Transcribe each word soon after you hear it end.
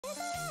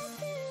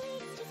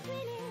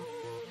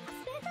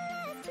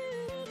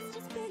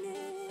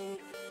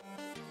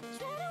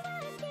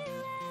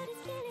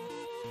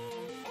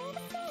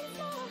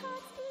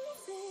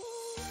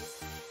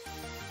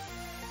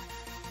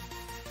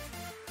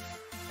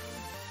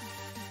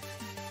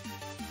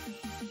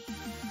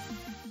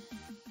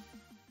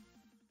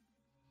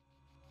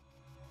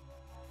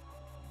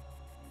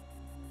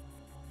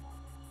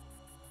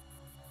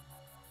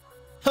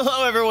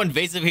Hello everyone,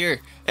 Vaesive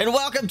here, and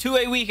welcome to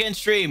a weekend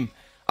stream.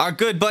 Our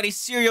good buddy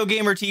Serial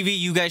Gamer TV,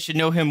 you guys should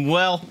know him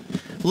well.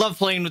 Love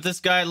playing with this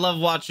guy, love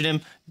watching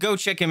him. Go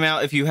check him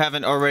out if you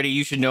haven't already,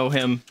 you should know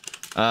him.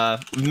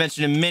 We've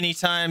mentioned him many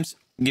times.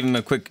 Give him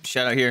a quick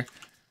shout out here.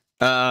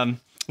 We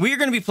are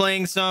going to be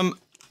playing some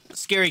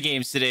scary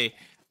games today.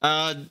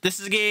 This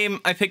is a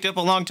game I picked up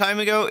a long time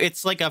ago.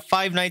 It's like a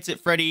Five Nights at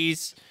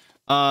Freddy's.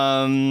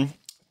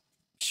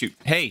 Shoot.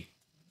 Hey.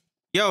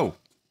 Yo.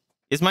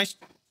 Is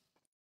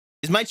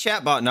my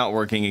chatbot not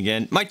working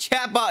again? My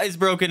chatbot is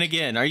broken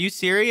again. Are you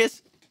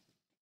serious?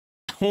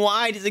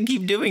 Why does it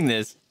keep doing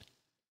this?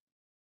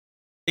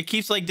 It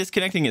keeps like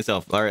disconnecting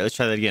itself. All right, let's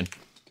try that again.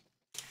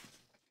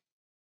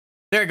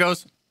 There it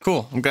goes.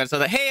 Cool. I'm glad I saw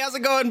that. Hey, how's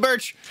it going,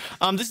 Birch?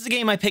 This is a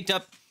game I picked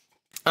up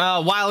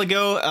a while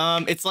ago.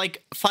 It's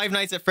like Five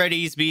Nights at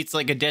Freddy's beats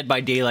like a Dead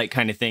by Daylight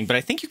kind of thing, but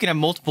I think you can have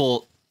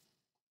multiple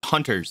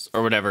hunters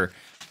or whatever.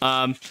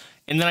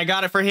 And then I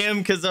got it for him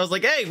because I was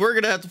like, hey, we're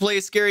going to have to play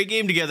a scary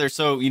game together.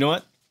 So, you know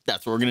what?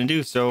 That's what we're going to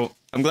do. So,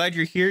 I'm glad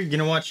you're here. You're going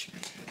to watch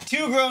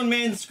two grown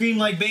men scream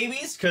like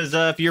babies. Because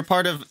if you're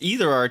part of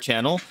either our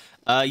channel,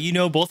 you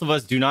know both of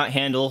us do not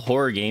handle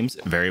horror games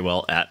very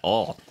well at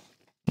all.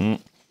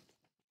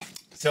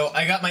 So,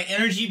 I got my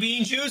energy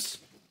bean juice.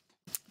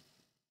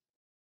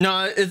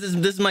 No, this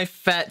is my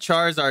fat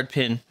Charizard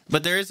pin.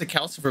 But there is a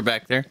Calcifer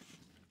back there.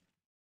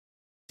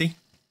 See?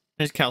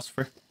 There's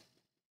Calcifer.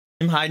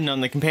 I'm hiding on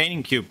the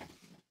companion cube.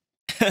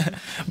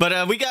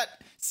 But we got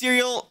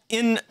Serial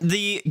in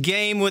the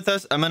game with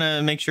us. I'm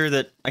gonna make sure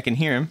that I can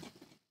hear him.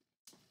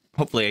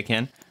 Hopefully I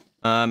can.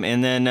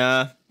 And then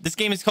this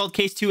game is called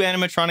Case 2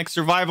 Animatronics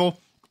Survival.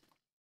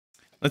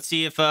 Let's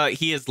see if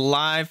he is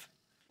live.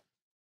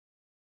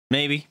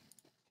 Maybe.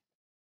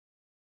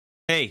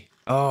 Hey.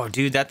 Oh,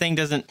 dude, that thing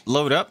doesn't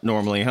load up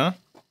normally, huh?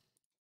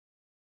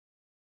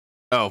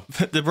 Oh,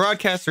 the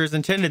broadcaster has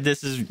intended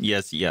this is...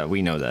 Yes, yeah,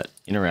 we know that.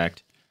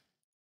 Interact.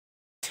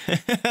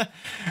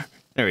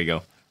 There we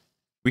go.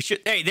 We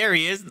should... Hey, there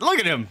he is. Look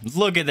at him.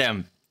 Look at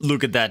them.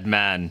 Look at that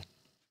man.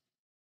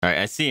 All right,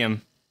 I see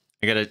him.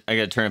 I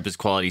gotta turn up his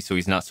quality so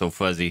he's not so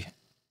fuzzy.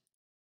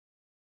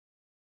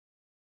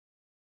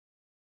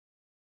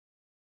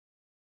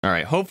 All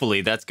right, hopefully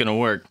that's gonna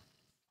work.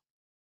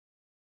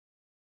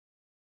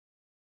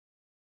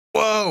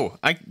 Whoa!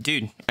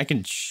 Dude, I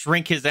can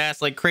shrink his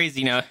ass like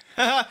crazy now.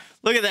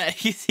 Look at that.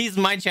 He sees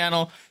my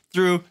channel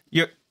through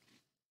your...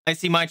 I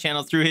see my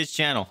channel through his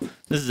channel.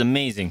 This is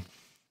amazing.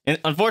 And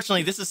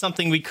unfortunately, this is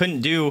something we couldn't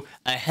do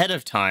ahead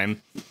of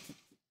time.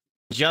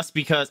 Just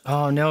because...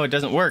 Oh, no, it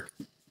doesn't work.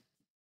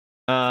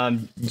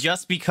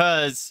 Just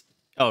because...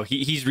 Oh,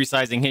 he's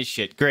resizing his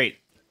shit. Great.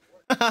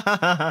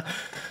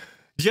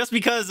 Just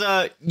because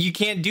you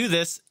can't do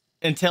this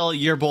until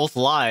you're both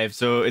live.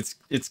 So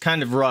it's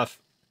kind of rough.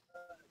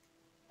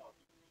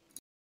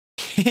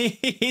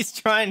 He's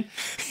trying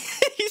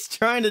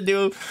to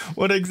do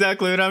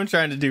exactly what I'm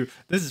trying to do.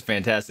 This is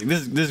fantastic.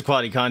 This is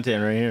quality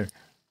content right here.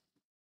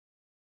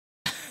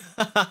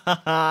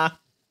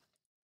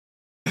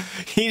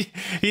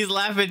 He's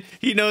laughing.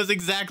 He knows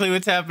exactly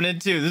what's happening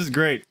too. This is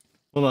great.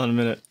 Hold on a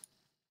minute.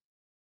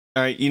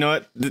 All right, you know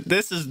what?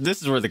 This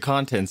is where the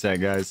content's at,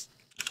 guys.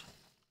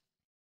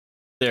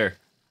 There.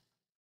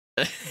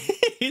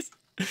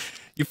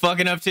 You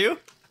fucking up too?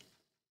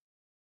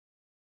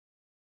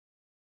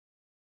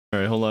 All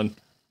right, hold on.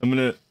 I'm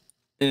gonna...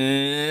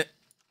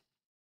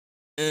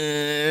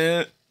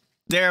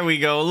 there we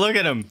go. Look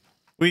at him.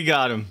 We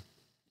got him.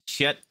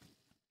 Shit.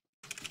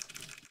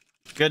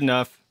 Good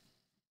enough.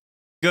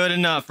 Good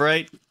enough,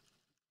 right?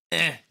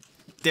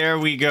 There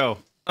we go.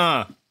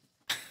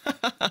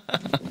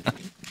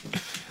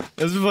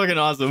 This is fucking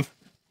awesome.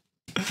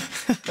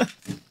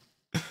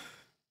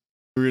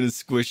 We're gonna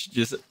squish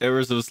just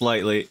ever so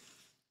slightly.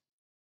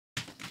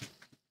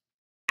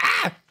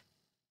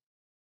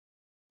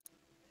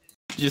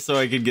 Just so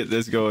I could get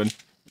this going.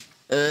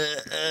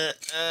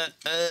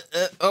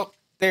 Oh,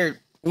 there.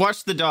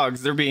 Watch the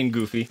dogs. They're being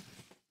goofy.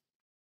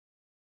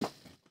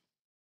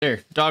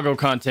 There. Doggo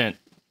content.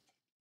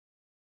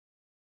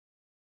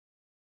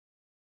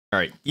 All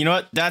right. You know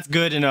what? That's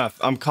good enough.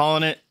 I'm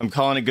calling it. I'm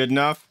calling it good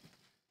enough.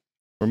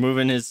 We're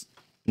moving his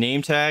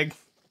name tag.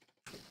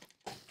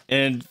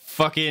 And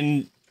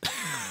fucking...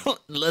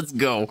 Let's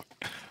go.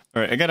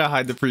 All right. I gotta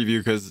hide the preview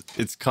because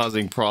it's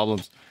causing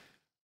problems.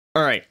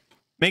 All right.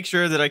 Make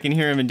sure that I can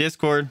hear him in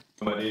Discord.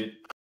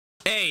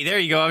 Hey, there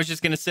you go. I was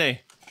just gonna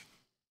say.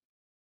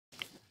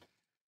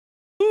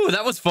 Ooh,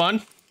 that was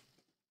fun.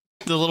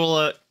 The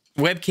little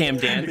webcam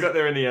dance. You got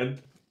there in the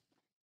end.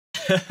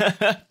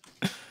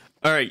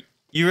 All right,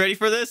 you ready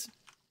for this?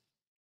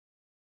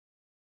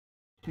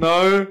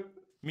 No.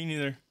 Me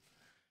neither.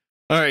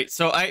 All right,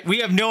 so we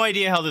have no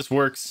idea how this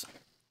works.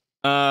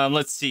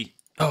 Let's see.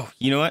 Oh,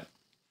 you know what?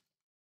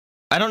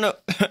 I don't know.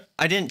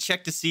 I didn't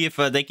check to see if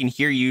they can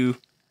hear you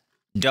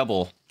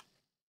double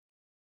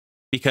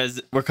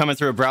because we're coming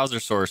through a browser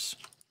source.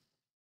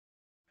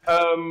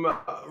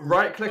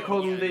 Right click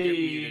on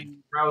the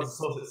browser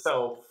source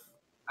itself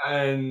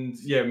and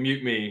yeah,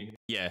 mute me.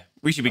 Yeah,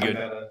 we should be good.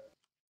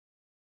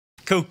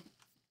 Cool.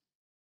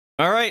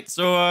 All right,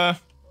 so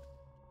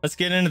let's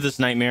get into this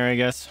nightmare, I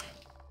guess.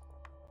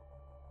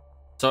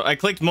 So I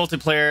clicked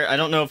multiplayer. I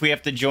don't know if we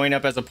have to join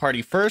up as a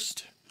party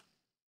first,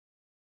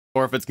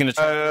 or if it's gonna.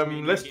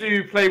 Let's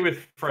do play with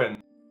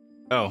friends.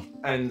 Oh.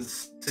 And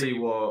see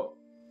what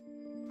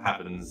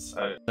happens.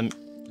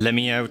 Let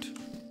me out.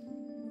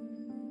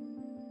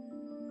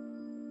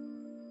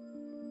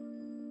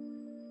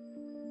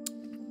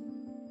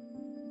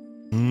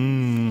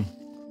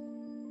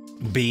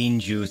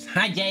 Bean juice.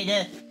 Hi,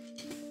 Jada.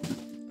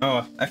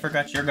 Oh, I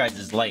forgot your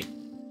guys' light.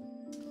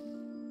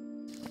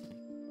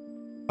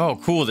 Oh,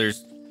 cool.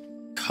 There's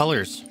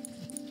colors.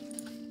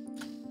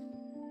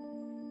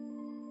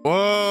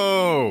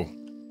 Whoa.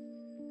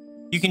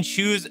 You can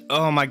choose.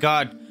 Oh my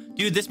god.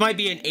 Dude, this might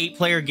be an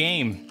 8-player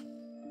game.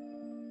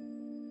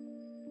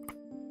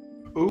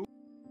 Ooh.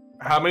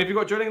 How many have you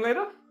got joining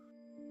later?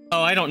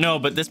 Oh, I don't know,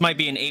 but this might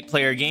be an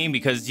 8-player game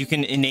because you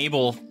can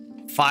enable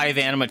 5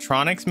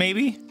 animatronics,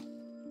 maybe?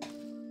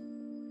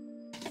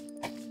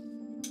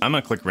 I'm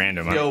gonna click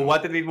random. Yo, why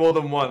did we need more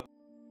than one?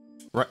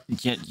 Right,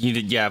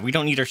 yeah, we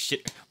don't need our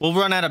shit. We'll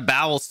run out of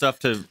bowel stuff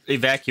to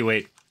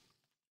evacuate.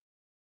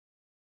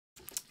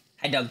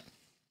 Hi, Doug.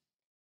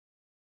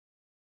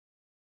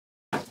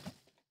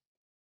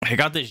 I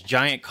got this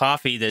giant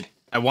coffee that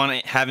I want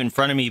to have in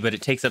front of me, but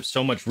it takes up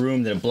so much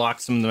room that it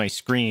blocks some of my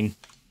screen.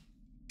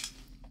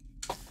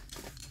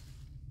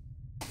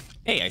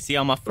 Hey, I see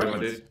all my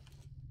friends.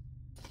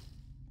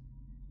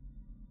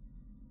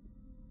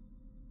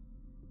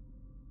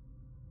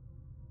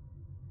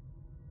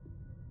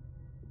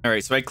 All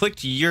right, so I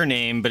clicked your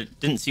name, but it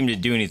didn't seem to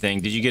do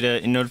anything. Did you get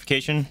a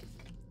notification?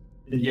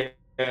 Yeah.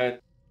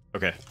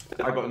 Okay.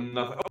 I got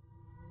nothing. Oh.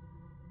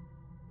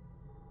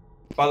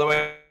 By the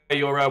way,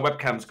 your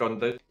webcam's gone,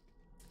 dude.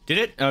 Did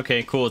it?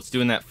 Okay, cool. It's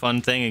doing that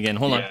fun thing again.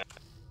 Hold on.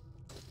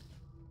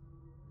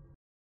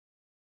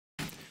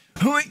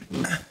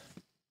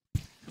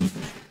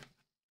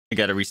 I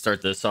gotta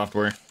restart the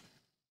software.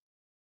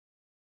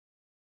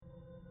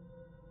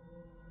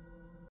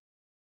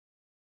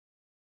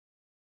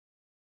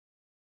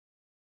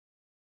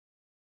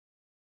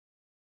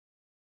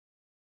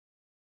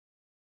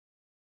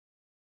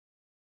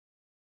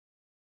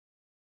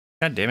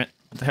 God damn it.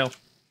 What the hell?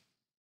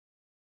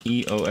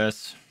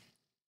 EOS.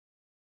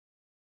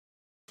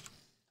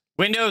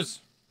 Windows!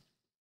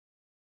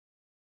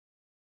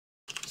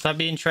 Stop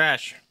being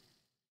trash.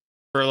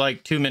 For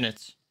like 2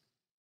 minutes.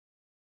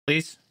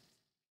 Please?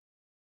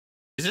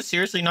 Is this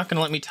seriously not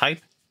gonna let me type?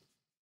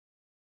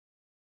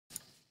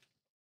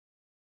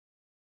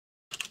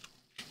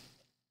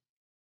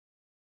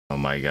 Oh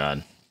my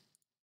god.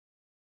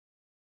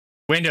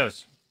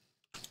 Windows!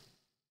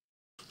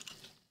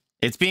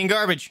 It's being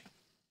garbage!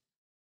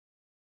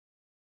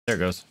 There it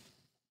goes.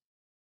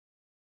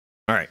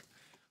 Alright.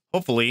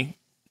 Hopefully,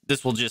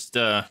 this will just,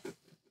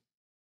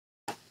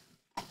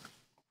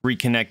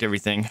 reconnect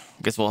everything.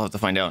 Guess we'll have to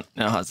find out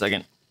in a hot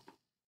second.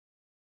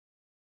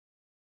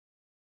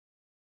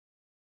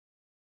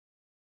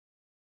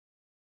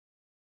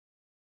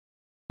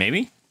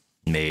 Maybe?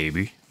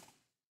 Maybe.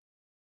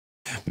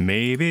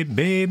 Maybe,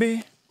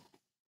 baby.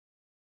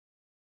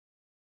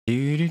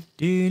 Do.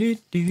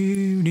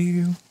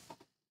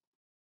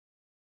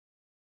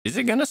 Is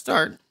it gonna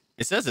start?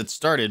 It says it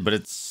started, but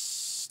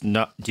it's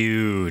not.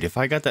 Dude, if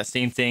I got that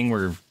same thing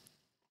where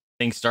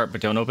things start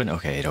but don't open.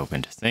 Okay, it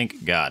opened.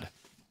 Thank God.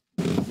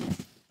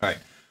 Alright.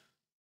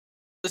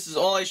 This is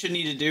all I should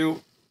need to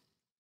do.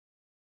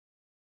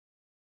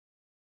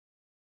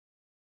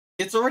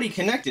 It's already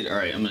connected.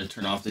 Alright, I'm gonna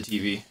turn off the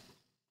TV.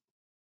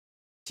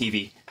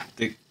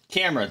 The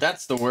camera,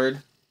 that's the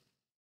word.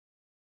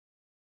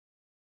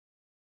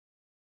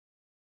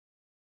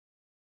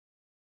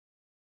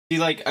 See,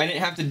 like, I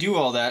didn't have to do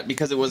all that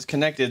because it was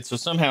connected, so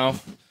somehow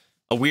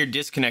a weird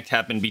disconnect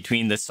happened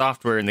between the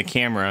software and the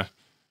camera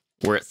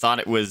where it thought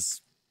it was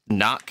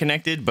not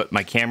connected, but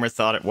my camera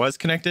thought it was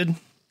connected.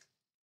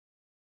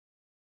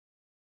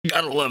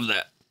 Gotta love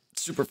that.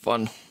 Super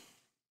fun.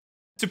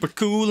 Super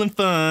cool and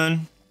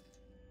fun.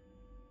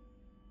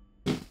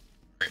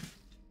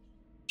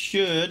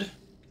 Should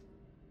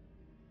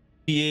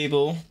be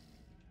able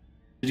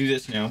to do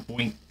this now.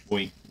 Boink,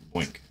 boink,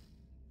 boink.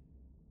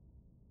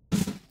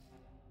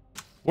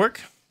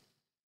 Work.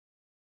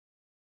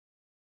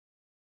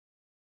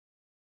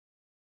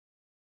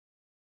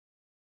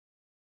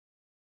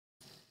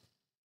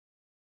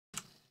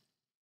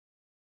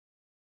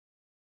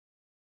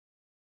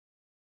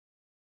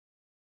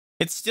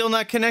 It's still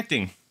not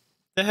connecting.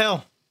 The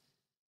hell?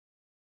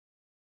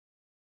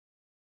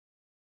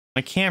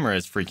 My camera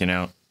is freaking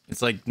out.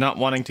 It's like not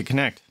wanting to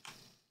connect.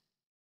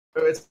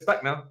 Oh, it's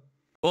back now.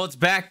 Well, it's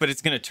back, but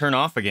it's gonna turn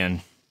off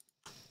again.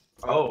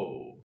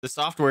 Oh. The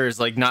software is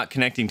like not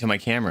connecting to my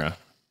camera.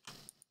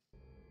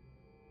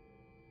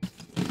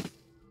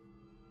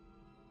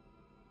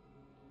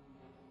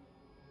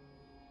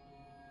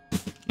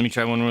 Let me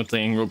try one more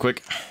thing real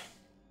quick.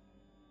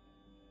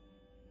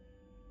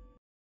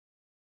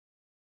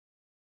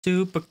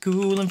 Super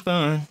cool and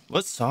fun.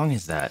 What song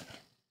is that?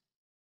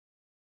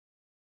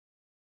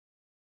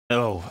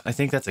 Oh, I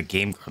think that's a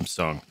Game Grumps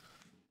song.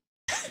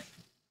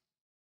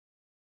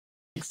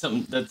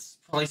 That's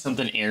probably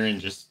something Aaron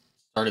just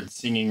started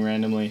singing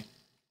randomly.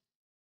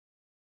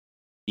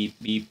 Beep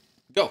beep.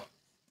 Go.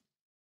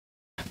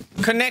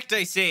 Connect,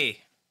 I say.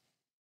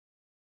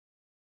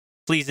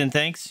 Please and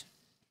thanks.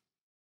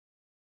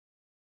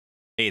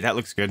 Hey, that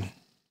looks good.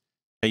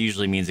 That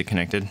usually means it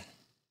connected.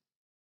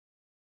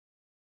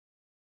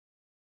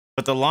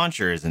 But the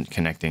launcher isn't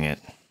connecting it.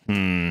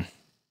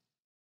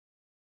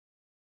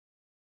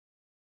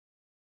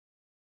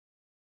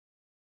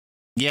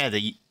 Yeah,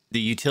 the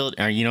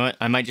utility, or you know what?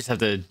 I might just have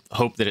to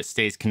hope that it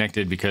stays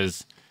connected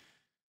because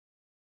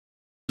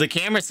the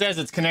camera says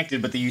it's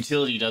connected, but the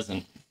utility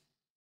doesn't.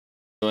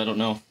 So I don't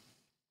know.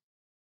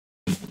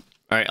 All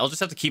right, I'll just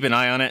have to keep an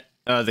eye on it.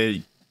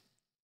 The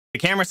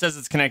camera says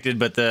it's connected,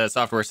 but the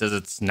software says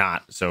it's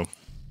not. So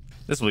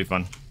this will be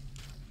fun.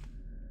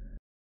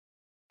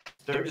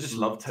 Don't just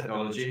love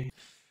technology.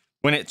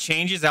 When it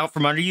changes out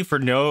from under you for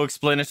no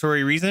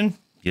explanatory reason,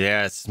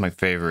 yeah, this is my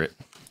favorite.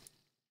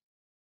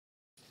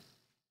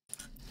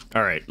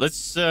 All right,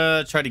 let's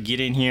try to get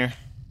in here.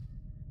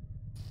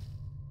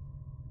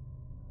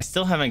 I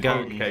still haven't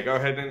got. Okay, go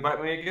ahead and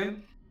invite me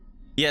again.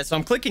 Yeah, so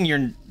I'm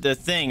clicking the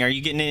thing. Are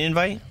you getting an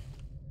invite?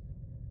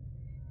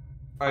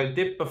 I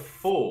did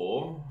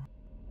before.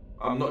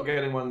 I'm not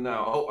getting one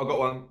now. Oh, I got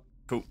one.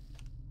 Cool.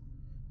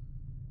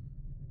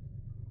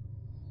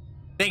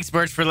 Thanks,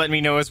 Birch, for letting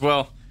me know as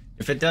well.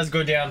 If it does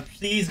go down,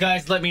 please,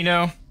 guys, let me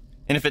know.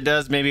 And if it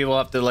does, maybe we'll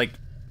have to, like,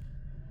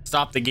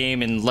 stop the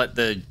game and let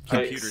the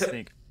computer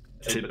think.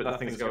 But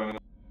nothing's going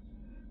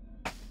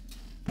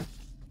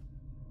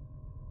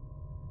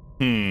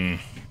on.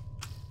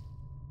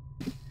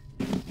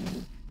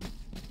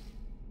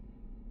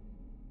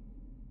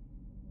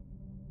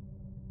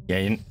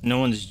 Yeah, no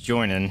one's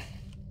joining.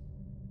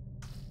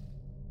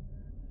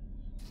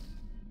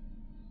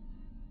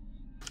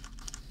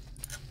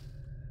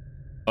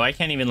 Oh, I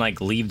can't even,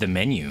 like, leave the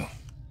menu.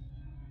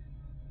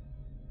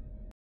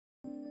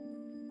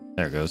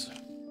 There it goes.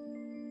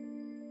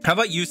 How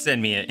about you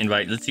send me an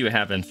invite? Let's see what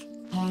happens.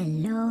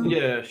 Hello.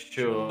 Yeah,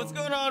 sure. What's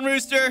going on,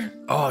 Rooster?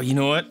 Oh, you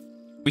know what?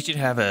 We should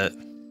have a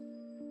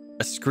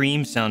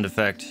scream sound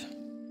effect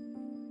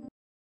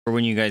for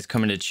when you guys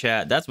come into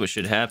chat. That's what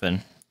should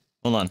happen.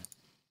 Hold on.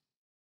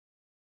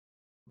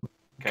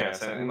 Okay, I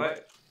sent an invite.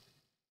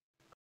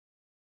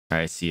 All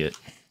right, I see it.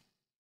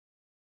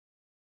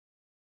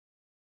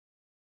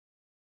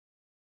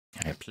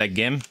 All right, play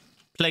game.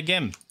 Play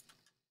game.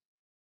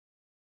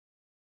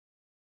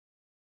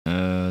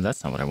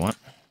 That's not what I want.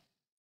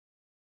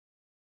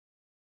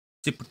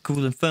 Super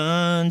cool and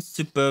fun.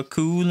 Super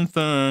cool and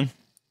fun.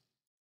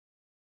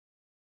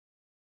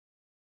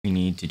 We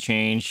need to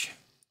change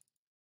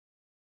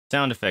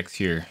sound effects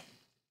here.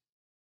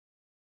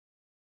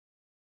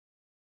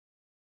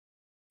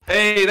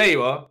 Hey, there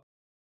you are.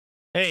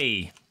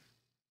 Hey.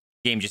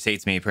 Game just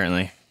hates me,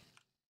 apparently.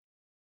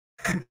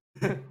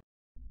 Okay,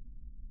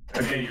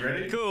 you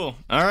ready? Cool.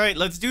 All right,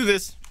 let's do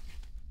this.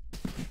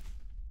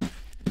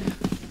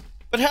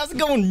 But how's it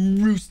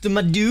going, Rooster,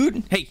 my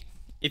dude? Hey,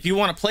 if you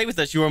want to play with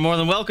us, you are more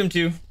than welcome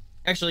to.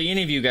 Actually,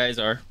 any of you guys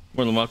are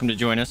more than welcome to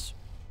join us.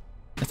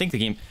 I think the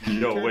game...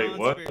 No, wait,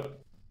 what?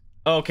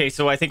 Okay,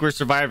 so I think we're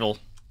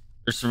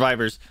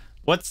survivors.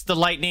 What's the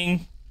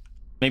lightning?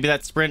 Maybe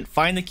that's sprint.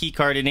 Find the key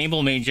card,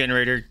 enable main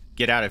generator,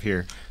 get out of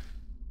here.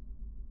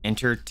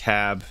 Enter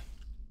tab.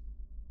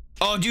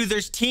 Oh, dude,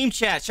 there's team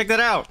chat. Check that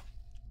out.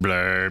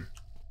 Blurb.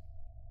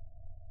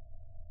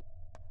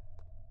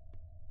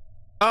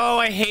 Oh,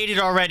 I hate it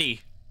already.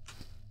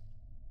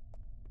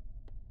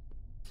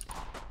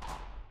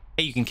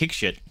 Hey, you can kick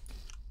shit.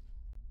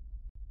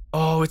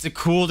 Oh, it's a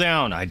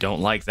cooldown. I don't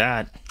like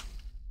that.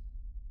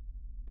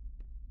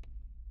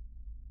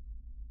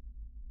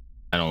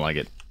 I don't like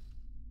it.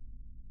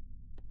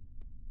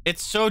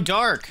 It's so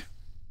dark.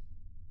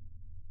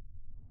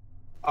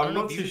 I'm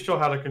not too sure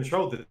how to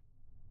control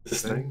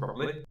this thing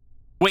properly.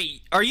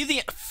 Wait, are you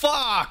the...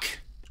 Fuck!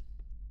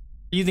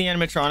 Are you the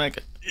animatronic?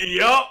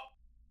 Yup!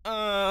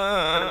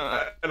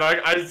 And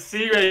I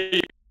see where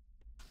you...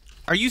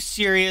 Are you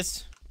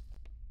serious?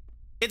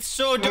 It's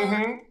so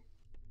dark.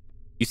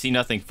 You see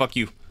nothing. Fuck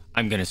you.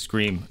 I'm gonna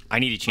scream. I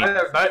need to change. I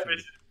have night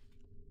vision.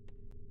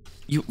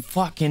 You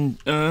fucking...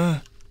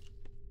 I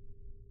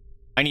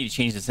need to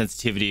change the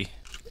sensitivity.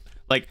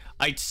 Like,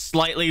 I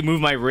slightly move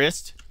my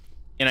wrist,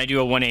 and I do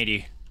a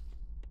 180.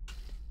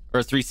 Or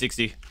a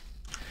 360.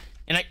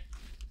 And I...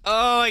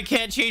 Oh, I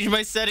can't change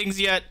my settings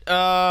yet.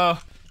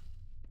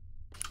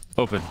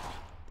 Open.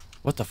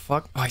 What the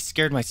fuck? Oh, I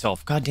scared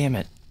myself. God damn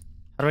it.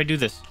 How do I do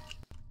this?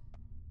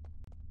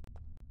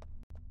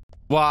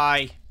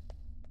 Why?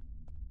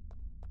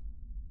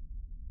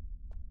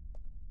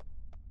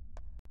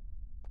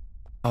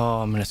 Oh,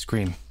 I'm gonna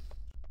scream.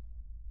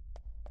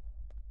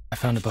 I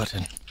found a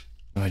button.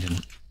 No, I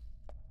didn't.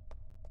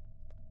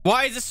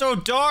 Why is it so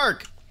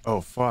dark? Oh,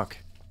 fuck.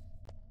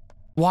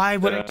 Why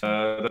would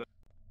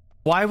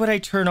Why would I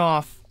turn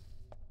off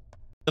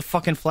the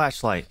fucking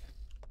flashlight?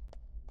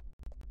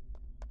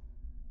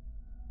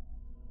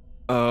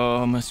 Oh,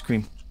 I'm gonna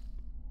scream.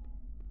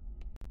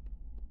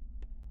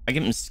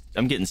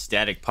 I'm getting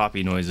static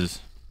poppy noises.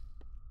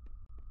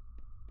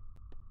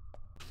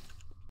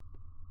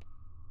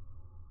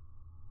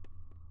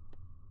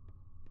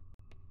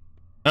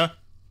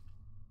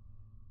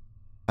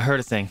 I heard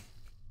a thing.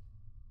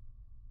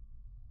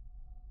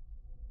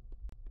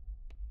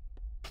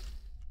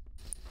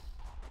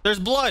 There's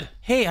blood.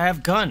 Hey, I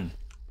have gun.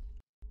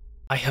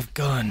 I have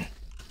gun.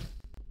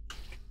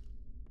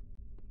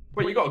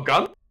 Wait, you got a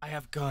gun? I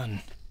have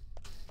gun.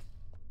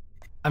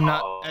 I'm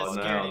not as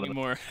scared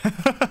anymore.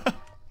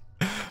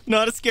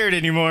 Not as scared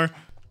anymore.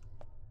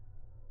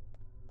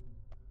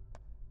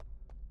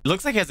 It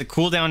looks like it has a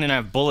cooldown and I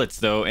have bullets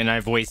though, and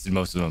I've wasted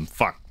most of them.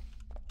 Fuck.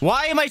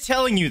 Why am I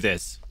telling you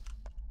this?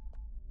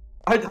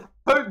 I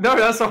don't know,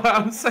 that's why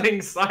I'm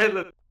saying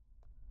silent.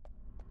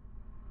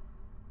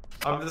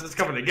 I'm just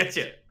coming to get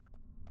you.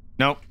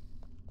 Nope.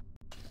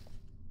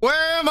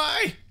 Where am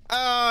I?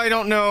 Oh, I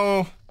don't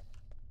know.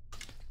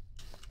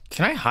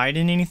 Can I hide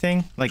in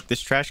anything? Like this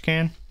trash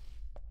can?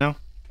 No?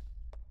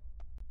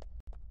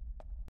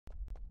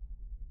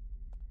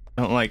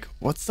 I don't like...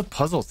 What's the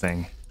puzzle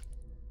thing?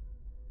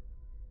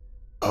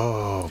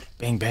 Oh,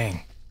 bang,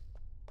 bang.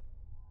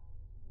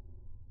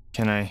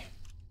 Can I...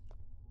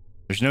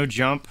 There's no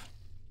jump.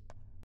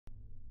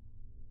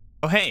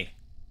 Oh, hey.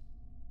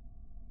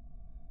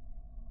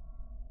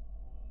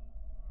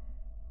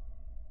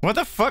 What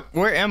the fuck?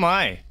 Where am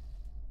I?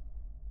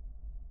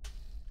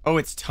 Oh,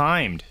 it's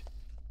timed.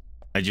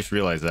 I just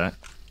realized that.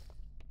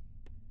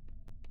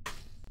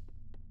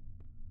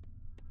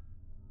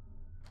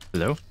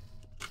 Hello?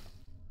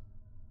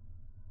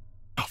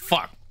 Oh,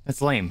 fuck.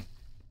 That's lame.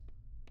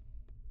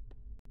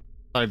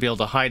 Thought I'd be able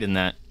to hide in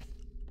that.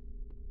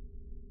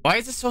 Why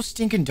is it so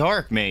stinking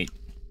dark, mate?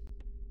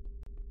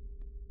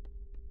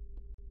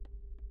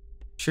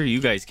 Sure,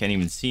 you guys can't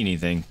even see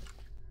anything.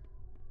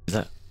 Is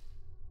that...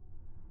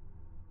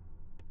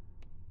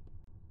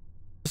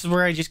 This is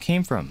where I just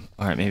came from.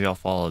 Alright, maybe I'll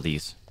follow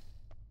these.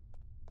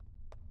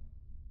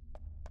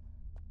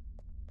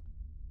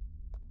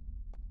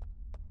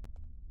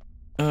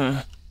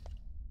 I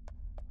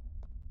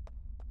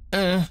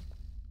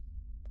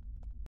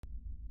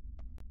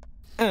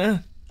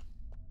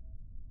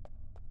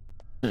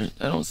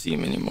don't see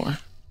him anymore.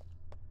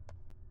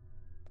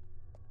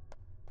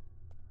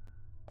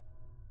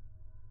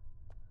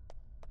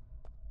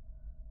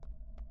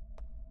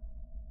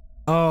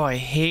 Oh, I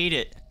hate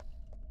it.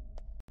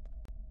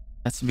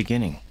 That's the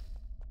beginning.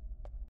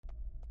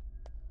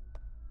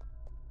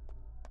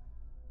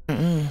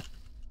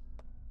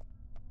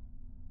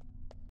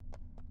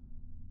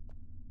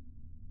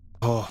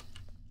 Oh.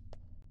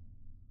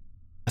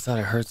 I thought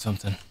I heard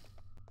something.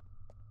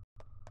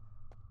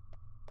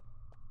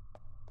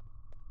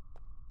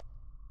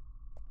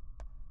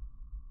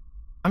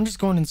 I'm just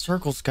going in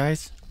circles,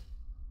 guys.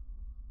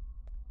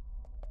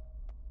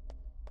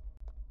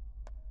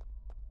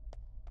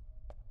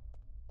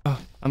 Oh,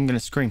 I'm gonna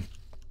scream.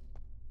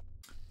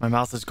 My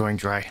mouth is going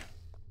dry.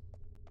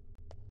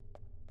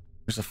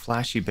 There's a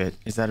flashy bit.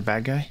 Is that a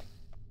bad guy?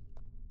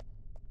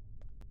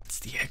 It's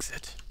the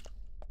exit.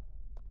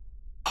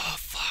 Oh,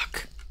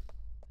 fuck.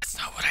 That's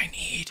not what I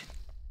need.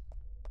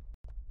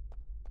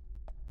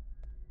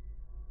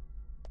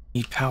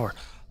 Need power.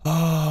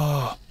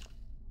 Oh.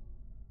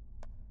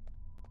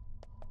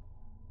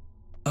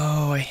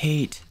 Oh, I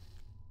hate.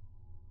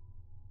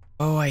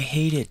 Oh, I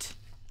hate it.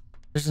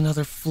 There's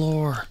another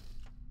floor.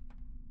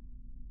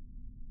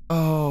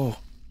 Oh.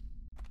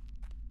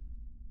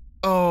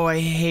 Oh, I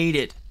hate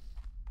it.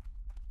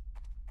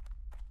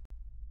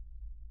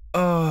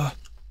 Oh.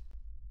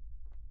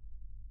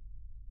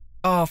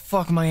 Oh,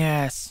 fuck my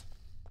ass.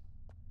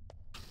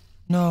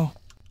 No.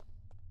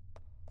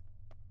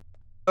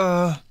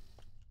 No.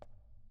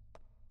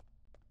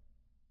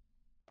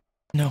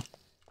 No.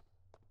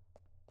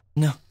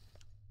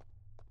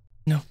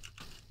 No.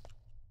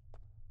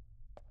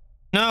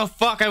 No,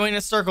 fuck, I went in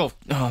a circle.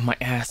 Oh, my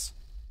ass.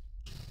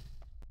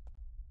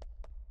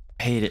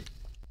 I hate it.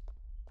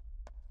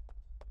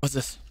 What's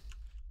this?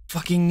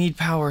 Fucking need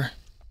power.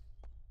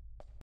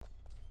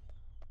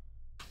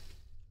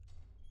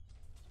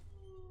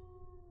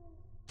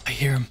 I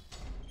hear him.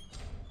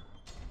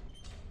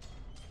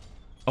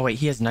 Oh, wait,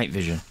 he has night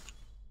vision.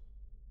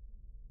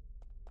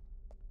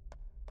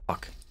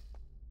 Fuck.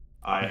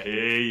 I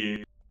hear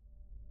you.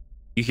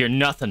 You hear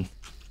nothing.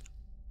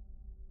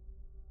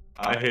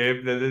 I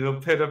hear the little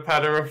pitter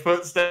patter of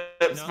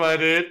footsteps, No, my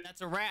dude.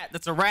 That's a rat.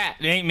 That's a rat.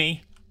 It ain't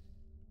me.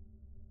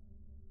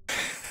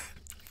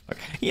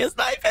 Okay. He has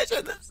night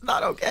vision. That's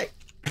not okay.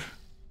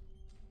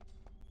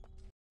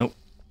 Nope.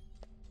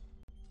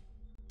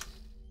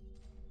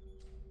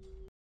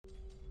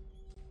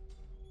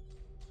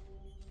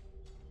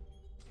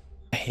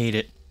 I hate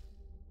it.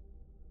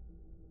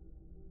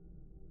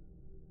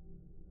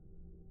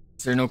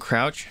 Is there no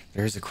crouch?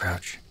 There is a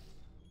crouch.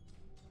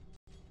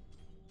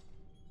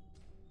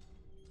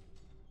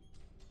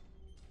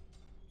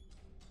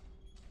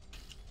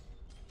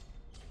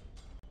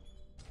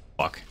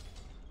 Fuck.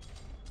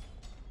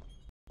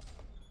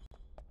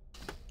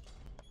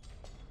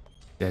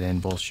 Dead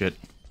end bullshit.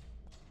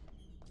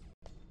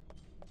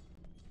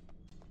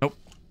 Nope.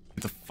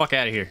 Get the fuck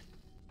out of here.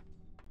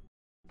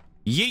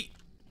 Yeet.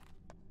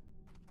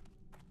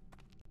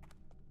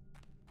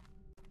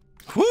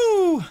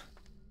 Woo!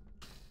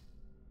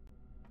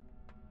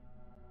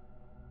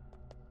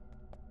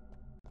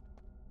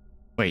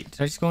 Wait,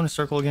 did I just go in a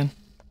circle again?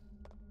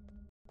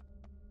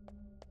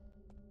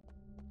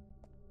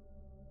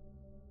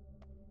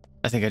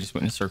 I think I just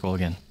went in a circle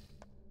again.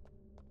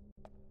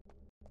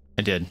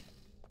 I did.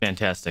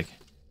 Fantastic.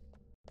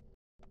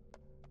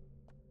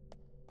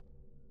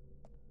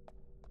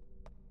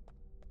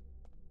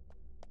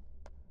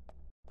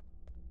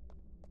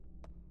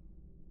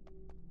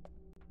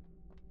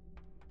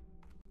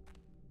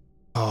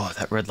 Oh,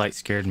 that red light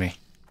scared me.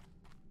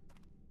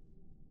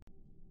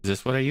 Is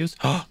this what I use?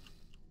 Oh!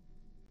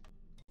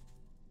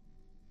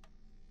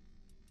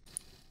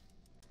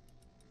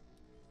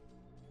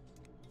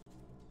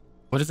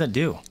 What does that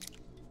do?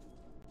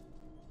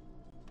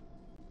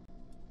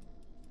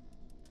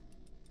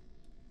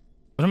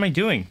 What am I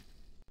doing?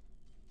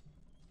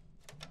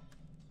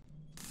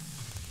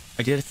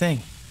 I did a thing.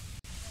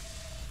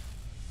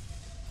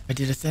 I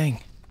did a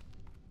thing.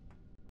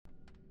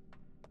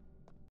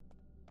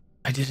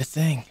 I did a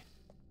thing.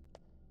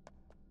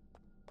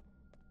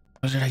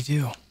 What did I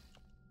do?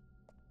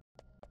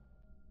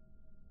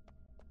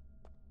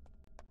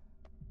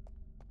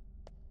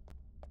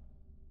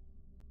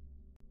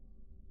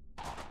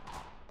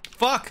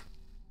 Fuck!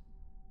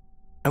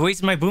 I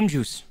wasted my boom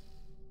juice.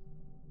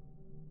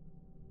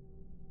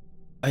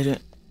 I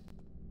didn't...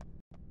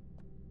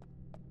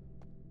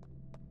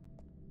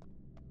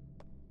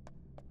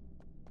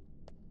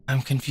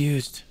 I'm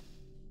confused.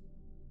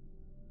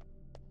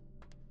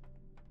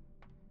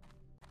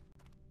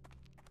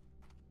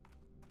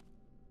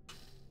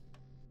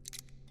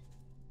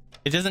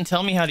 It doesn't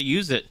tell me how to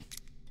use it.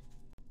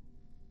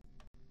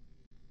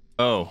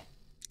 Oh.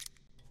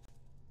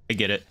 I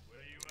get it.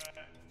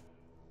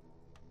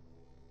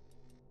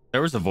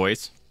 There was a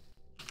voice.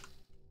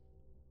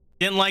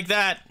 Didn't like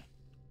that.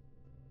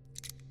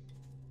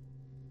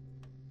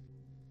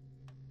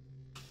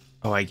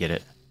 Oh, I get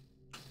it.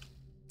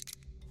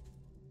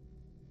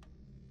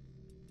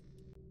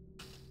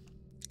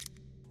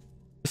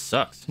 This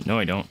sucks. No,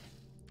 I don't.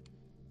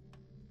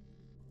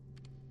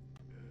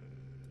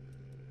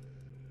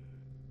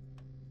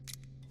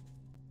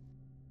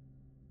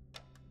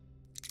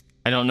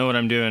 I don't know what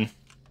I'm doing.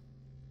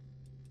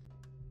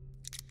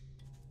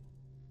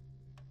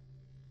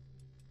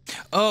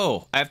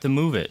 Oh, I have to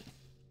move it.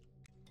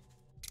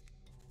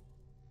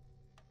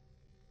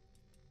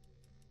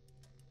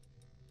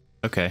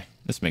 Okay,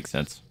 this makes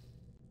sense.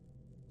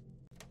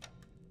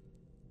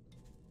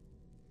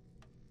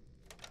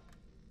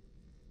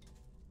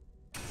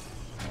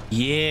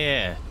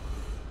 Yeah.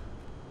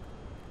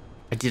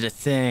 I did a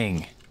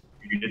thing.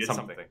 You did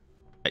something.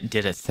 I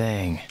did a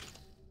thing.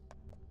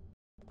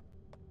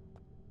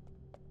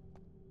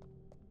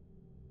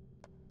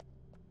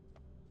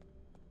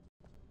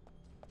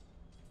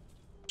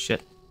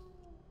 Shit.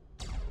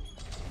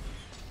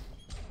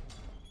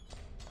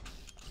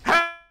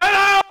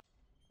 Hello!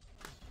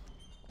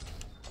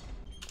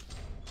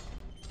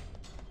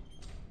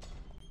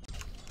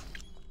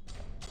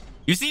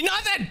 You see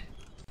nothing!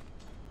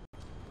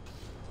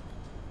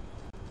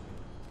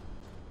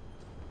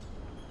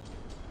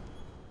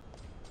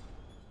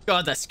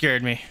 God, that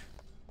scared me.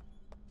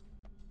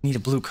 Need a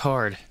blue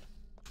card.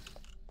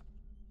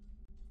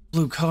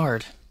 Blue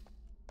card.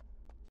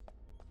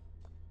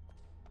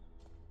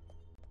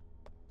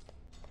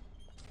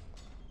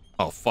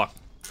 Oh, fuck.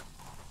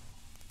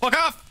 Fuck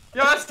off!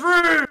 Yeah, that's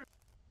rude!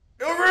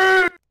 You're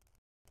rude!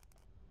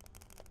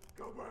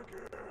 Go back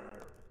here.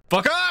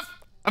 Fuck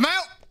off! I'm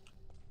out!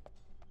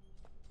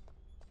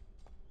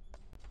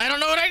 I don't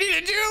know what I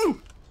need to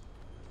do!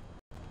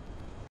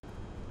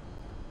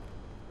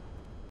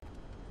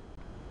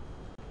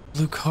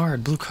 Blue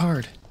card, blue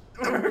card.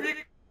 Where have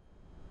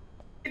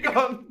you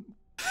gone?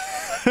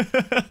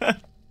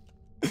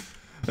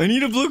 I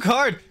need a blue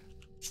card.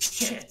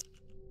 Shit.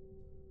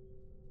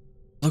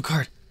 Blue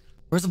card.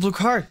 Where's the blue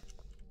card?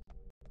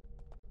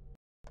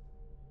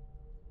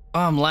 Oh,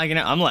 I'm lagging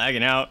out. I'm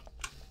lagging out.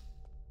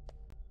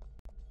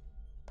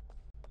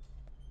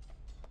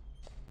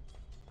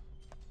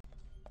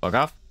 Fuck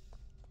off.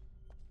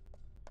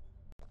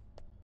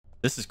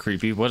 This is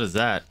creepy. What is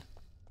that?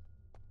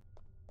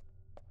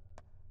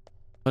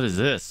 What is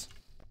this?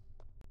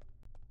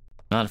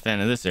 Not a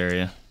fan of this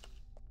area.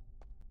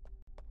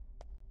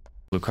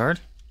 Blue card?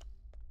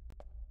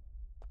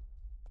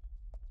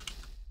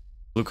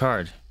 Blue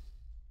card.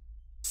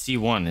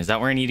 C1. Is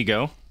that where I need to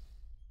go?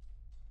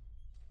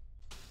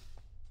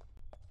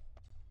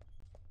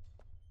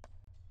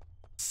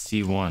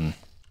 C1.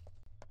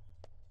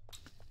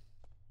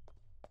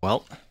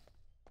 Well.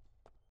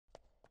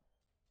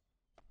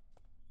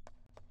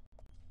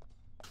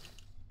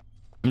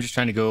 I'm just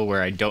trying to go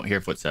where I don't hear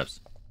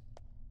footsteps.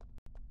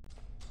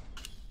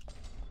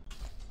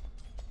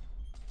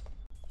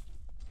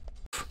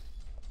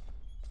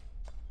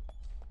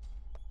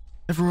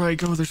 Everywhere I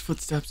go, there's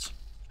footsteps.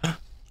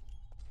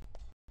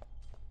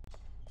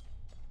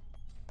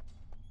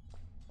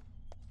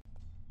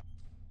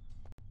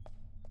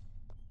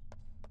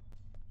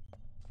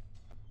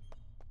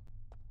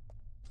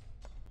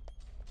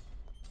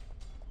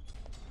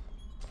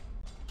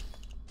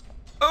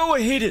 Oh,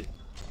 I hate it.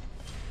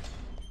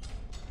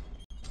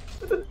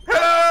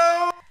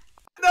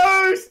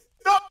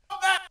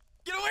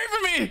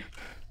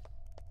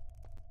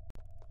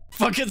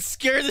 fucking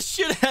scare the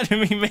shit out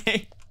of me,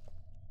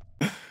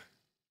 man.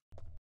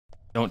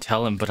 Don't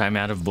tell him, but I'm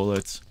out of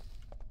bullets.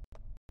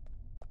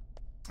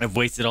 I've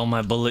wasted all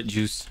my bullet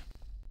juice.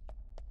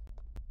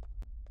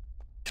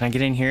 Can I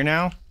get in here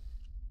now?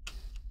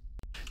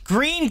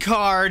 Green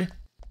card?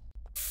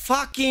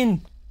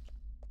 Fucking...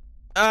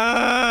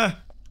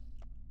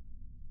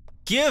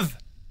 Give!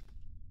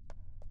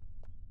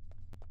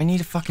 I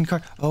need a fucking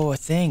card. Oh, a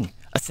thing.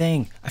 A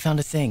thing. I found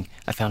a thing.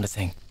 I found a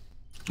thing.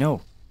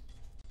 No.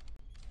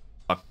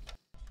 Fuck.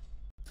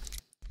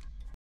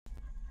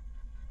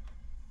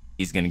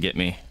 He's gonna get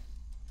me.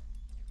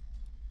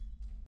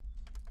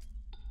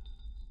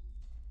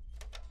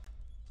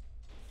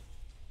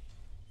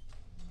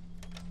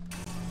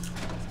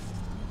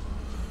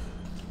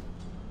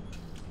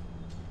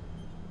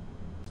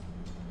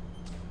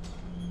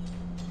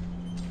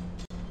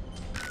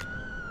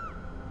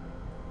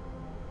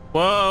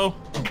 Whoa.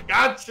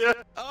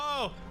 Gotcha.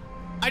 Oh,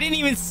 I didn't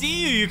even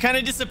see you. You kind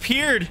of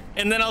disappeared.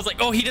 And then I was like,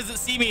 oh, he doesn't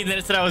see me. And then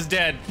it said I was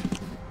dead.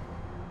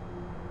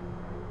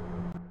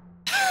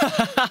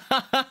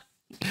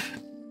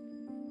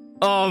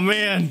 Oh,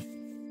 man.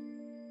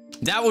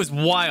 That was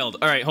wild.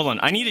 All right, hold on.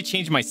 I need to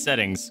change my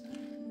settings.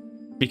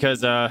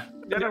 Because, Yeah,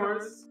 no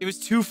worries. it was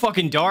too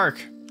fucking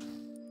dark.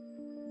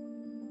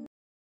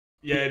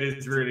 Yeah, it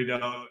is really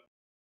dark.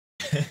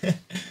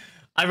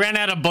 I ran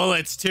out of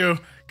bullets, too.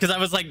 Because I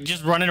was, like,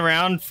 just running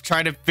around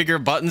trying to figure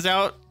buttons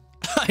out.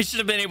 I should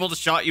have been able to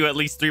shot you at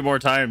least 3 more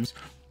times.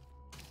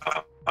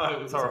 Oh,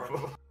 it was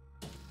horrible.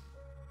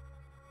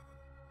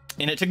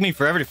 And it took me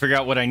forever to figure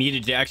out what I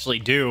needed to actually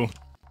do.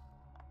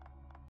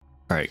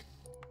 All right,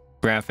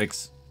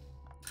 graphics.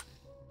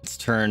 Let's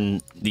turn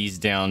these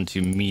down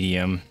to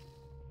medium.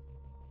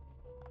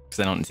 Because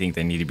I don't think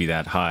they need to be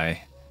that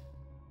high.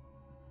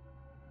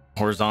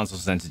 Horizontal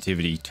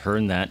sensitivity,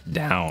 turn that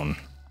down.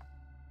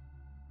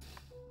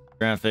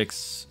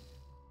 Graphics.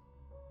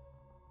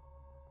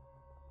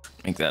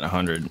 Make that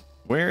 100.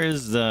 Where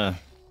is the...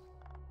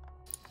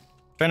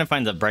 trying to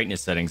find the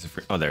brightness settings.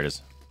 Oh, there it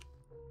is.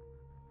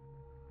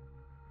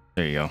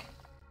 There you go.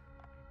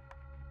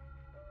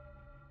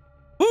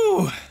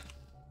 Woo!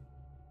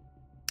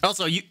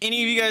 Also,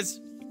 any of you guys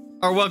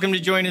are welcome to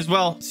join as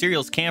well.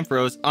 Serial's Camp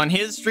Rose on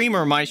his stream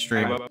or my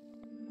stream.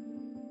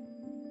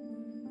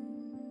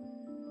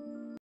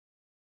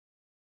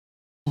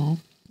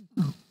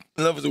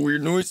 That was a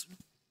weird noise.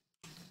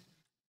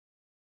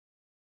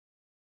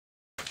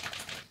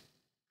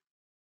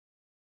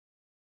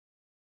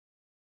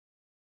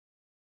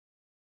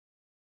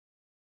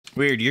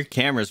 Weird, your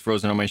camera's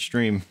frozen on my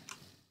stream.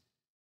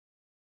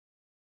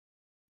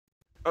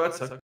 Oh,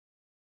 that's okay.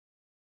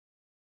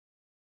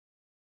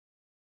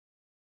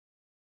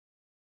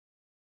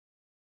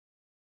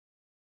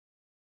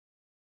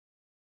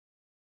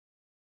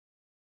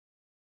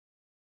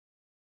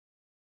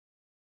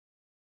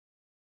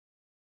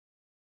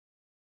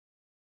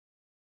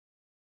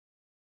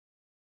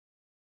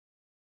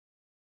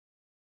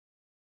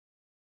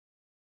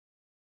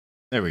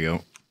 There we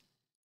go.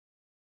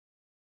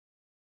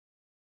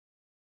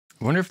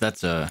 I wonder if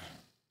that's a...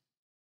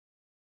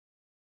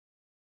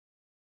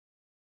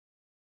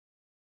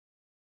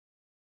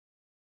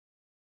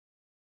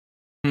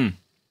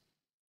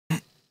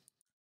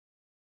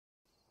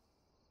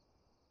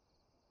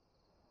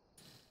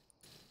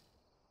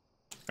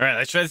 All right,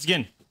 let's try this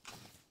again.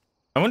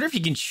 I wonder if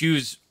you can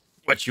choose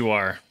what you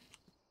are.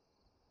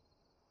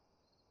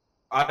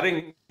 I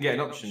didn't get an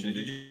option, did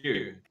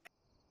you?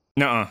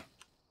 Nuh-uh.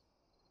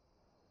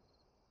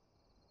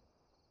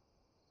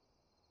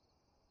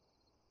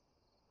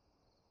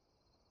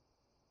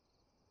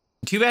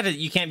 Too bad that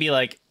you can't be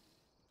like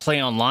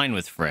play online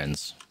with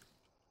friends.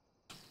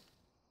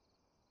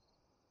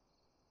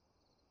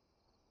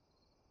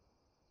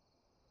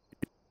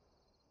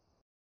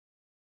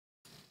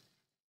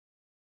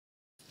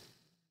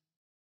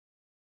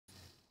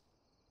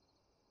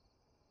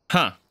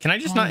 Huh. Can I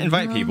just not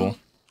invite people?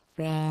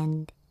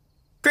 Friend.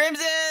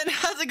 Crimson!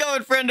 How's it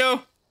going,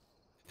 friendo?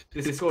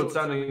 This is called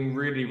sounding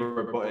really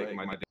robotic,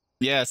 my dude.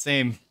 Yeah,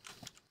 same.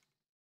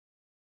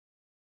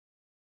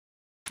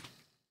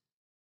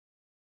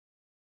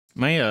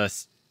 My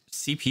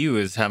CPU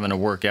is having a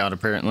workout,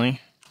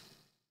 apparently.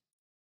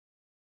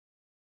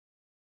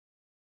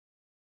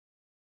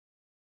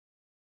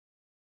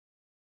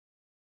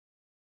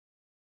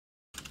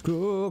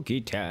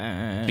 Cookie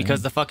time.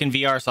 Because the fucking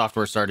VR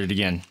software started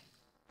again.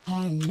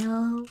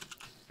 Hello,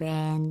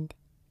 friend.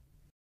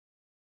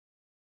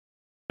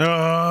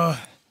 Let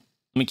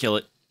me kill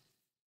it.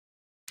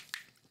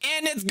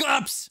 And it's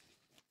Glups!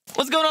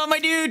 What's going on, my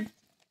dude?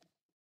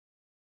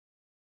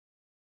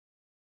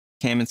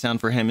 Cam and sound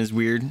for him is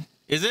weird.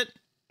 Is it?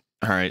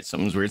 Alright,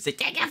 something's weird. Say,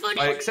 take a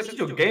photo. I accepted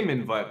your game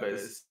invite, but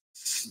it's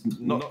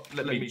not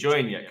letting me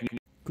join yet. Can you...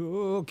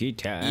 Cookie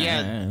time.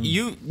 Yeah,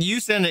 you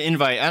send an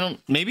invite. I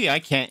don't... Maybe I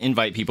can't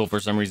invite people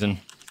for some reason.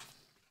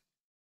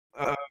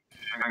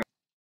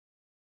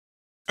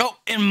 Oh,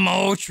 and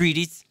more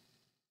treaties.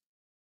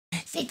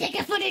 Say, take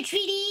a photo,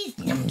 treaties.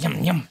 Yum,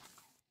 yum, yum.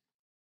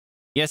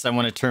 Yes, I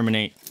want to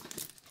terminate.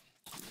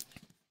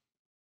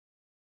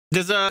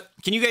 Does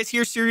can you guys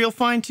hear Serial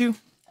fine too?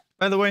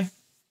 By the way.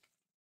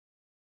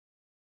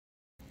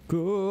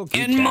 Cookie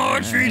And more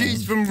time.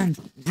 treaties from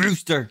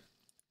Brewster.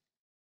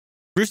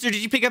 Brewster,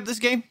 did you pick up this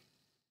game?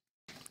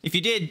 If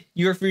you did,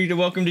 you're free to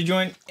welcome to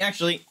join.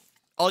 Actually,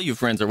 all you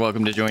friends are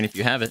welcome to join if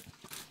you have it.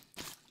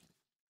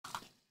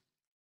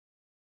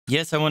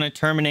 Yes, I want to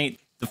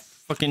terminate the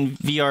fucking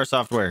VR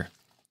software.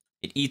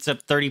 It eats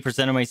up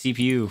 30% of my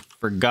CPU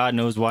for God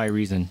knows why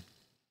reason.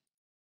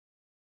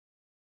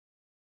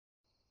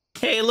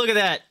 Hey, look at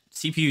that.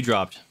 CPU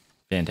dropped.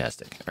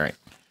 Fantastic. All right.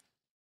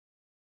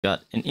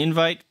 Got an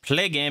invite.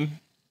 Play game.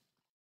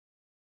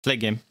 Play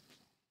game.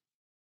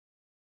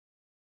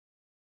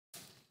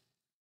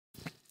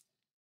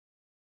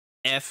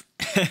 F.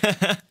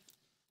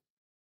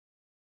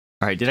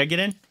 All right, did I get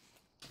in?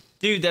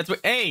 Dude, that's what...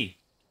 Hey!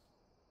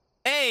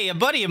 Hey, a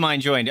buddy of mine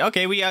joined.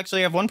 Okay, we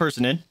actually have one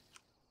person in.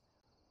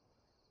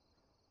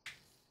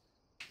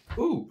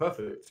 Ooh,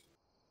 perfect.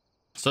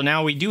 So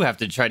now we do have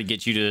to try to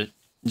get you to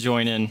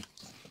join in.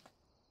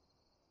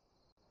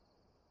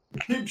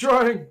 Keep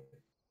trying.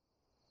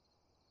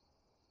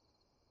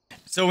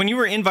 So when you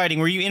were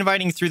you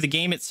inviting through the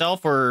game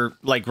itself or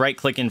like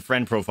right-click in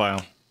friend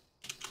profile?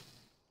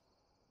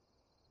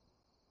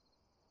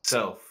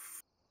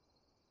 Self.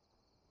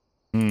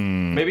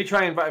 Maybe Maybe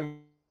try inviting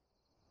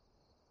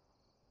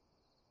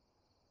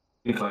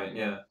client,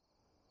 yeah.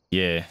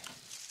 Yeah.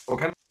 Or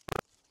can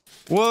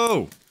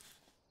Whoa!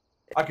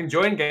 I can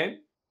join game?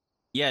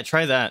 Yeah,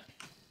 try that.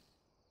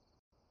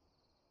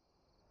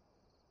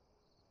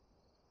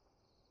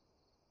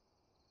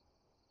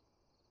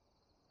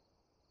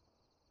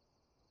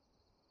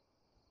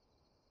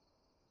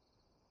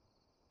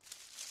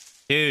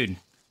 Dude,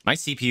 my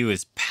CPU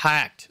is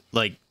packed.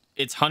 Like,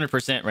 it's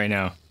 100% right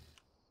now.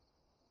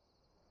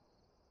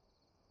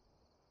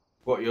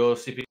 What, your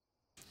CPU?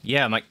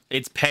 Yeah,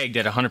 it's pegged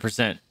at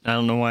 100%. I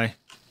don't know why.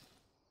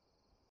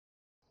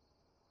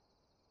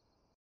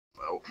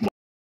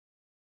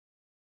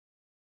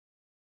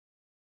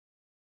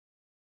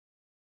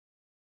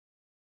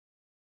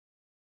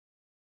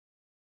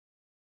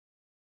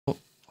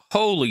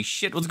 Holy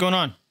shit, what's going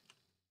on?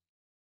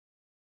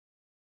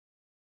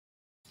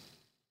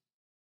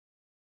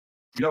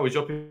 Yo, is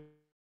your P-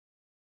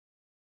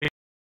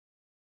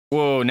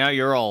 Whoa, now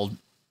you're all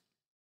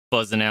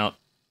buzzing out.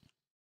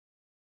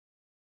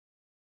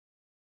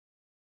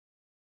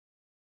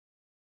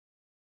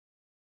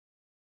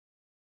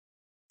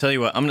 Tell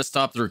you what, I'm gonna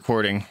stop the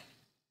recording.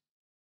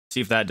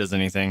 See if that does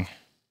anything.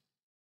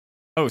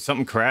 Oh,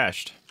 something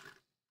crashed.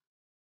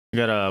 We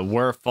got a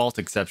where fault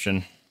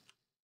exception.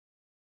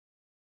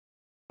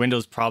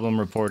 Windows problem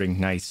reporting.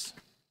 Nice.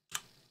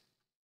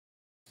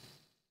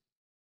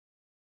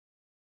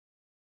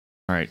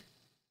 All right.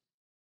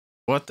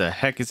 What the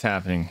heck is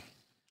happening?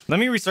 Let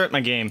me restart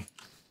my game.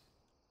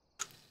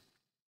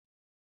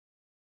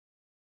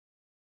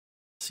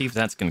 See if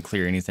that's gonna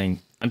clear anything.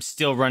 I'm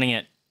still running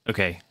at,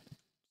 okay,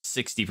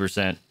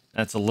 60%.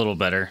 That's a little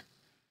better.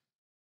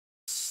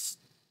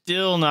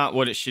 Still not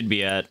what it should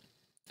be at.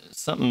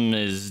 Something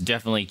is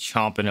definitely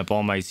chomping up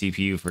all my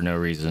CPU for no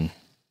reason.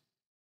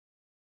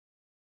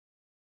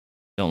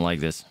 Don't like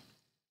this.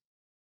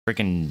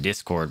 Freaking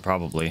Discord,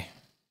 probably.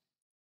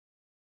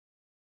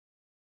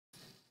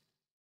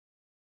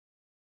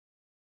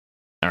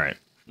 Alright,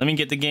 let me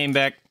get the game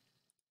back.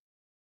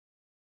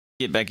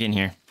 Get back in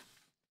here.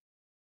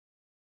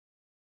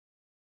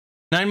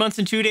 9 months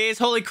and 2 days?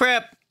 Holy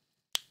crap!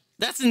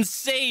 That's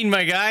insane,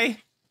 my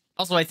guy!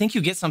 Also, I think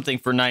you get something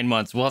for 9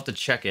 months. We'll have to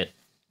check it.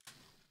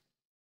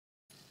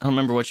 I don't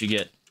remember what you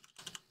get.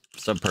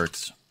 Sub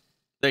perks.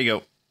 There you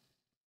go.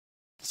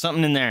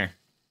 Something in there.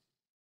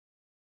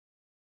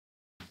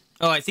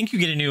 Oh, I think you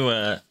get a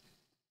new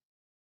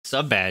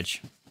sub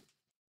badge.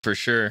 For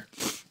sure.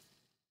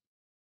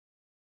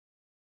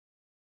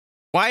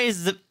 Why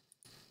is the...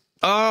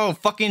 Oh,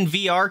 fucking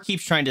VR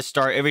keeps trying to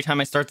start every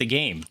time I start the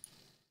game.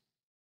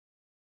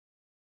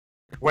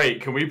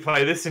 Wait, can we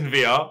play this in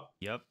VR?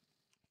 Yep.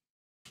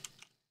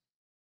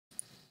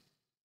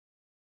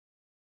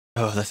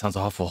 Oh, that sounds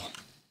awful.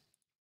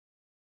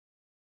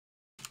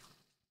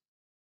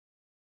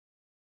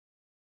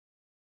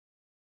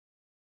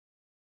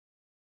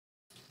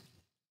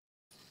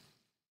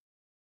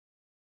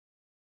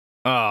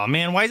 Oh,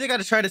 man, why is it got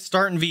to try to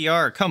start in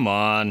VR? Come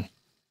on.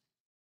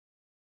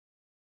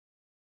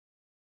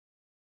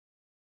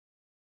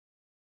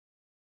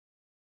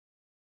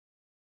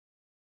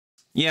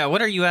 Yeah,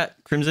 what are you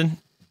at, Crimson?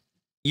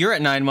 You're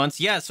at 9 months.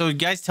 Yeah, so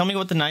guys, tell me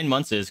what the 9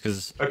 months is,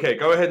 because... Okay,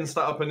 go ahead and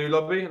start up a new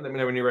lobby and let me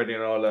know when you're ready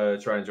and I'll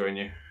try and join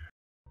you.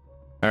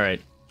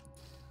 Alright.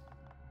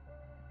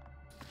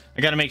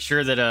 I gotta make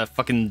sure that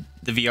fucking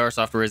the VR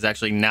software is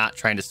actually not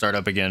trying to start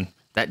up again.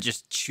 That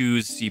just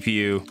chews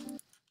CPU.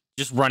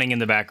 Just running in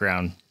the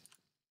background.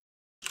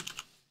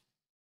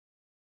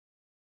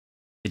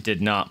 It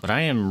did not, but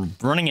I am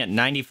running at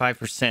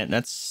 95%.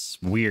 That's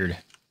weird.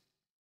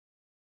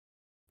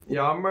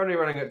 Yeah, I'm only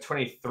running at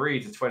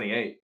 23 to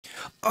 28.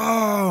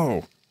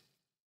 Oh!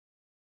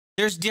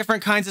 There's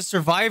different kinds of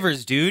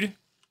survivors, dude.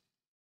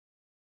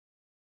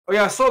 Oh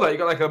yeah, I saw that. You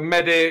got like a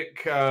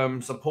medic,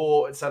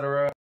 support,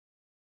 etc.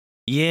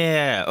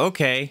 Yeah,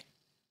 okay.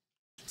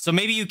 So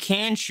maybe you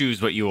can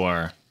choose what you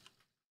are.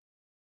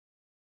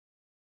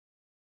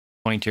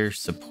 Pointer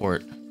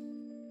support.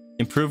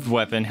 Improved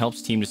weapon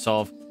helps team to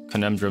solve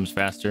conundrums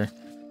faster.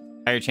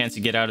 Higher chance to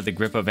get out of the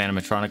grip of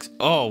animatronics.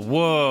 Oh,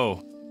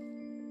 whoa.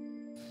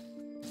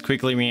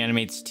 Quickly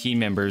reanimates team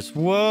members.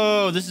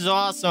 Whoa, this is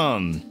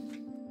awesome.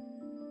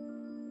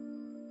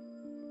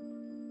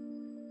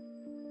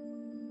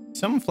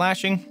 Something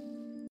flashing.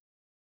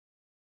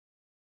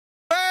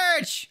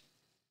 Birch!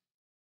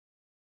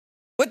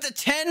 With the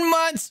 10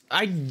 months!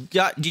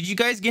 Did you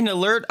guys get an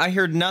alert? I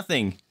heard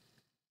nothing.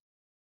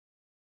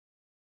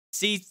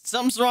 See,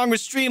 something's wrong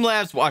with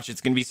Streamlabs. Watch,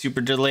 it's gonna be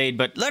super delayed,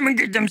 but let me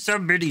get them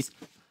sub biddies.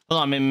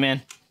 Hold on,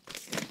 man.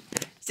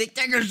 Say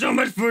thank you so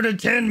much for the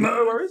 10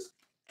 months.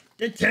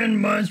 The 10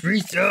 months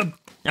resub.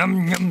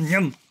 Yum, yum,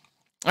 yum.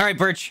 All right,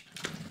 Birch.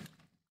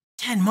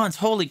 10 months,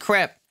 holy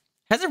crap.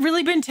 Has it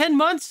really been 10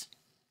 months?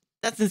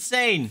 That's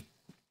insane.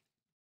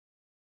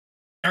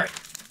 All right,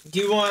 do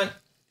you want...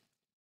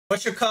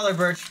 What's your color,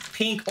 Birch?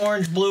 Pink,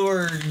 orange, blue,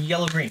 or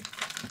yellow, green?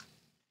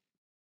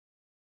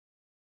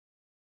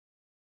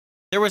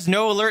 There was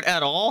no alert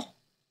at all?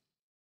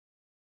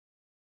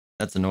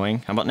 That's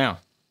annoying. How about now?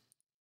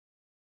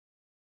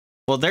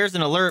 Well, there's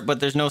an alert, but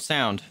there's no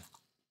sound.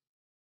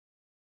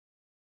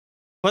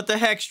 What the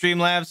heck,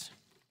 Streamlabs?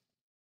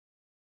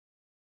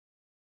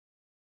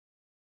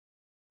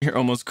 You're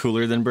almost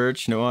cooler than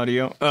Birch. No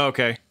audio. Oh,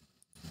 okay.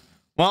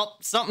 Well,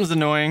 something's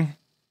annoying.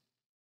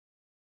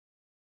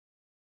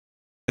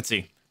 Let's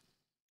see.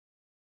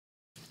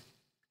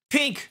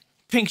 Pink!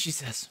 Pink, she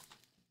says.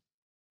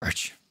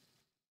 Birch.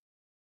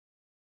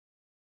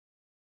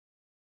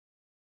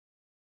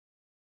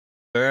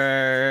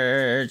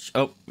 Birch.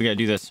 Oh, we gotta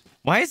do this.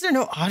 Why is there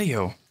no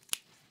audio?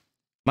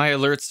 My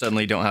alerts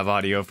suddenly don't have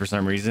audio for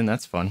some reason.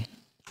 That's fun.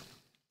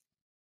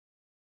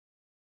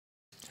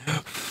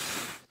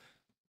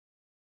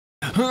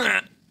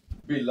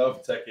 We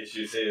love tech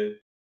issues here.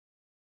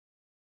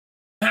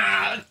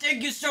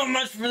 Thank you so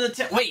much for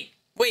the wait.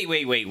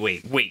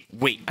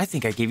 I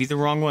think I gave you the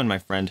wrong one, my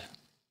friend.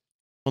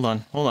 Hold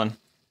on.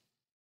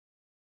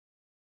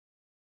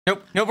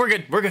 Nope, we're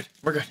good.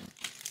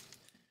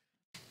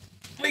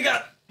 We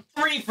got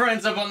 3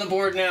 friends up on the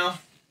board now.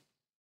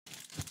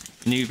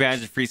 New badge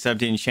and free sub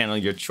to any channel,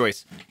 your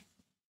choice.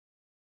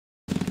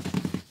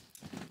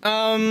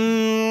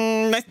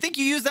 I think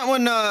you used that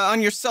one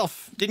on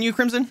yourself, didn't you,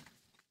 Crimson?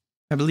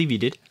 I believe you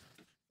did.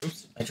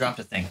 Oops, I dropped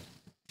a thing.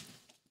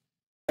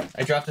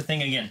 I dropped a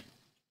thing again.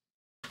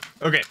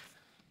 Okay.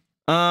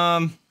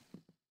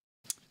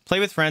 Play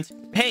with friends.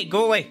 Hey,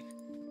 go away.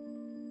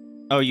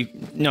 Oh,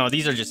 no,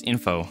 these are just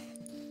info.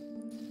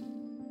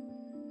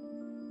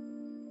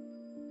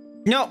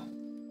 No.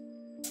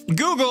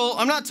 Google,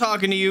 I'm not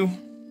talking to you.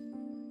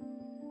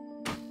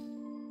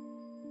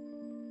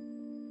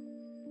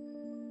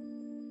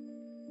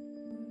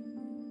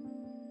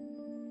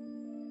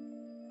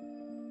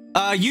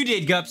 You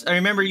did, Gups. I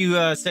remember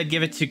you said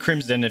give it to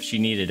Crimson if she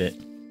needed it.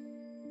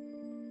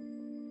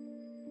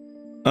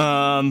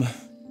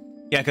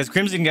 Yeah, because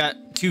Crimson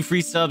got 2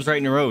 free subs right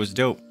in a row. It was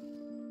dope.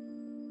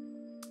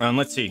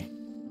 Let's see.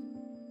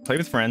 Play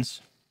with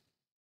friends.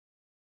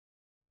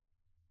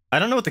 I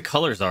don't know what the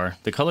colors are.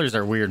 The colors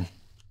are weird.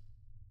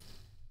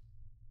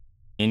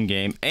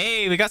 In-game.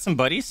 Hey, we got some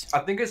buddies. I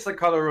think it's the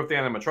color of the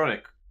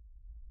animatronic.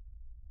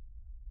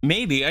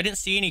 Maybe. I didn't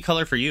see any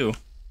color for you.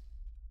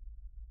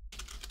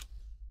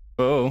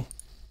 Oh.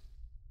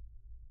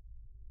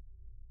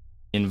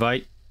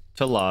 Invite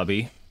to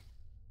lobby.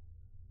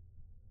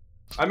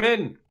 I'm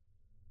in.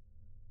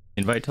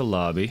 Invite to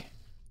lobby.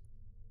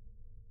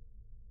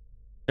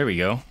 There we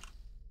go.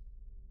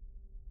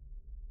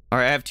 All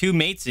right, I have 2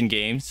 mates in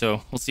game,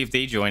 so we'll see if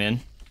they join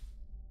in.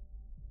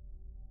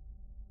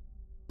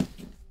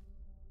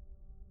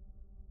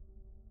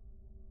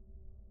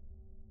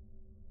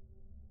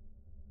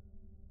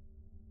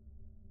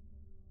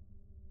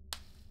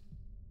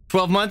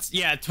 $12 months?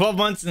 Yeah, 12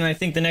 months, and I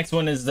think the next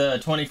one is the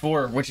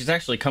 24, which is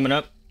actually coming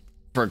up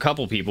for a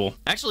couple people.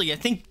 Actually, I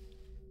think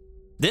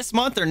this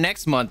month or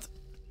next month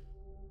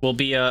will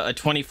be a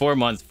 24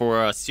 month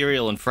for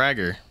Serial and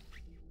Fragger.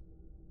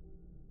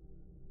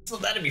 So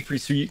that'd be pretty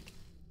sweet.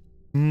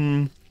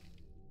 Alright,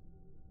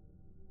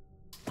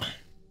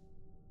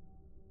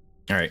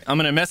 I'm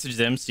gonna message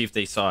them, see if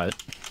they saw it.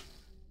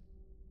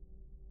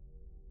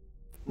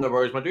 No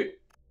worries, my dude.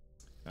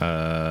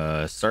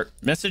 Start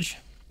message.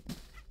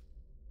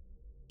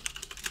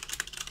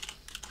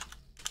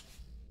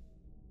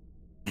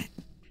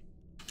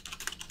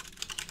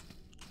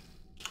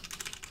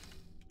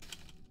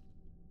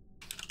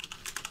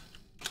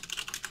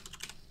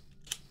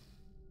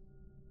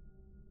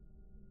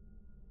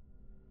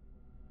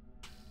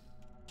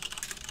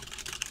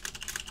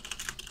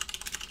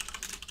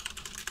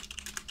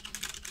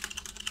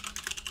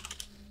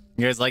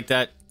 You guys like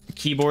that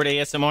keyboard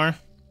ASMR?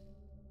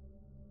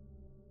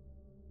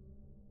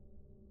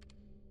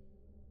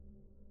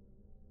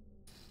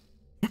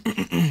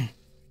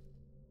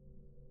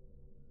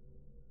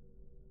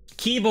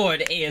 keyboard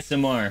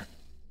ASMR.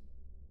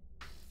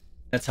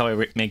 That's how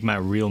I make my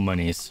real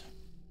monies.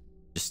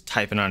 Just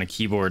typing on a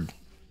keyboard,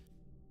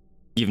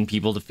 giving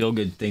people to feel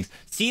good things.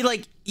 See,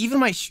 like, even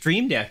my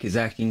stream deck is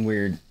acting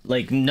weird.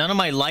 Like, none of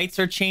my lights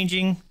are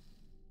changing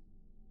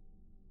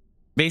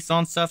based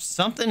on stuff.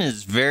 Something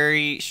is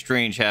very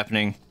strange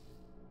happening.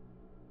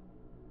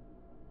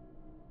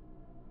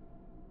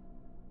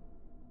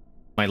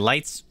 My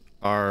lights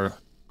are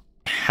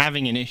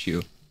having an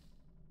issue.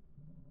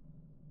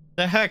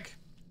 The heck?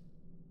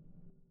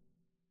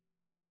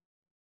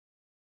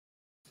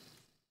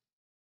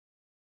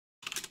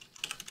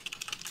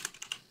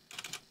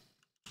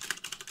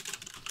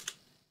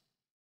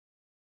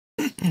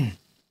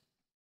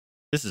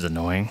 This is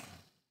annoying.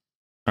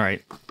 All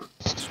right.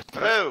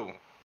 Hello.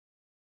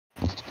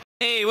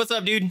 Hey, what's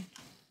up, dude?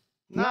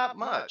 Not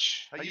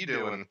much. How you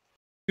doing?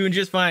 Doing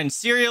just fine.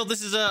 Cereal,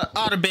 this is a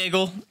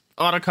Autobagel,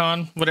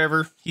 Autocon,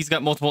 whatever. He's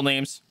got multiple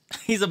names.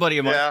 He's a buddy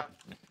of mine. Yeah.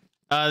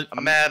 Uh,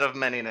 A man of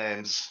many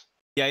names.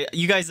 yeah,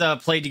 you guys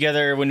played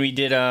together when we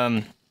did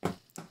the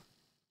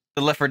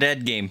Left 4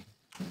 Dead game.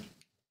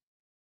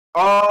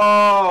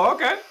 Oh,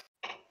 okay.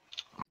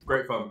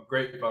 Great fun.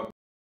 Great fun.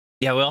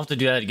 Yeah, we'll have to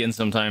do that again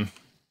sometime.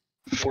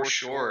 For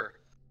sure.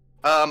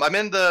 I'm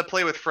in the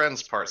play with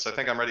friends part, so I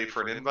think I'm ready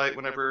for an invite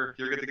whenever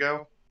you're good to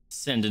go.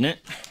 Sending it.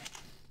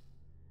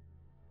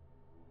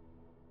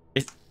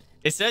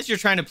 It says you're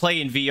trying to play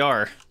in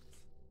VR.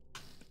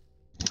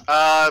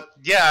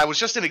 Yeah, I was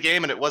just in a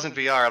game and it wasn't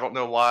VR. I don't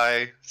know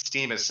why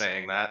Steam is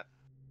saying that.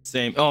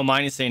 Same. Oh,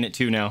 mine is saying it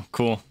too now.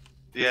 Cool.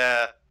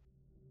 Yeah.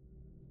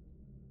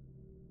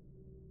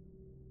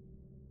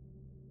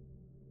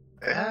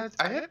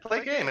 I hit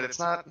play game and it's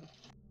not...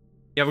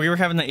 Yeah, we were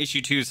having that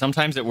issue too.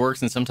 Sometimes it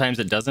works and sometimes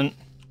it doesn't.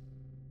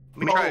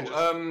 Let me try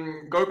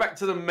and Go back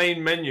to the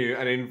main menu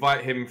and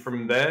invite him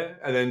from there,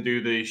 and then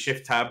do the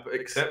shift tab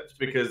accept,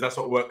 because that's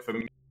what worked for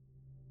me.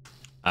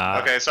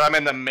 Okay, so I'm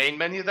in the main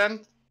menu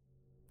then?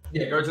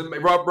 Yeah, go to the,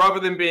 rather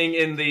than being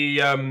in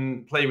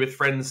the play with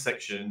friends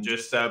section,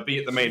 just be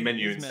at the main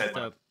menu He's instead. messed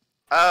up.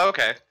 Oh,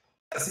 okay.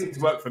 That seems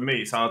to work for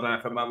me, so I don't know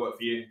if it might work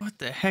for you. What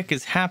the heck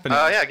is happening?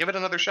 Yeah, give it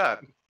another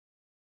shot.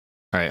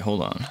 All right,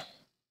 hold on.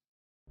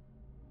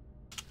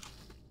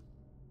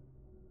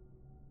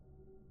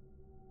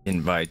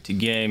 Invite to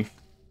game.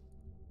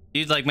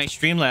 Dude, like my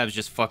Streamlabs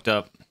just fucked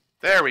up.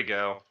 There we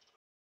go.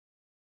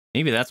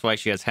 Maybe that's why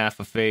she has half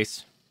a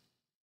face.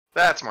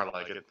 That's more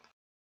like it.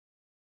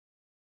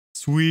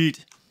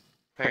 Sweet.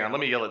 Hang on,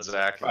 let me yell at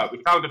Zach. Right,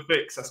 we found a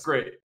fix. That's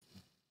great.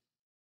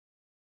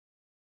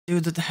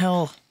 Dude, what the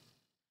hell?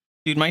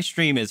 Dude, my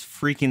stream is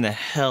freaking the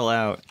hell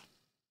out.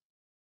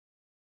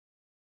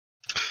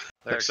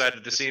 They're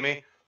excited to see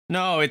me?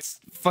 No, it's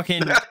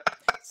fucking...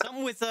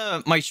 Something with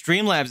my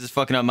Streamlabs is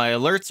fucking up. My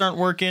alerts aren't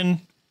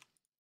working.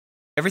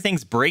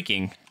 Everything's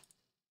breaking.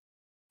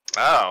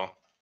 Oh.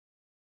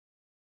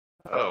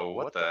 Oh,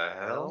 what the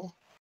hell?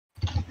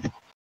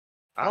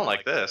 I don't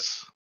like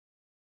this.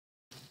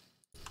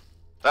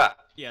 Ah.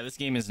 Yeah, this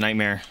game is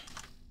nightmare.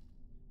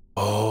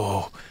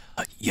 Oh,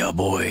 your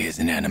boy is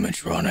an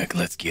animatronic.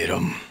 Let's get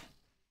him.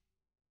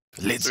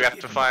 Let's So we have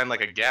to find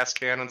like a gas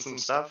can and some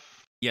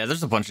stuff? Yeah,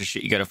 there's a bunch of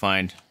shit you gotta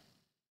find.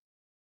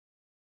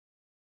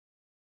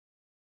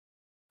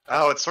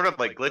 Oh, it's sort of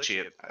like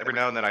glitchy. Every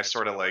now and then I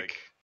sort of like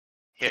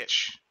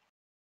hitch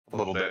a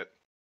little bit.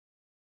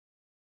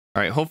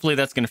 All right, hopefully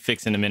that's gonna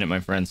fix in a minute, my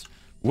friends.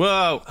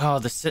 Whoa! Oh,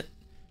 the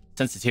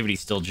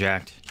sensitivity's still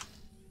jacked.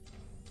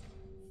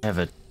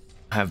 I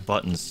have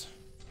buttons.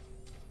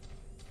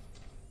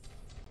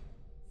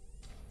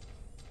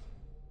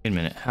 Wait a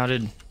minute. How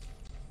did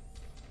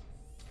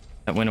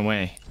that went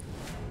away?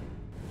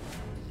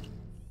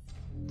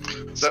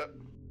 So,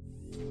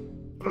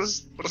 what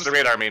does the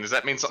radar mean? Does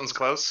that mean something's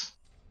close?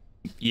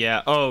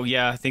 Yeah. Oh,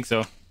 yeah. I think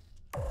so.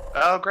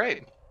 Oh,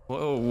 great.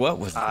 Whoa! What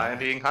was that? I'm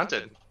being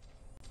hunted.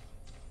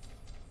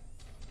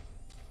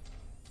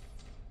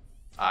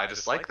 I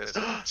just like this.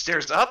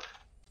 Stairs up?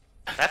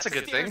 That's a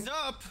good Stairs thing.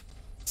 up.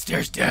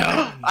 Stairs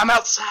down. I'm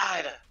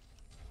outside!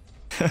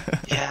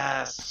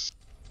 Yes!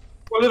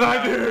 What did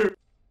I do?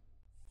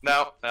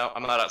 No,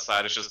 I'm not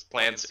outside. It's just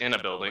plants in a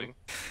building.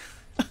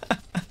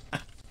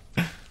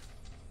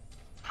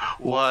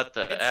 What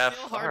the It's F?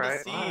 still hard Alright,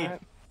 to see.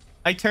 alright.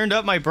 I turned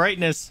up my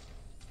brightness.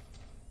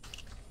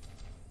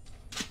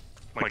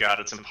 Oh my god,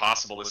 it's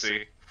impossible to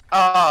see.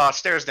 Ah,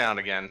 stairs down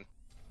again.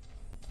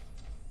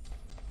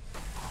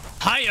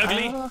 Hi,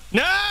 ugly.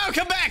 No,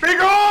 come back. Be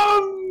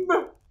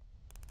gone!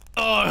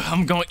 Oh,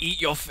 I'm gonna eat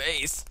your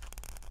face.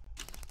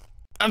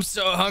 I'm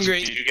so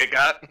hungry. Did you get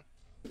got?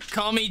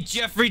 Call me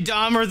Jeffrey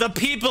Dahmer, the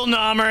people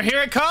nommer.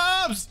 Here it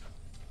comes.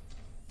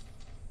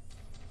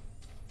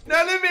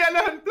 No, leave me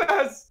alone,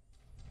 please!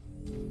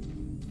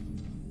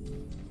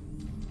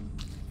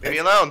 Leave me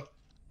alone.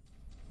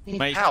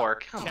 My Power,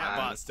 come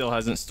chatbot on. still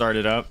hasn't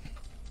started up.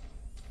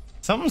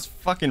 Something's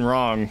fucking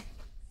wrong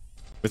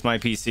with my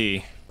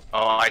PC.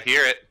 Oh, I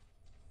hear it.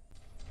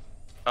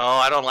 Oh,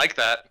 I don't like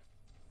that.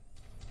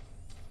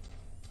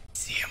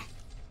 See him.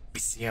 We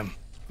see him.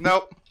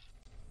 Nope.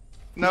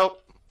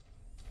 Nope.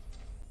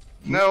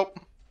 Nope.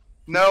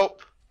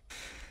 Nope.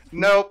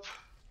 Nope.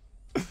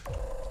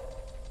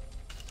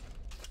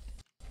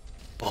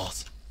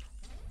 Balls.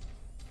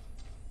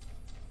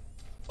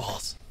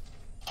 Balls.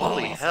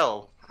 Holy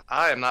hell.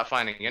 I am not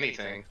finding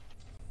anything.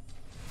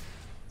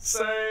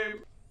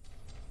 Same.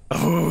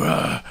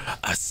 Oh,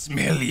 I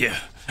smell you.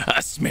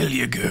 I smell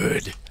you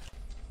good.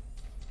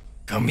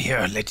 Come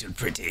here, little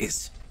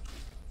pretties.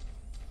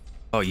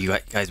 Oh, you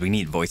guys, we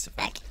need voice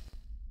effect.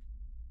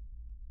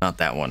 Not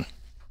that one.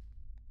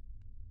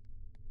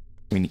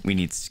 We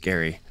need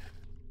scary.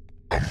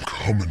 I'm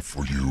coming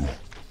for you.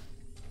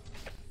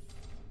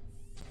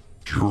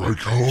 Here I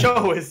come.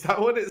 Joe, is that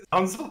what it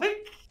sounds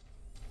like?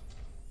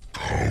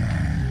 Come.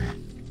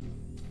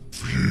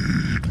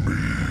 Feed me.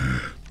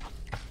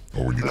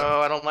 Oh, we need No,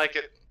 I don't like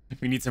it.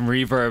 We need some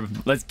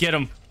reverb. Let's get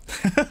him.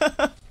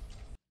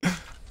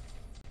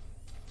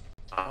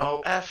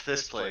 Oh, F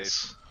this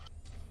place.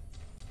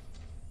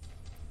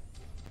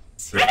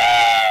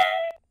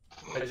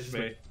 I just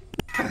me.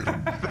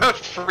 That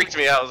freaked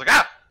me out. I was like,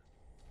 ah!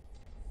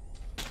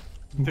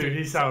 Dude,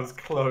 he sounds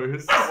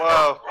close.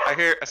 Whoa,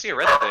 I see a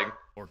red thing.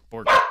 Bork,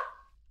 bork.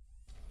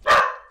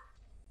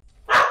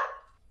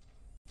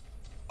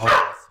 Oh,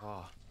 I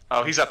saw.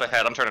 Oh, he's up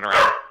ahead. I'm turning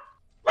around.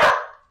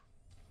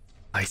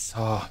 I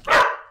saw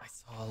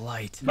a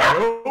light.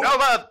 No. No,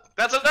 bud,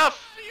 that's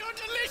enough. You're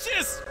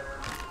delicious.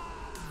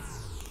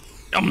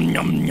 Yum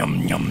yum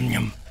yum yum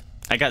yum.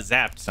 I got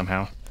zapped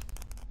somehow.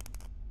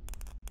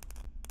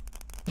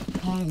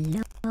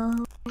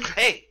 Hello.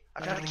 Hey,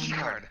 I found a key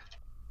card.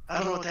 I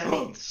don't know what that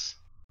means.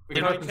 We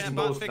Did can my open some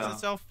chatbot doors fix uh, now.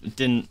 itself? It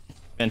didn't.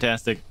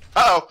 Fantastic.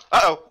 Uh-oh,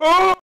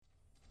 uh-oh.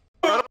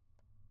 Oh!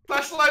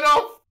 Flashlight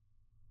off!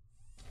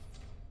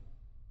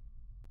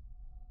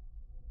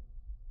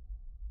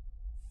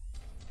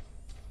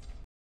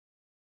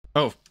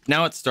 Oh,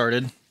 now it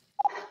started.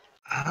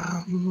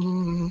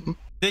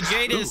 The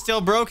Jade is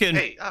still broken.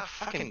 Hey,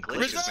 fucking glitches,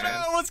 Risotto,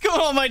 man. what's going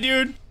on, my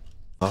dude?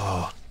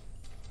 Oh,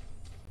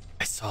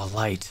 I saw a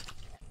light.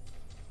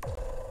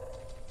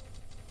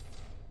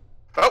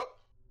 Oh.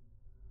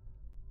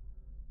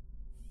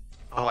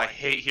 Oh, I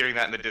hate hearing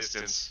that in the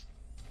distance.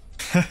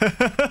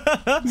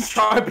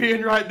 Try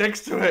being right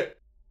next to it.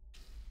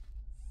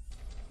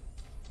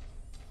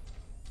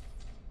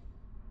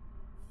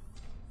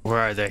 Where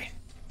are they?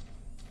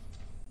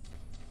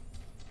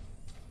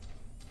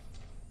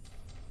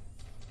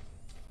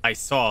 I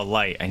saw a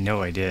light. I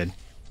know I did.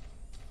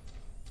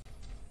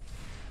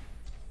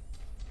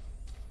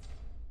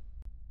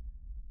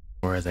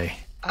 Where are they?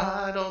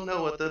 I don't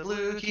know what the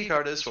blue key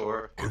card is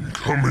for. I'm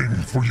coming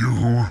for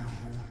you.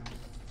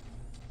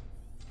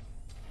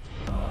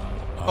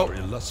 Our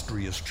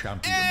illustrious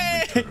champion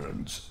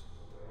returns.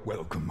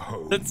 Welcome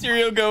home. Let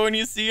Serial go when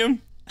you see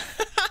him.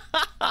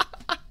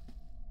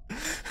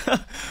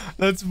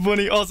 That's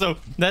funny. Also,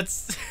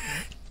 that's...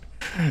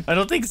 I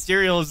don't think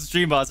Serial is the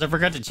stream boss. I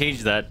forgot to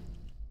change that.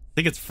 I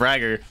think it's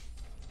Fragger.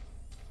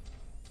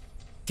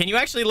 Can you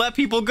actually let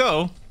people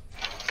go?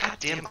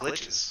 Goddamn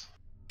glitches.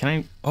 Can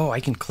I? Oh, I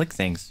can click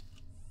things.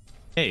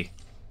 Hey.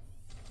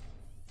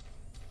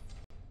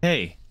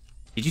 Hey.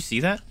 Did you see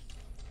that?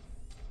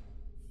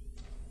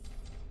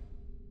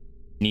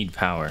 Need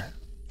power.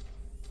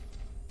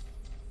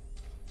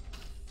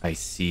 I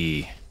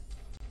see.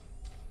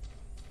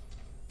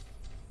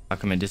 How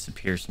come it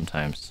disappears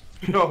sometimes?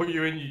 No,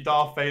 you and your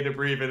Darth Vader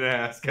breathing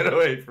ass. Get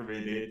away from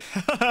me, dude.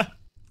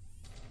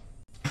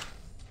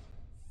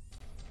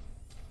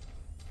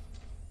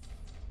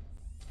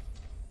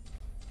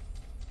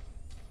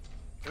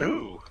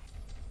 Ooh.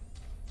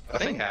 A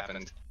thing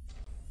happened.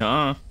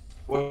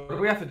 What do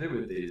we have to do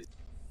with these?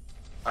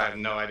 I have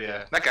no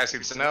idea. That guy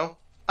seems to know.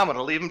 I'm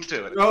gonna leave him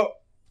to it. Oh.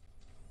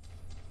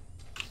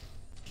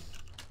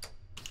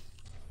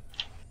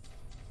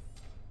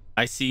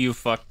 I see you,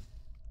 fuck.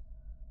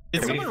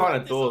 Did Yeah, we someone, find a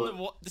write this door on the that-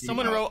 wall? Did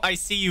someone wrote "I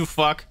see you,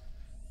 fuck"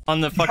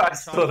 on the I fucking?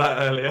 saw that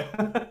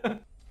earlier.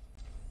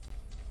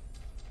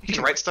 You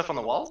can write stuff on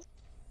the wall?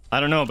 I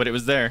don't know, but it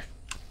was there.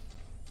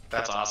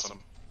 That's awesome.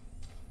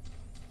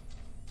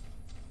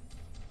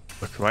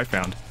 Look who I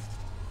found.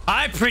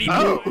 Hi, pretty boy.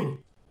 Oh!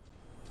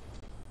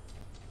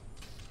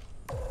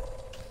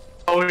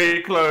 Oh,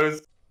 he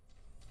closed.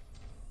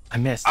 I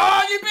missed.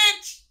 Oh, you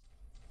bitch!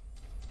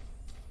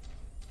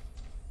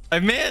 I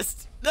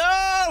missed.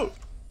 No.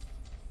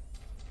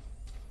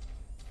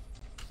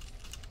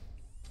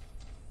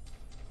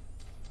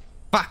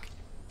 Fuck.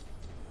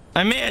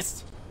 I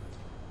missed.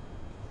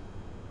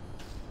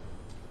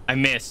 I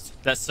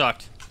missed. That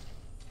sucked.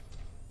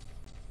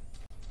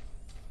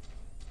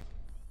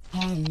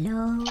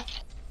 Hello,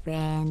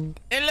 friend.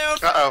 Hello.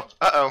 Uh-oh,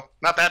 uh-oh.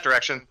 Not that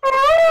direction.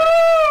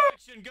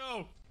 Action,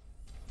 go.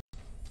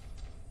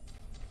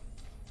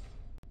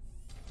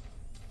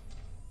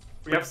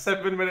 We have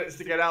 7 minutes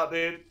to get out,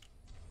 dude.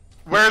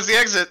 Where's the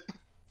exit?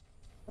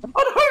 I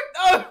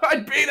don't know!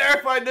 I'd be there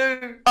if I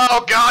knew!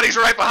 Oh god, he's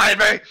right behind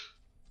me!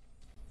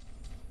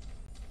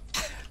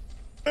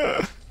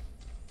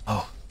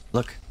 Oh,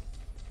 look.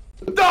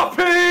 Stop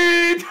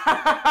it!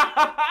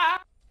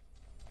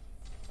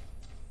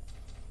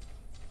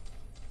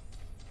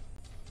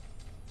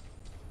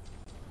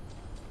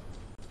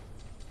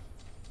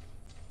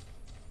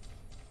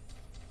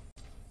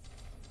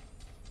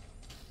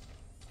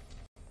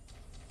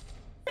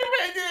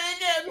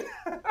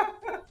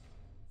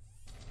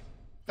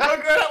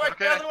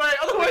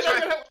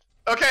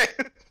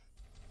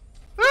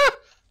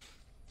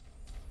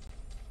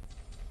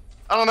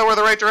 don't know where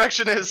the right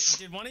direction is.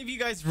 Did one of you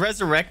guys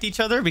resurrect each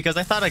other? Because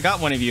I thought I got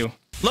one of you.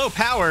 Low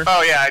power.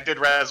 Oh yeah, I did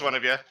res one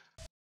of you.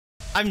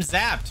 I'm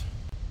zapped.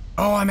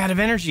 Oh, I'm out of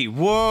energy.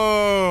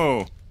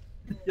 Whoa.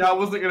 Yeah, I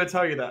wasn't gonna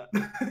tell you that.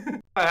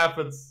 That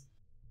happens.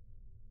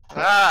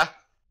 Ah.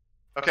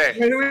 Okay.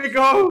 Here we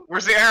go.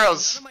 Where's the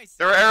arrows?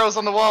 There are arrows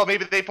on the wall.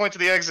 Maybe they point to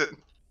the exit.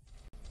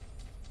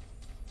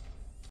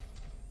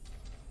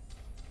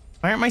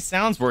 Why aren't my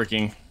sounds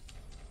working?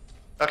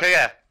 Okay,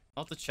 yeah.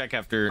 I'll have to check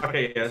after.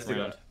 Okay, yeah, let's do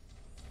round. that.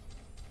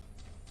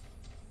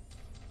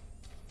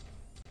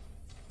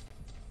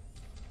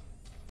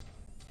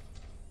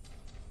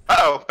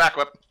 Uh-oh, back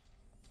whip.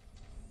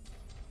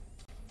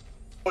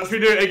 Watch me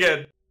do it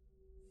again.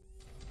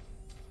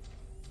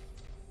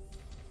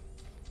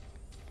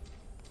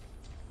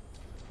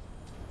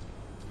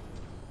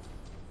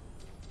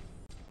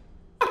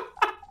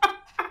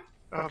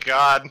 Oh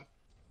god.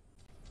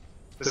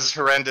 This is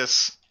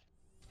horrendous.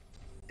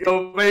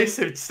 Yo,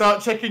 Vaesive,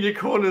 start checking your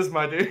corners,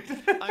 my dude.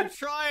 I'm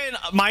trying.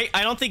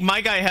 I don't think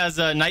my guy has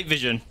night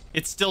vision.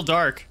 It's still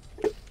dark.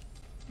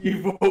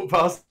 You've walked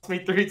past me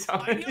 3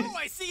 times. I know.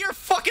 I see your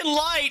fucking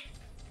light,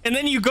 and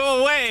then you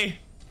go away.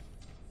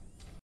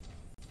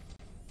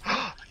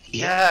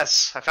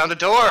 Yes, I found a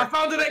door. I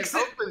found an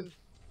exit.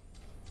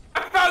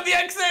 I found the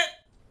exit.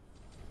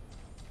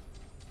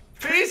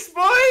 Peace,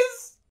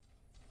 boys.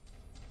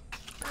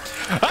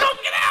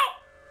 Don't get out.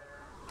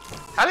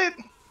 How did...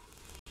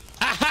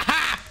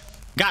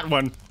 Got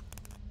one.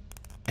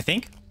 I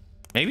think.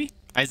 Maybe.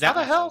 I zapped How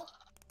the hell?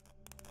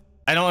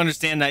 I don't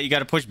understand that. You got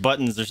to push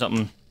buttons or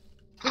something.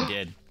 I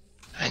did.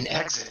 An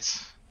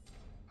exit.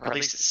 Or at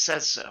least it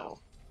says so.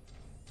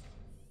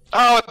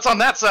 Oh, it's on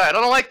that side. I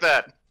don't like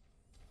that.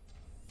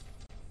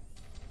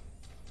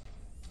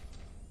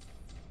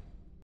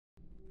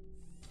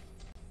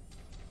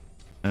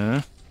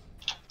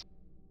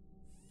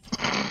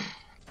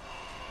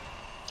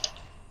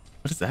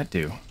 What does that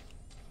do?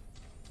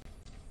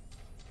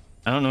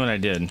 I don't know what I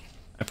did.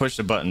 I pushed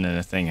a button and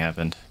a thing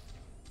happened.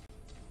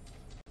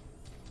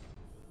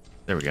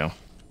 There we go.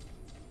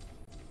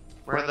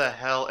 Where the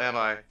hell am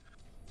I?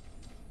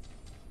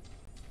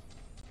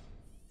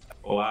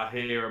 Oh, I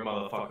hear a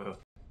motherfucker.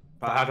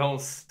 But I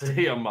don't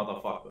see a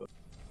motherfucker.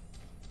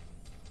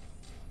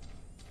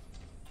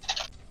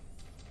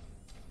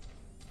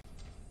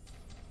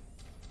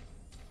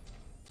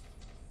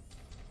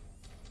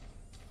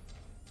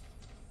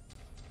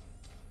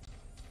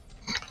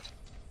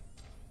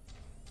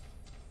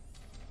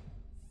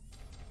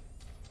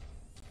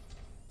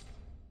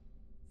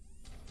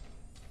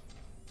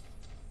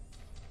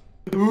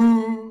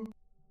 Ooh.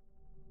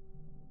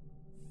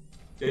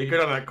 Yeah, you go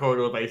down that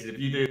corridor,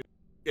 basically. You do.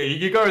 Yeah,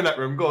 you go in that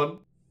room. Go on.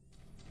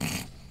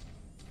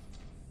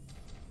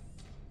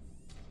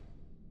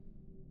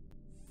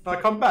 I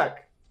come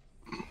back.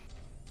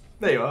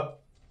 There you are.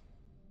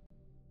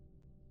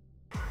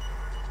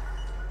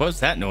 What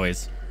was that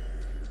noise?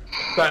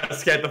 That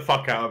scared the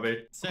fuck out of me.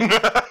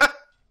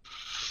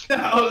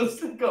 That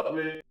honestly got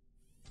me.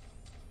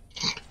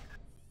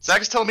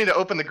 Zach's telling me to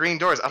open the green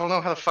doors. I don't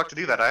know how the fuck to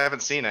do that. I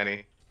haven't seen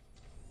any.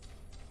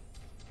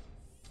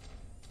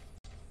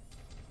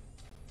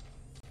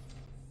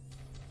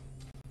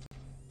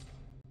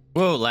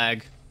 Whoa,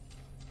 lag.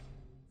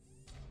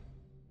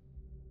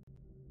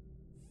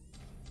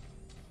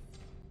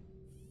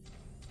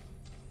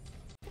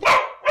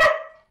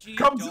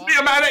 Come to me,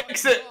 a man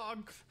exit.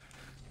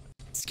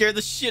 Scare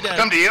the shit out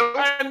Come of to me. you.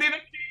 I need a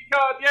key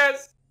card,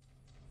 yes.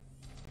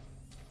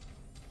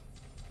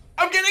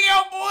 I'm getting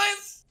out,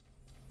 boys.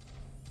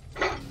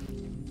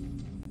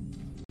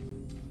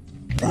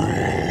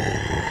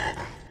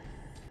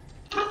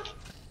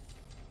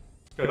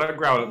 Yo, don't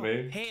growl at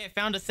me. Hey, I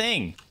found a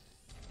thing.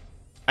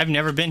 I've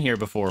never been here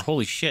before.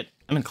 Holy shit.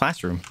 I'm in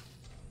classroom.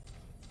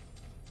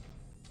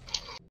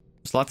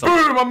 There's lots of...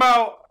 Boom, I'm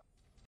out.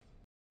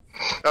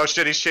 Oh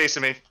shit, he's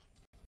chasing me.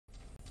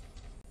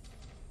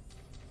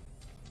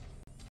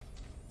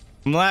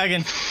 I'm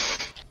lagging.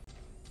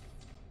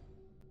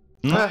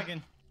 I'm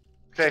lagging.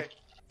 Okay.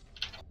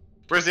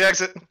 Where's the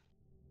exit?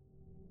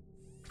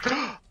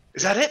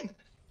 Is that it?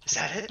 Is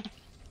that it?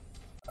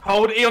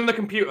 Hold E on the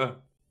computer,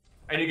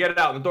 and you get it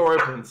out, and the door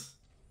opens.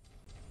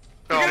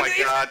 Oh my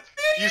god.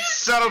 You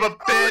son of a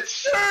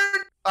bitch!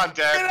 I'm Get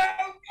dead.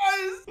 out,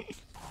 guys!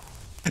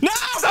 No!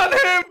 Stun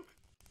him!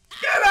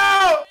 Get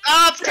out!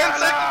 Ah, it's 10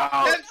 Get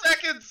out! seconds! 10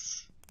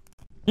 seconds!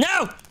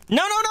 No!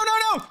 No, no, no, no,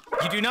 no!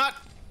 You do not...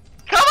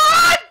 Come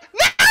on!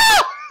 No!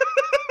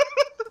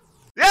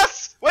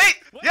 Yes! Wait!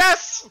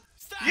 Yes!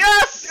 Stop!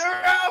 Yes! You're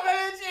out of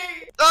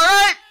energy!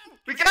 Alright!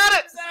 We got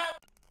it!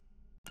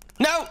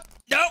 No!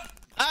 No!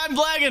 I'm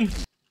lagging!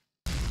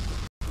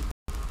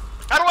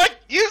 How do I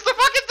use the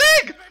fucking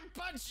thing?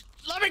 Punch!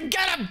 Let me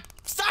get him!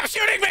 Stop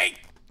shooting me!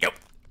 Yep.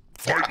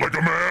 Fight like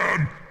a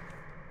man!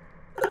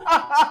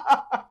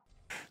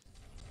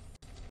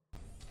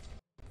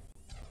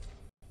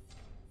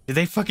 Did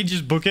they fucking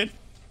just book it?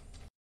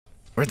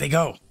 Where'd they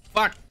go?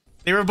 Fuck!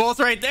 They were both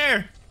right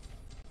there!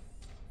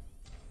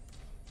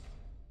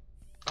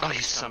 Oh,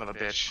 you son of a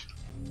bitch.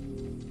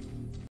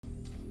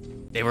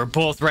 They were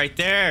both right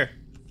there.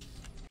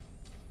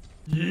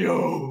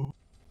 Yo.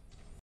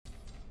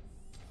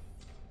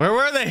 Where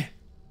were they?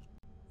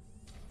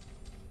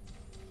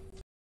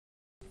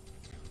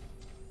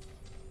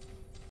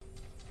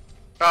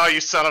 Oh,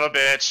 you son of a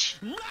bitch.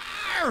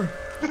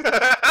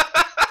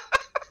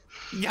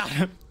 Got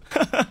him.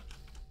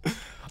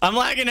 I'm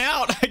lagging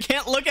out. I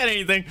can't look at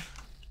anything.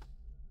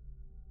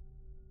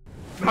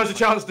 Now's a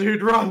chance,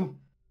 dude. Run.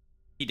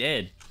 He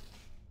did.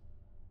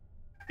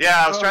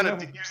 Yeah, I was Oh, trying no.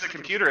 to use the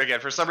computer again.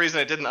 For some reason,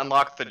 it didn't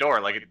unlock the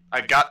door. Like,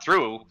 I got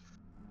through,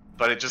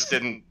 but it just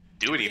didn't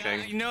do anything.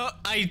 Yeah, you know,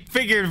 I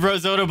figured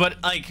Rosoto,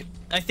 but like,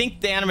 I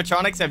think the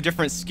animatronics have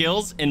different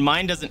skills, and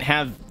mine doesn't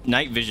have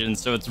night vision,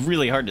 so it's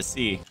really hard to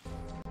see.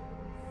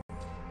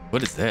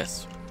 What is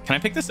this? Can I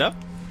pick this up?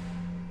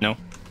 No.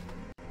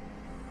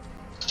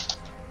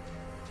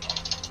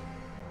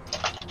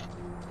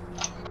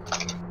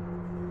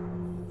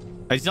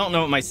 I just don't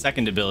know what my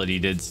second ability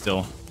did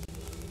still.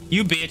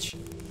 You bitch.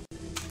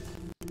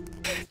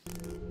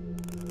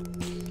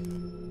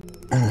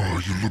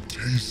 Oh, you look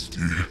tasty.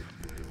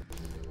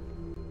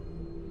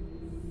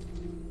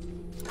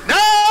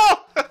 No!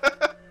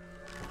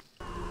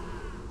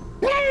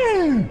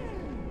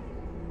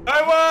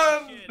 I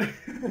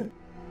won.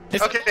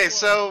 Okay,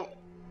 so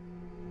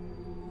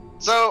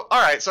all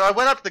right. So I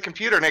went up to the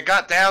computer and it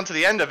got down to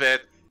the end of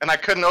it, and I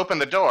couldn't open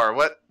the door.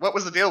 What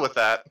was the deal with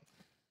that?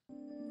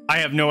 I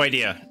have no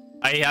idea.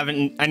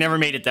 I never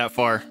made it that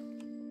far.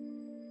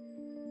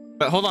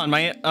 But hold on,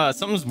 my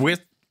something's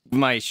with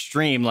my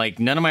stream. Like,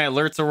 none of my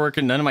alerts are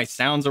working, none of my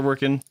sounds are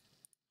working.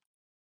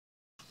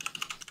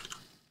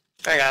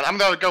 Hang on, I'm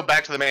gonna go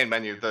back to the main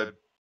menu. The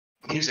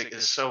music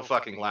is so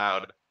fucking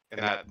loud in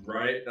that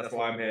Right. That's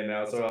why I'm here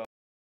now. So.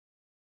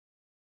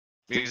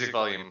 music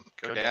volume.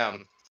 Go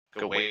down.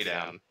 Go way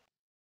down.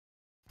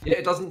 Yeah,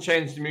 it doesn't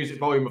change the music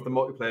volume of the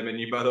multiplayer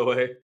menu, by the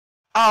way.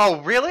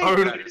 Oh, really?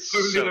 Only That is so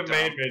the main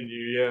dumb.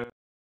 menu, yeah.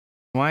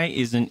 Why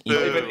isn't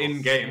Not even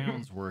in-game.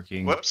 sounds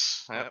working?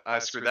 Whoops, yep, I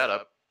screwed that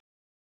up.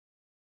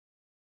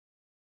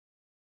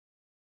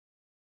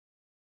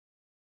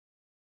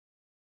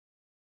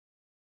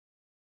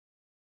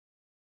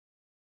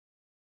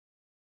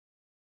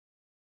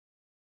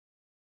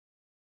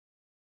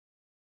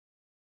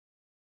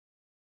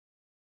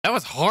 That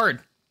was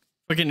hard.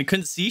 Fucking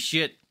couldn't see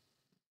shit.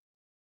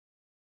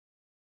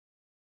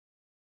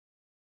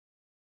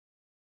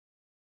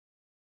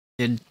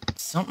 Did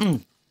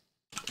something...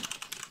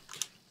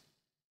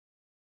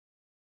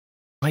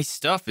 My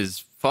stuff is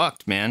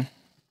fucked, man.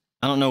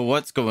 I don't know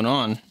what's going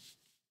on.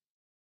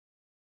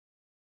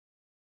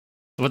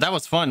 Well, that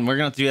was fun. We're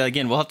gonna have to do that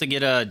again. We'll have to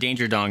get a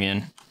Danger Dong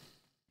in.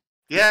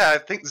 Yeah, I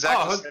think Zach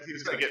Oh, said he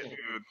was gonna get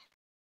food.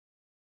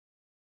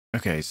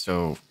 Okay,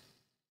 so...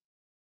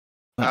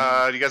 Do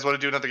you guys want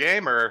to do another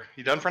game, or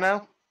you done for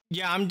now?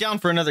 Yeah, I'm down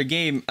for another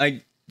game.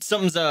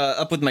 Something's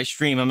up with my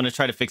stream. I'm gonna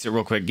try to fix it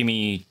real quick. Give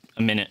me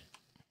a minute.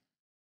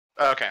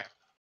 Okay.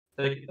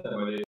 Take it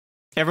away.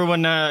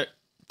 Everyone,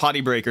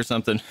 potty break or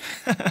something.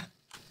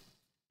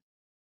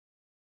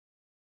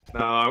 No,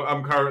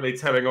 I'm currently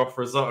telling off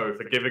Risotto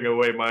for giving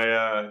away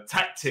my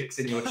tactics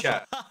in your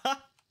chat.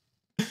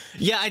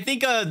 Yeah, I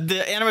think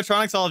the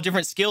animatronics all have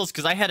different skills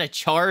because I had a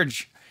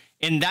charge,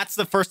 and that's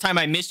the first time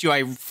I missed you.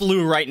 I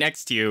flew right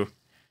next to you.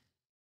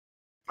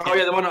 Oh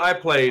yeah, the one that I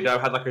played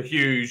had like a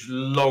huge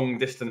long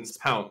distance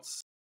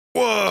pounce.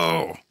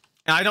 Whoa!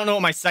 And I don't know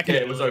what my second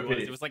Yeah, it was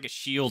ability OP. It was like a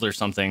shield or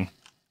something.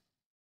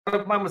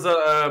 Mine was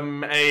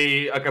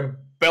a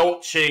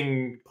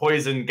belching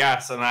poison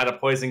gas, and I had a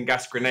poison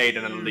gas grenade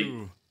and a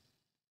leap.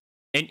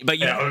 But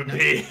you Yeah, OP.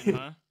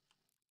 huh?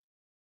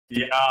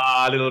 Yeah,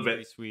 a little Very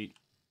bit. sweet.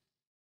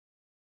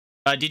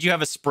 Did you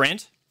have a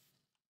sprint?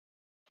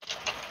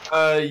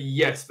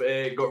 Yes, but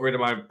it got rid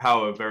of my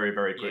power very,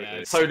 very quickly.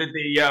 Yeah, So did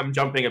the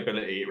jumping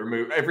ability. It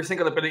removed every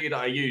single ability that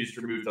I used.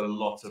 Removed a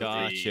lot of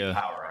Gotcha. the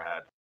power I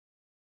had.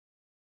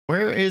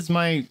 Where is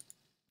my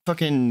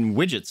fucking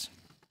widgets?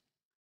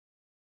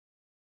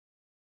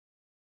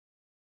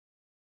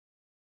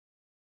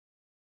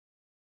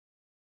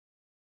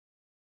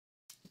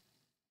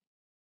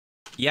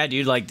 Yeah,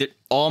 dude, like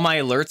all my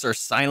alerts are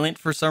silent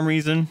for some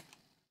reason.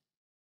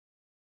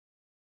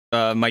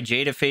 My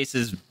Jada face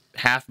is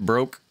half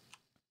broke.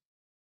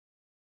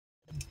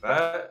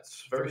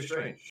 That's very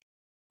strange.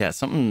 Yeah,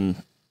 something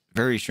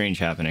very strange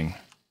happening.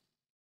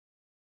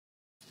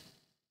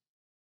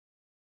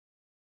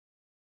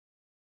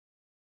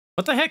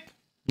 What the heck?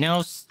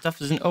 Now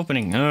stuff isn't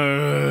opening.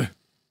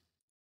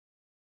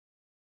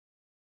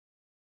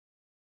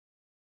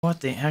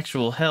 What the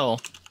actual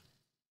hell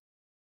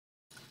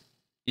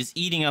is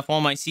eating up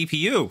all my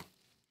CPU?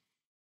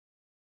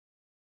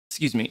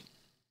 Excuse me.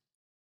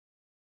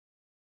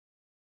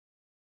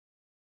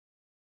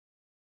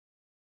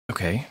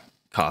 Okay,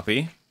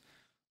 copy.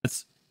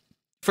 Let's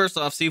first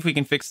off see if we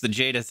can fix the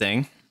Jada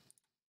thing.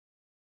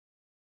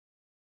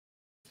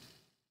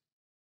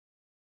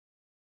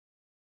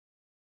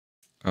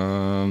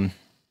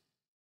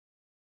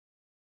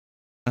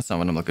 That's not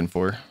what I'm looking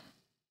for.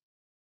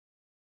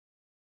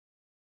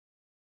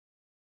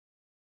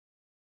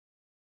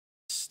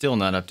 Let's still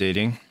not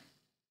updating.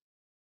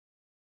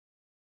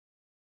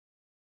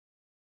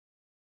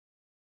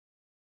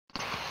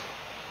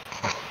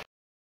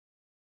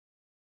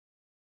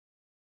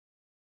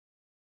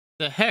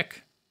 The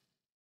heck?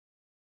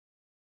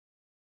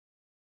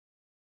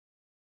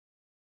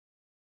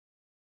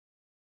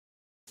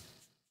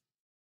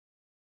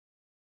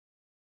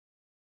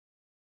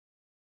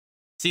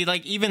 See,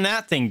 like, even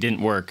that thing didn't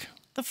work.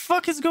 The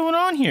fuck is going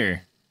on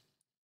here?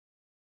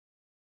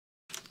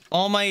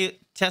 All my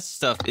test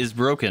stuff is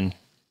broken.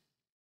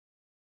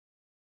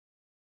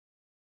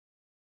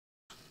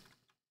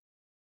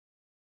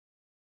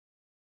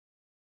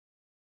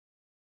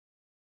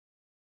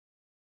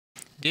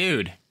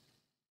 Dude.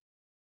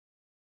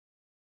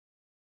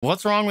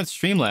 What's wrong with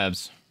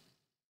Streamlabs?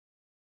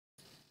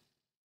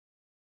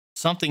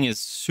 Something is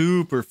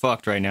super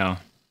fucked right now.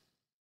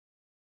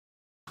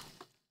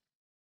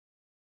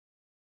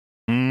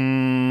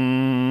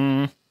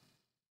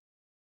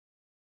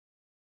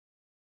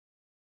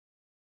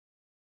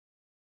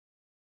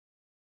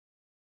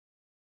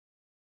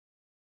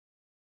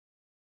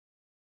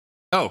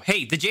 Oh,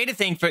 hey, the Jada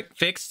thing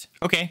fixed.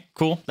 Okay,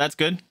 cool. That's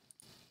good.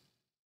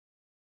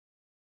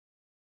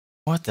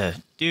 What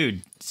the?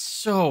 Dude,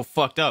 so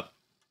fucked up.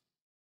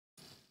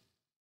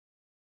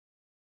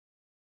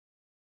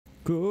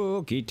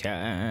 Cookie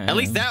time. At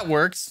least that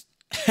works.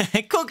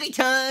 Cookie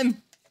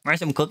time. Want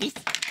some cookies?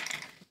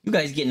 You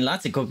guys getting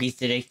lots of cookies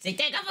today. Say,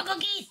 take off for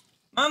cookies.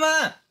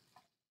 Mama.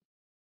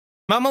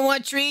 Mama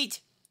want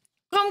treat.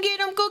 Come get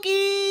him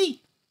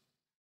cookie.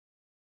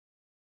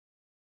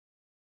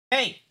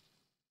 Hey.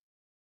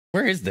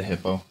 Where is the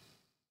hippo?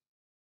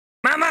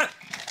 Mama.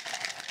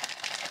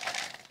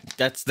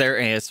 That's their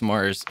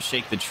ASMRs.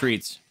 Shake the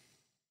treats.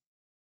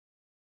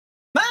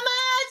 Mama,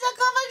 it's a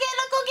come and get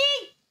a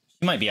cookie.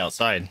 She might be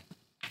outside.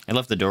 I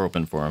left the door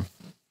open for him.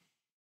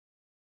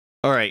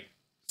 All right.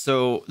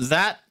 So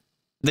the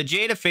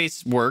Jada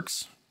face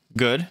works.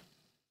 Good.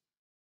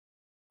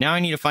 Now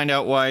I need to find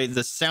out why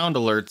the sound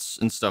alerts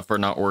and stuff are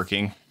not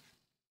working.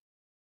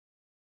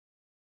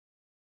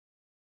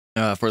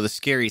 For the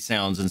scary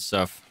sounds and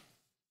stuff.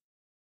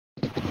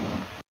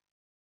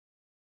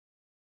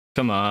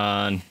 Come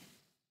on.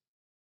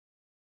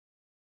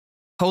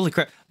 Holy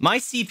crap. My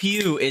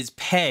CPU is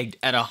pegged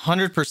at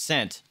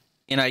 100%,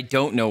 and I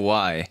don't know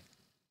why.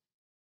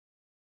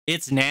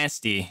 It's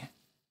nasty.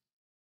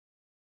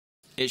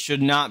 It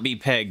should not be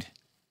pegged.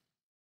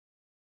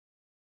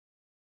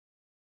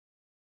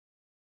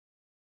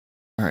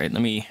 All right,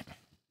 let me...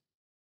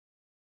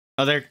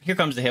 Oh, here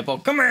comes the hippo.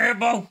 Come here,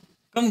 hippo.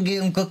 Come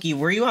get him, Cookie.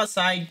 Were you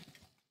outside?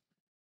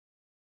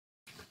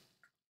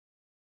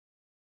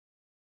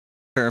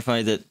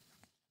 Verify that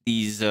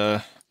these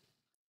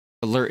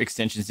alert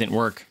extensions didn't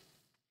work.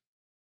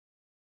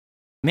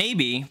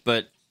 Maybe,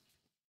 but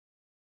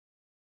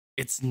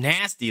it's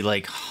nasty.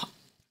 Like,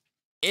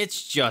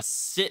 it's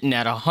just sitting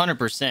at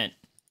 100%.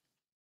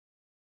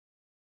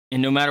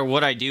 And no matter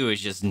what I do,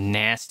 it's just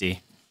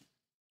nasty.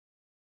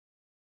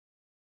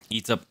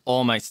 Eats up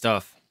all my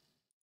stuff.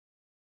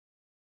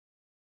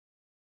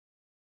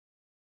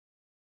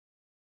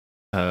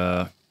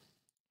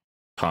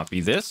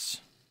 Copy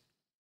this.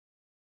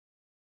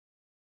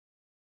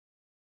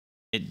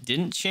 It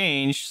didn't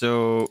change,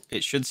 so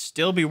it should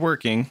still be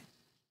working.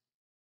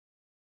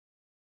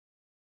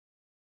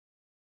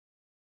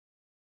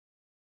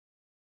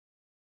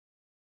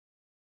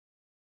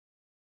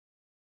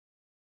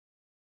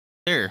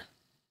 There.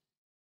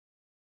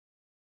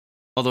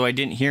 Although I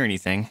didn't hear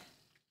anything.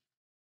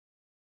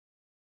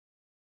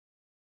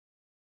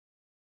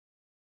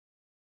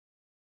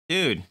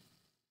 Dude,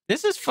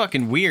 this is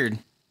fucking weird.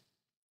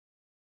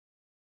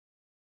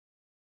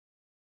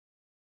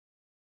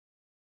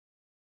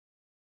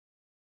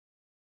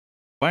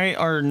 Why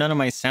are none of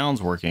my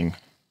sounds working?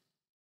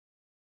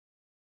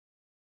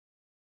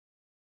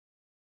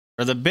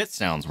 Are the bit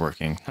sounds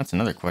working? That's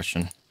another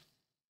question.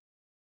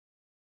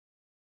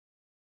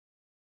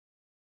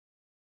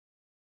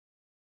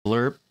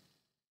 Blurp.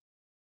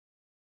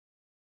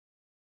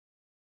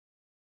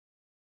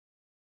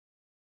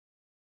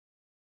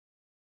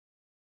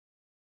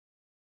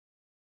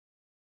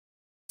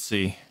 Let's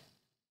see.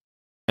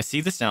 I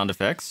see the sound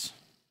effects.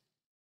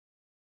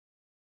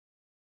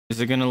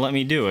 Is it gonna let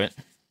me do it?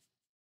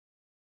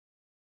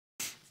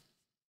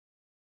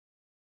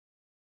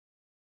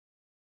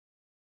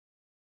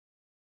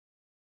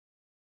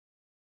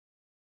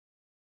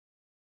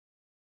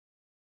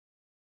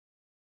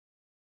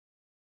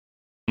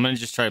 I'm gonna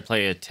just try to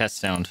play a test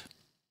sound.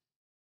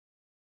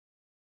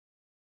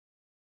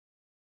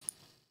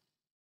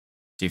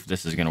 See if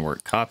this is gonna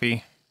work.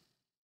 Copy.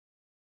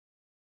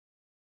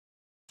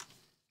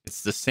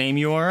 It's the same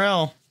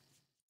URL.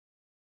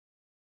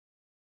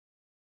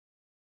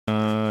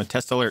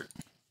 Test alert.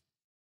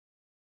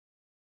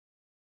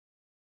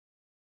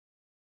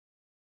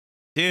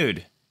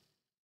 Dude.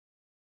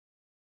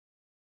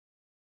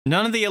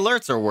 None of the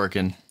alerts are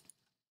working.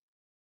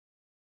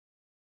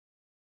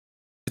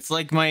 It's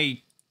like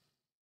my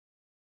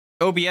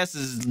OBS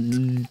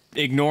is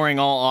ignoring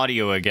all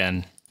audio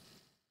again.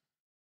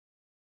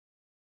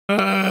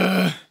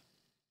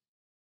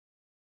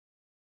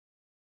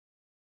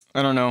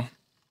 I don't know.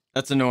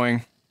 That's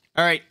annoying.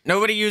 All right,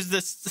 nobody use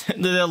this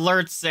the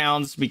alert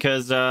sounds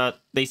because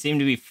they seem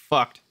to be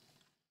fucked,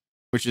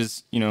 which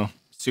is, you know,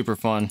 super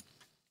fun.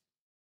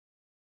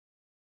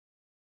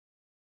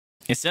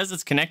 It says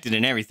it's connected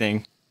and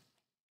everything.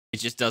 It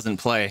just doesn't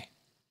play.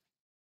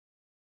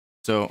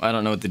 So I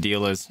don't know what the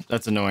deal is.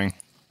 That's annoying.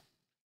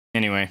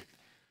 Anyway.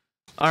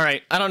 All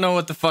right, I don't know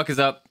what the fuck is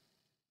up.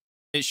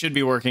 It should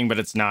be working, but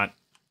it's not.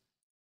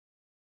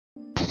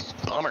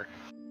 Bummer.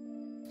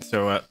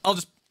 So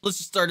let's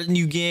just start a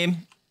new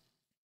game.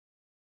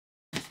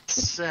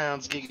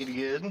 Sounds giggity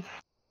good.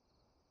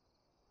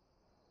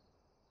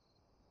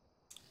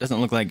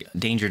 Doesn't look like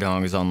Danger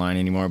Dong is online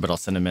anymore, but I'll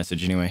send a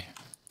message anyway.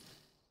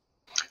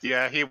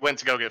 Yeah, he went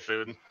to go get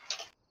food.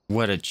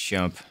 What a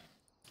chump.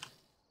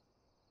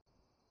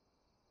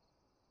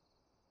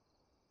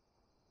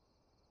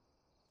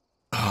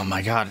 Oh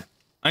my god.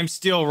 I'm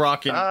still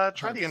rocking.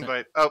 Try the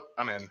invite. Oh,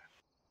 I'm in.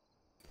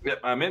 Yep,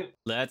 I'm in.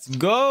 Let's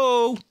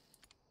go.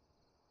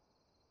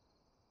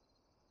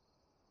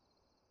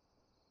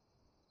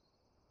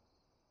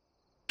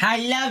 I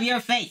love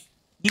your face.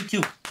 You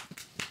too.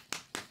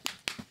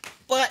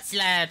 Butt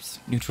slaps.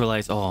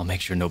 Neutralize all. Make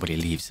sure nobody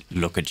leaves.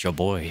 Look at your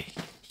boy.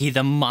 He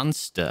the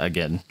monster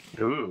again.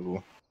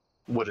 Ooh.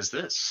 What is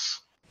this?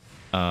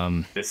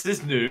 This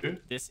is new.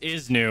 This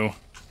is new.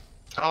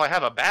 Oh, I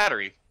have a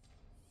battery.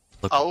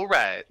 Look. All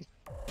right.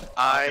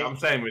 I'm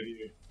staying with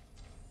you.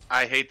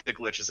 I hate the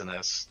glitches in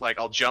this. Like,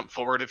 I'll jump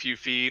forward a few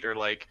feet or,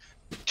 like,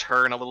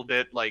 turn a little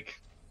bit. Like,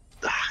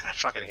 I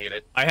fucking hate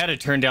it. I had to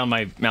turn down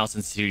my mouse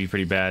sensitivity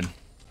pretty bad.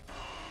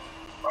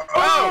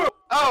 Oh!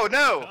 Oh,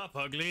 no! Up,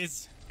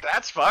 uglies.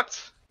 That's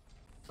fucked.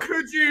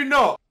 Could you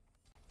not?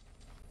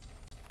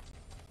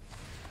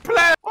 Well,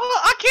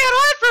 I can't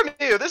hide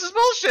from you! This is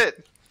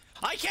bullshit!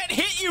 I can't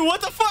hit you.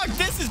 What the fuck?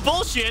 This is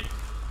bullshit.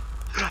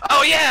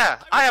 Oh, yeah!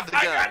 I have the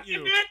gun. got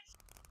you.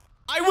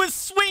 I was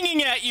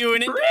swinging at you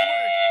and it didn't work.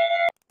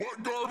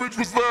 What garbage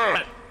was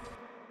that?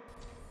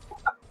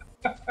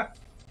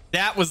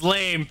 That was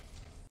lame.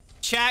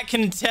 Chat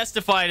can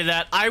testify to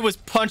that. I was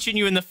punching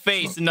you in the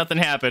face and nothing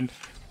happened.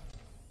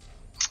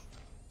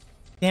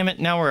 Damn it,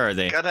 now where are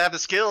they? Gotta have the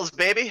skills,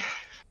 baby.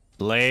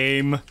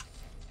 Lame.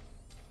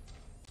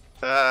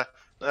 Yeah,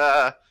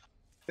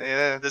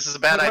 this is a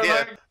bad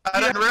idea. I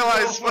didn't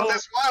realize what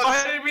this Why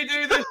was. did we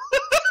do this?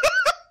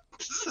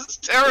 This is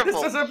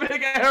terrible. This is a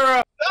big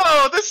error.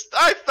 No,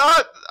 I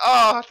thought,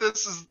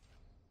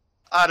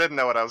 I didn't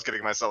know what I was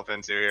getting myself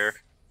into here.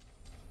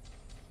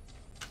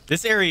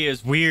 This area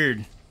is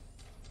weird.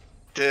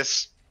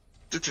 This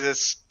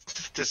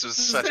was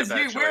such a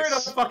bad We're in a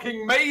choice.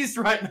 fucking maze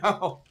right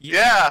now.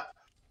 Yeah.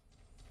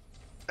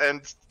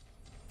 And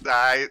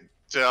I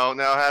don't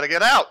know how to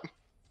get out.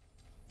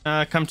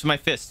 Come to my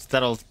fist.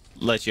 That'll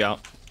let you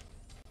out.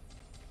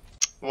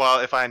 Well,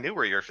 if I knew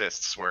where your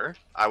fists were,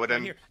 I would.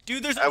 Right here.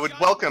 Dude, there's a I would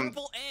giant welcome.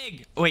 purple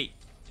egg. Wait,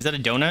 is that a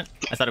donut?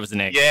 I thought it was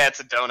an egg. Yeah, it's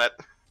a donut.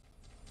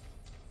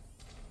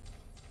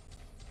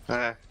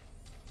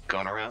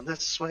 Going around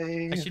this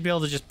way. I should be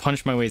able to just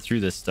punch my way through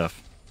this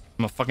stuff.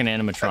 I'm a fucking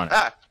animatronic.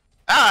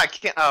 I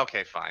can't. Oh,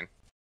 okay, fine.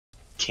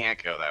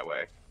 Can't go that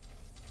way.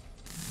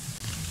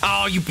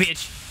 Oh, you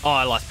bitch. Oh,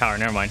 I lost power.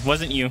 Never mind.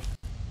 Wasn't you.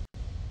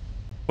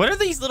 What are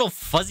these little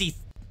fuzzy...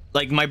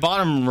 Like, my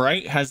bottom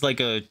right has, like,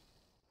 a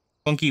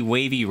funky,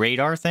 wavy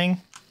radar thing.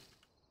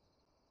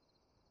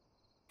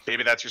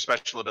 Maybe that's your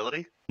special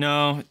ability?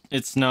 No,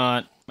 it's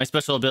not. My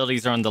special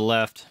abilities are on the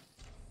left.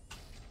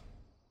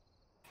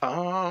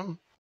 I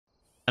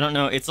don't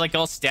know. It's, like,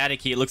 all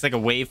staticky. It looks like a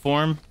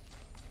waveform.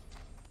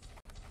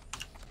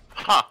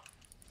 Huh.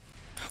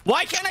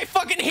 Why can't I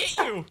fucking hit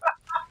you?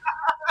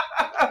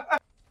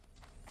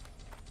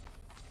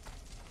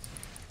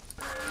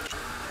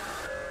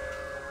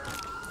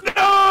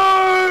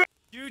 No!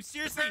 Dude,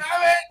 seriously,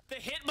 the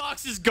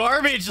hitbox is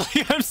garbage.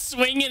 Like, I'm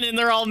swinging and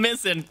they're all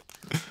missing.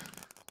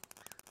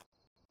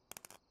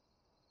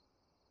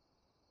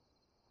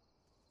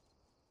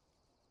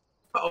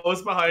 I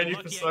was behind you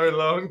for so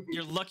long.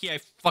 You're lucky I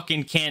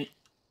fucking can't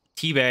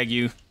teabag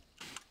you.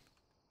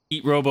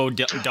 Eat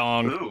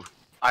Robo-Dong. Ooh.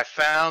 I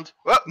found.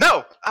 Well,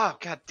 no! Oh,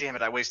 god damn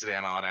it! I wasted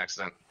ammo on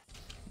accident.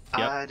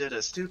 Yep. I did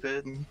a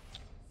stupid.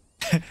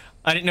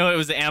 I didn't know it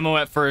was ammo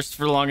at first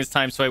for the longest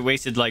time, so I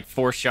wasted like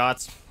 4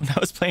 shots when I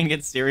was playing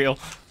against Serial.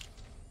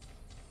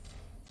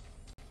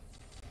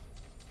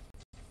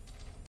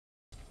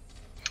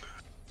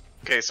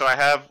 Okay, so I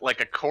have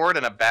like a cord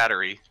and a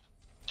battery.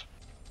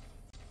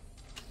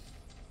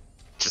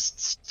 Just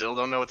still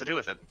don't know what to do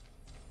with it.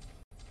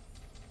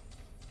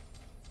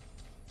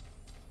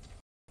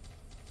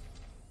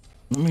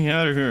 Let me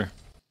out of here.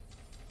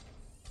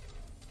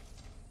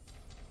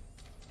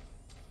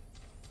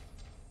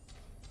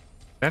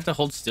 Do I have to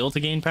hold still to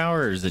gain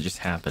power, or does it just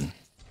happen?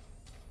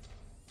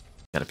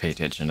 Gotta pay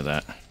attention to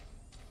that.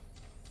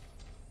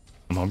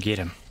 I'm gonna get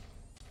him.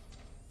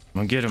 I'm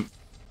gonna get him.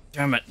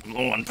 Damn it, I'm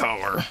low on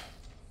power.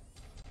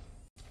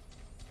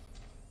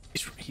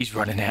 He's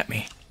running at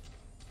me.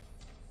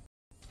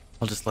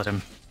 I'll just let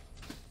him.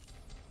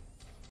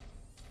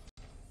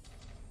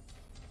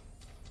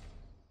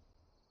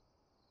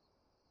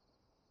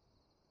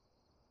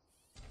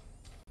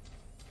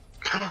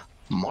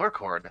 More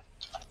cord.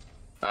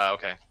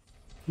 Okay.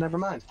 Never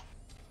mind.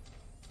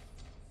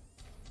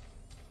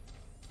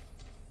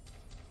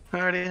 I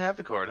already have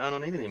the cord. I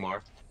don't need any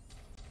more.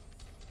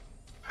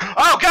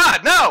 Oh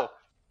God, no!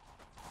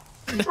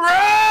 Get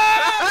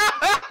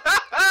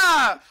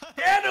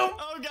him!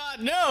 Oh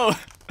God, no!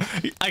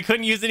 I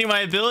couldn't use any of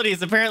my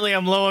abilities. Apparently,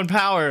 I'm low on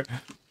power.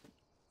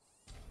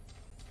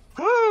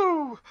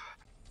 Woo!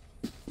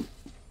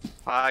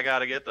 I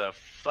gotta get the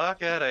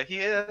fuck out of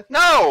here.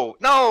 No!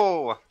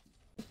 No!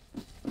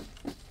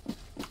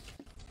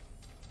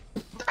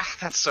 Ah,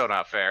 that's so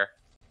not fair.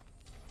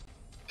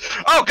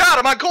 Oh God,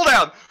 I'm on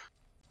cooldown!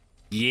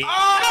 Yeah.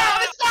 Oh no,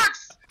 this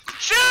sucks!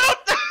 Shoot!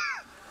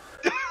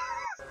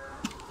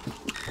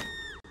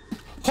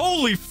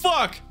 Holy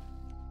fuck!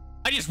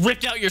 I just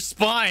ripped out your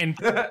spine.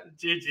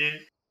 GG.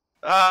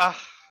 Uh,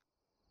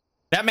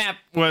 That map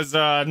was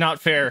not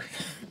fair.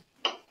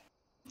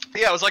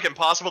 yeah, it was like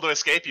impossible to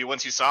escape you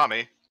once you saw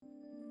me.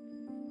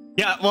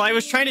 Yeah, well, I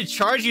was trying to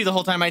charge you the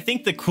whole time. I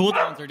think the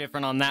cooldowns are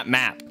different on that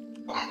map.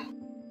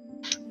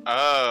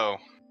 Oh.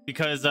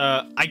 Because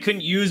I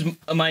couldn't use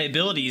my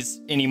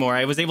abilities anymore.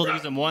 I was able to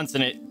use them once,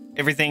 and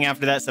everything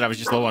after that said I was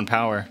just low on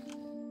power.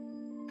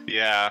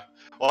 Yeah.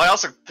 Well, I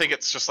also think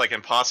it's just like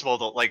impossible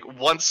to like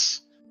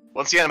once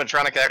the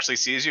animatronic actually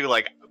sees you,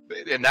 like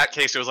in that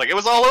case it was like it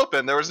was all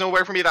open. There was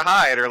nowhere for me to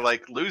hide or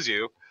like lose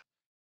you.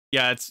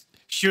 Yeah, it's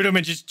shoot him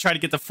and just try to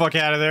get the fuck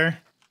out of there.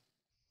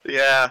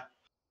 Yeah.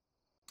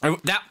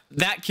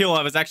 That kill,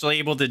 I was actually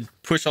able to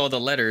push all the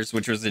letters,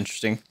 which was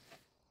interesting.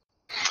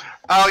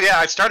 Oh yeah,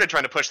 I started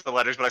trying to push the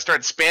letters, but I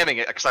started spamming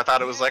it because I thought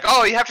it was like,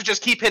 oh, you have to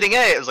just keep hitting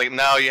A. It was like,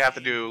 no, you have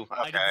to do.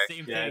 I did Okay. the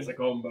same Yeah, thing. it's a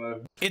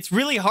combo. It's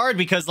really hard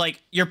because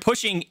like you're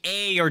pushing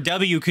A or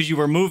W because you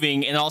were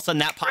moving, and all of a sudden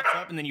that pops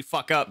up, and then you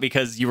fuck up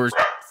because you were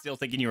still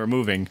thinking you were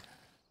moving.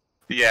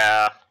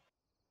 Yeah.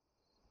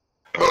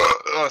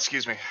 Oh,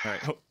 excuse me. All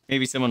right,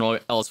 maybe someone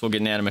else will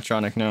get an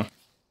animatronic now.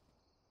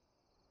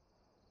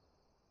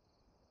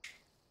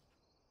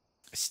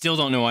 I still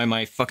don't know why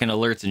my fucking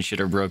alerts and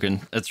shit are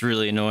broken. That's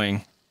really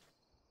annoying.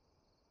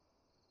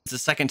 It's the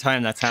second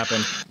time that's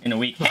happened in a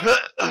week. Hey,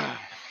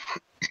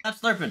 stop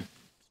slurping.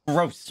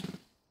 Gross.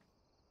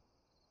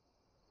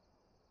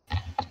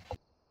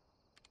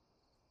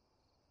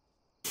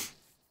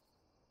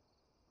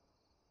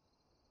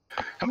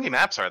 How many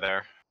maps are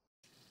there?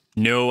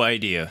 No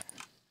idea.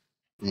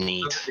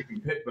 Neat. You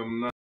can pick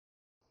them.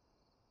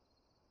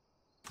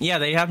 Yeah,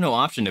 they have no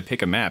option to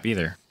pick a map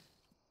either.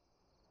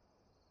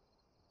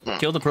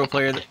 Kill the pro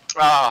player that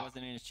Ah,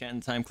 wasn't in his chat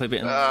in time. Clip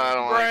it. I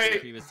don't like Right.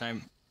 Previous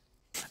time.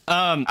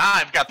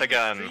 I've got the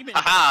gun.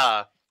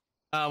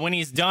 Haha. When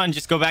he's done,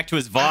 just go back to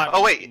his VOD.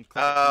 Oh, wait, and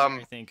click it from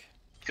there, I think.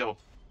 Go.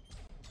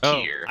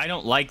 Oh, here. I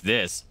don't like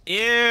this.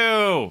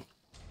 Ew.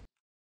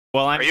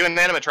 Well, Are you an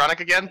animatronic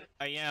again?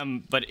 I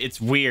am, but it's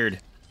weird.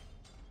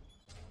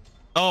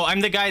 Oh,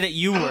 I'm the guy that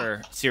you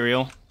were,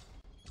 Serial.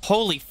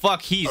 Holy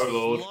fuck, he's Oh,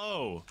 Lord.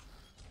 slow.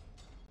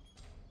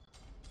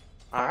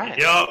 All right.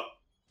 Yup.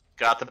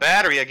 Got the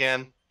battery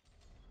again.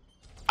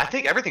 I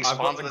think everything I've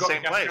spawns in the got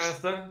same gas place.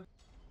 canister.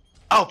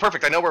 Oh,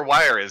 perfect. I know where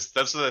wire is.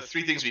 Those are the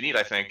 3 things we need,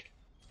 I think.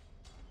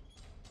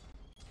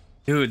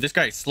 Dude, this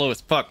guy's slow as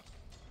fuck.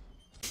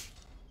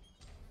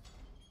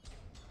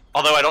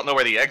 Although I don't know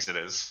where the exit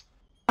is.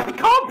 I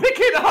can't pick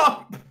it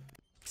up.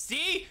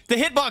 See? The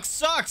hitbox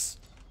sucks.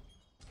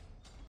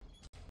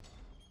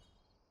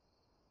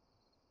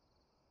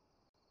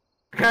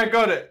 Okay, I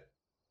got it.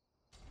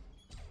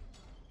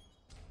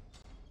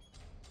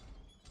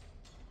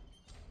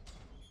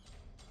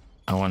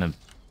 I want to...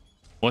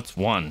 What's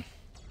one?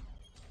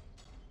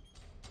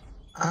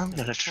 I'm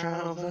gonna try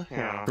over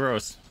here.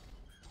 Gross.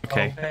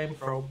 Okay.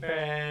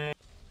 Propane.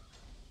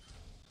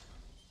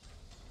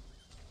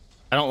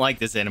 I don't like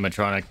this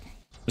animatronic.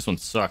 This one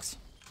sucks.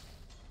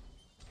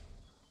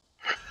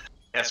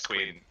 Yes,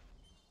 Queen.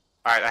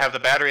 Alright, I have the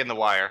battery and the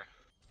wire.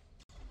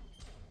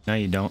 No,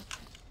 you don't.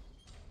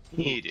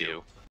 You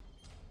do.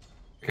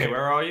 Okay,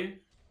 where are you?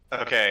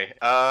 Okay,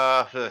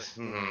 Okay,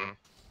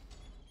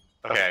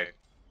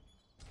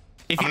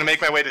 If I'm you, gonna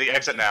make my way to the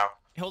exit now.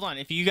 hold on.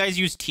 If you guys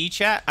use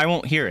T-chat, I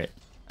won't hear it.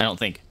 I don't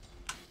think.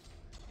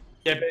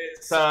 Yeah, but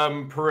it's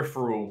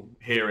peripheral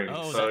hearing.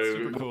 Oh, so that's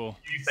super cool.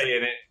 you say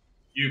in it,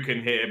 you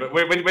can hear. But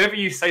whenever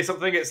you say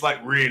something, it's like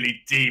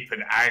really deep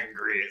and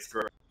angry. It's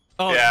great.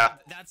 Oh, Yeah.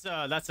 That's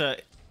a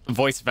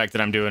voice effect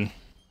that I'm doing.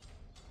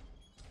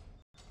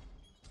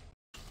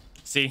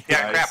 See?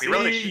 Yeah, I crap.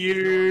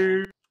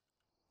 see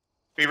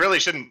We really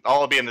shouldn't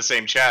all be in the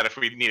same chat if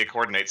we need to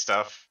coordinate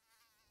stuff.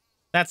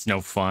 That's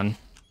no fun.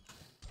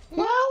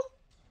 Well,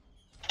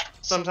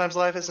 sometimes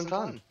life isn't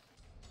fun.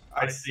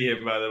 I see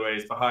him, by the way.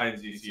 He's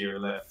behind you to your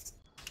left.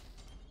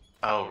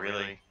 Oh,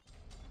 really?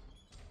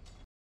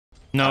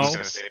 No. I'm just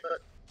gonna stay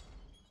put.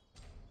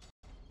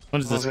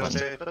 What is I'm this just gonna button?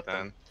 stay put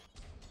then.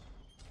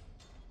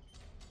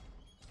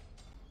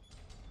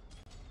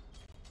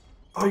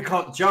 Oh, you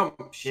can't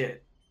jump.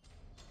 Shit.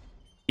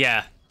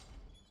 Yeah.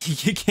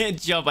 You can't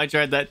jump. I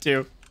tried that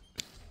too.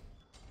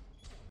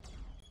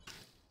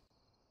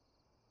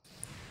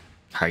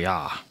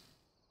 Hiya.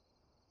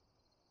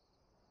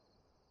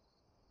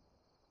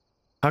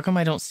 How come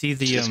I don't see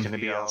the It's just gonna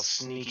be all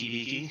sneaky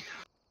deaky.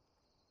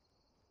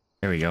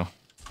 There we go.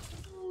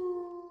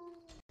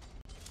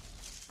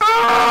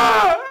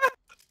 Ah!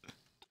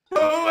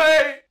 Oh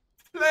wait,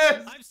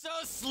 please. I'm so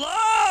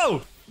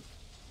slow.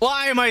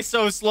 Why am I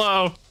so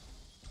slow?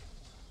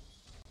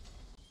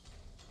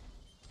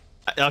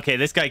 Okay,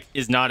 this guy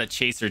is not a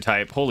chaser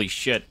type. Holy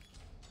shit.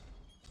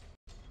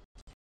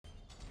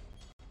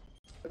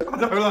 I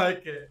don't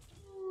like it.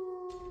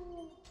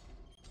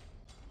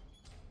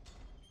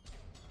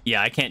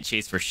 Yeah, I can't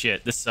chase for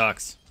shit. This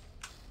sucks.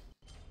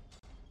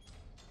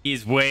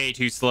 He's way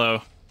too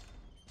slow.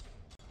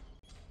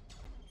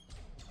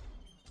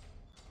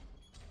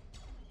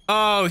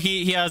 Oh,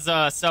 he has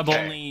a sub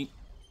only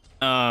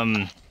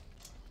whatever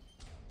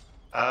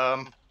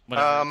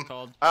it's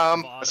called.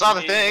 I saw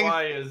the thing.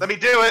 Let me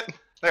do it.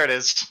 There it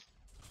is.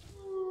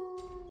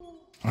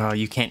 Oh,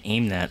 you can't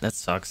aim that. That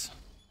sucks.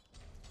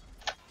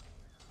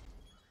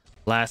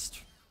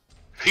 Last.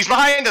 He's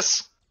behind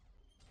us.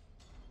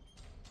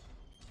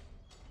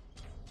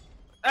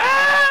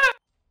 Ah!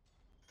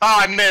 Oh,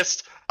 I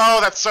missed. Oh,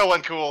 that's so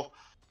uncool.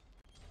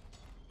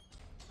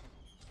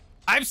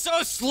 I'm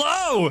so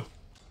slow.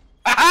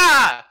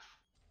 Aha!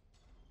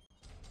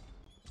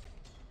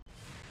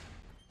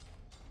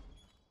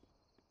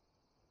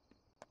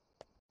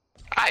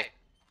 Hi.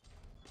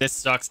 This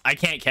sucks. I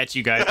can't catch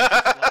you guys.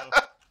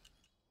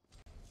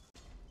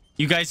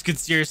 You guys could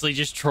seriously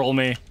just troll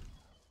me.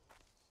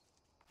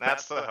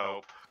 That's the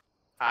hope.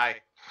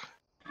 Hi.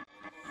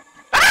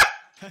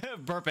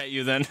 Burp at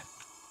you then.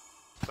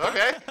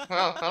 Okay.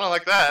 Well, I don't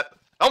like that.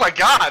 Oh my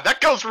god,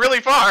 that goes really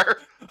far.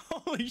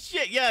 Holy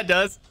shit, yeah, it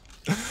does.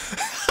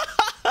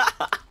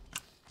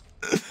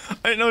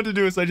 I didn't know what to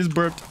do, so I just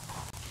burped.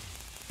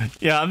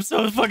 Yeah, I'm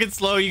so fucking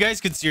slow. You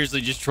guys could seriously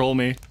just troll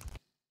me.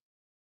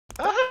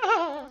 Did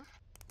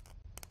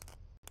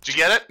you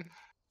get it?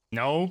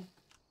 No.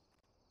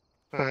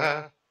 Do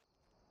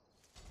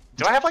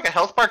I have like a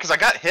health bar? Because I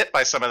got hit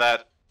by some of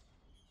that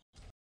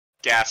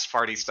gas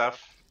farty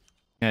stuff.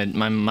 Yeah,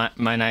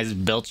 my nice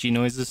belchy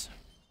noises.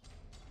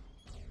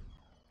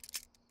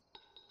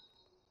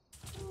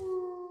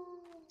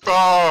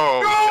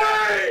 Oh! Go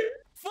away!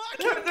 Fuck!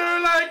 I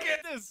don't like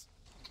it. This.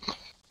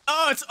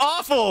 Oh, it's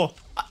awful.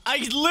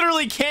 I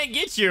literally can't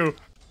get you.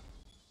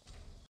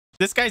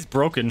 This guy's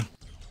broken.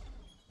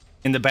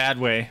 In the bad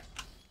way.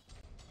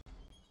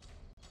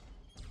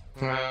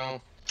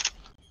 Well,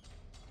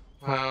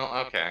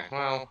 okay.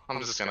 Well, I'm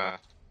just gonna...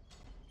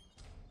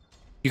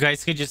 You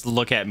guys could just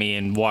look at me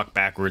and walk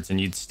backwards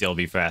and you'd still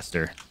be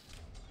faster.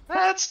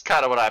 That's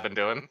kind of what I've been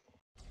doing.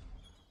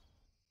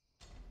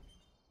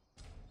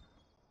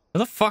 Where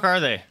the fuck are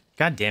they?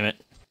 God damn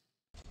it.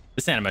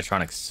 This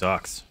animatronic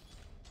sucks.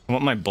 I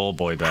want my bull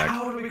boy back.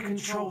 How do we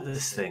control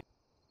this thing?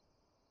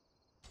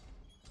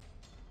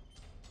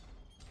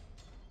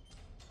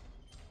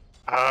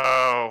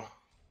 Oh.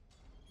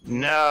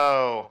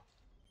 No.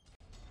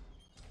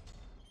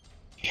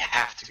 You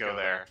have to go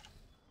there.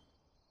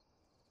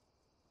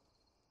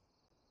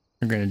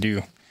 We're gonna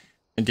do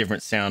a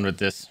different sound with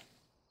this.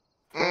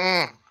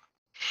 That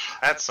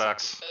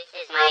sucks. This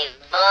is my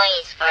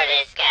voice for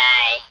this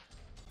guy.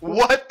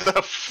 What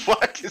the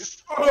fuck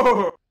is...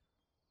 Oh!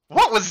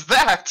 What was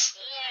that?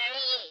 Hear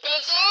me,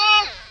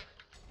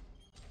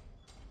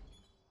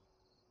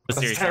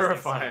 bitches! That's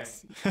terrifying.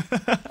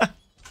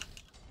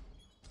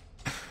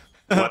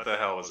 What the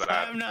hell was I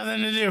that? have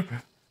nothing to do.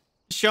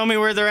 Show me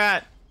where they're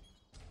at.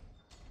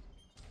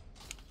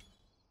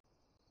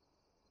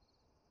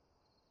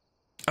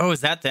 Oh, is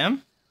that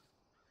them?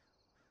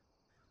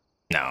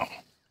 No.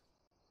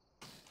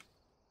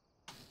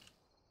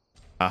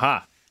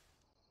 Aha.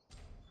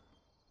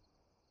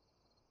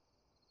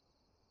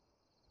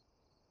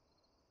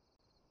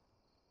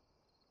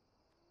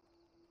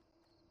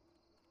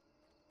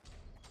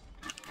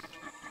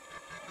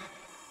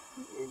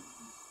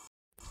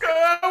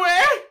 Go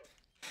away!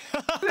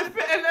 Leave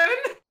it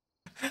alone!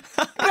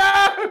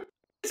 No!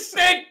 It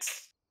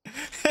stinks!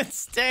 It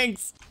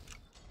stinks.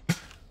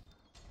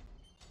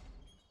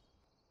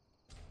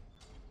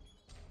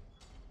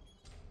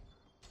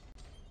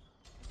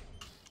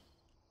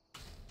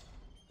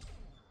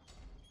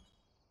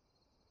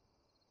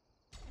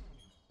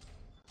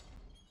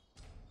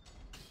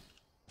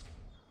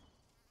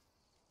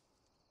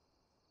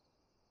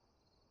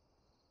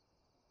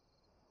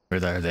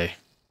 Where are they?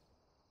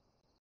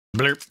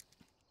 Blurp.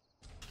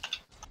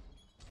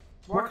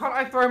 Why can't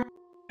I throw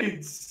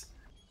seeds?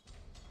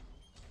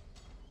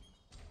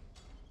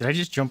 Did I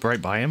just jump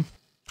right by him?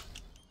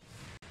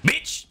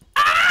 Bitch!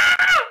 Ah!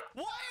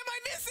 Why am I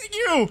missing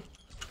you?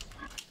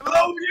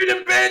 Hello, you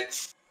the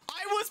bitch!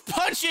 I was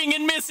punching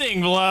and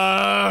missing.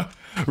 Blah.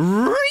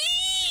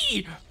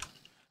 Ree!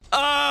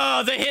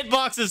 Oh, the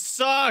hitboxes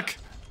suck.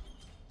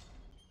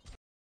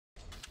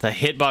 The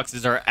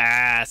hitboxes are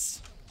ass.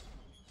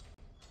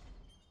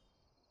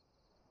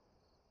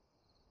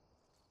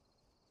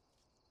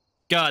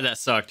 God, that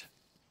sucked.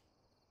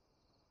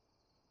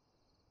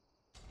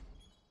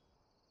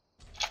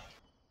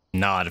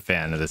 Not a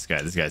fan of this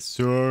guy. This guy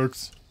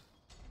sucks.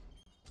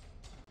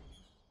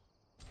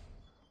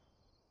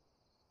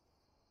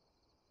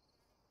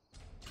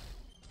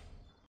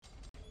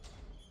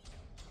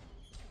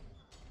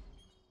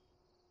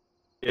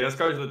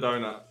 go to the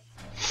donut.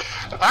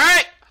 All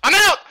right, I'm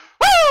out.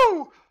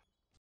 Woo!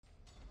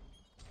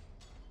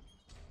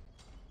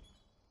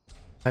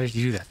 How did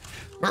you do that?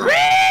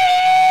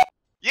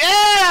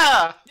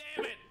 Yeah!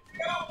 Damn it!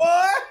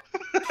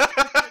 Good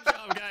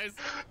job, guys.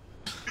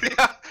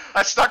 Yeah,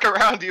 I stuck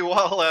around you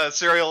while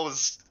Serial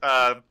was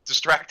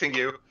distracting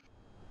you.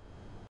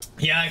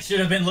 Yeah, I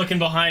should have been looking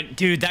behind.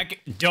 Dude,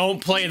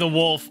 don't play the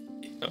wolf.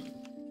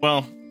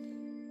 Well,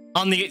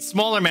 on the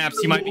smaller maps,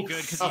 he might be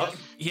good because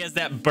he has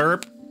that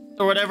burp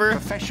or whatever.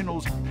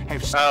 Professionals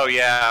have Oh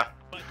yeah.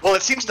 Well,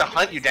 it seems to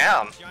hunt you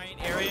down.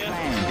 Giant area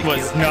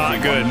was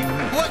not good.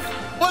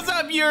 What's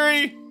up,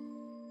 Yuri?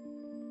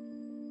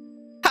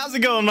 How's it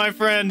going, my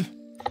friend?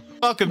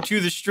 Welcome to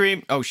the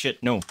stream. Oh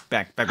shit, no.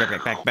 Back.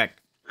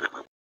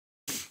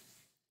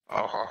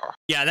 Oh.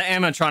 Yeah, that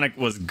animatronic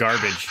was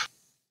garbage.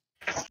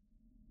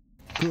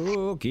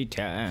 Cookie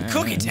time.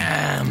 Cookie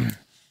time.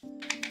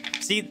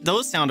 See,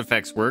 those sound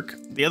effects work.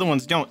 The other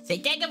ones don't. Say,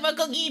 take a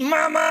cookie,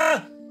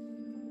 mama!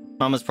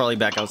 Mama's probably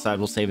back outside.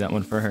 We'll save that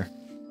one for her.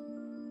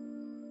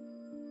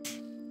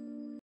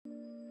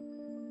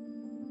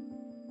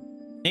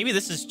 Maybe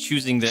this is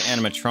choosing the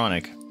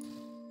animatronic.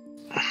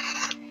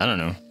 I don't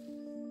know.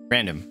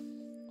 Random.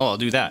 Oh, I'll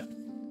do that.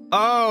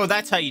 Oh,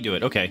 that's how you do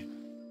it. Okay.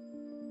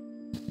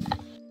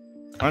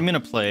 I'm gonna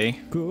play.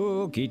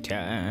 Cookie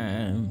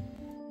time.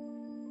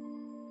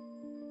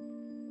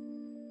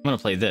 I'm gonna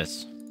play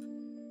this.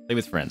 Play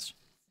with friends.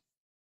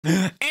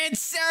 And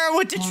Sarah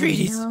with the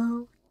treaties.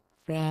 Hello,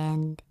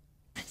 friend.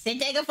 Say,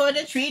 take a for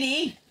the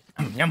treaty.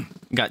 Yum.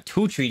 Got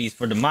 2 treaties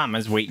for the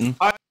mamas waiting.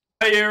 Hi,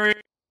 Yuri.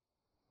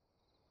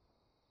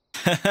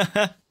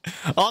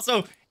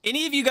 Also,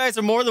 any of you guys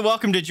are more than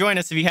welcome to join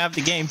us if you have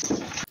the game.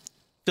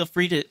 Feel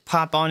free to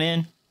pop on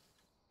in.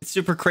 It's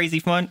super crazy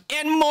fun.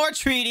 And more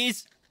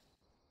treaties.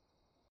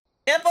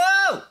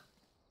 Hippo!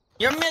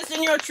 You're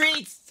missing your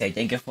treats. Say,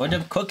 take it for the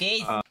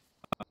cookies.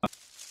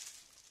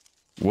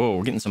 Whoa,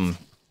 we're getting some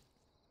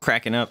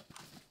cracking up.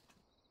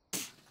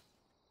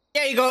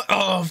 There you go.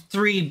 Oh,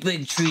 3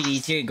 big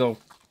treaties. Here you go.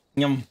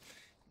 Yum.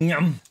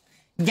 Yum.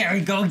 There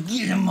you go.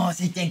 Get them all.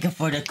 Say, take it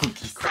for the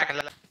cookies.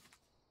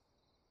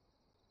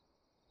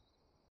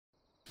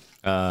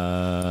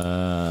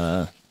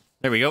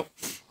 There we go.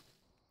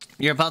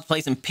 You're about to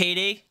play some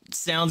Payday.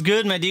 Sounds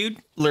good, my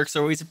dude. Lurks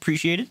are always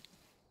appreciated.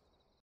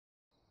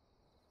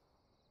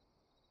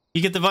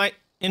 You get the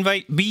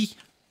invite, B?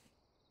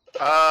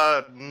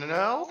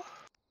 No.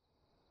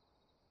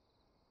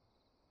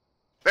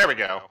 There we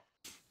go.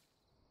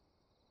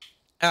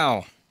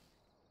 Ow.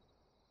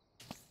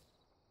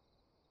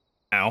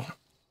 Ow.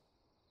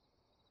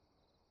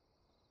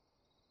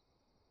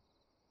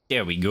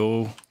 There we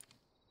go.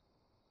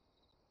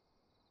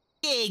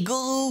 Hey,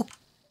 Google.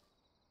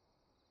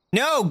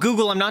 No,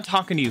 Google, I'm not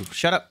talking to you.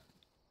 Shut up.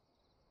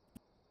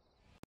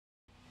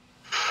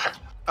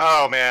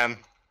 Oh man.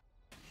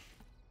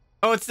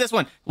 Oh, it's this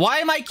one. Why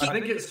am I I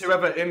think it's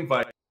whoever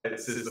invites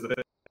is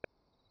the...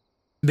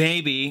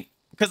 Maybe.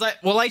 Because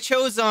I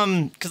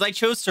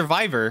chose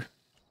Survivor,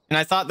 and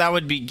I thought that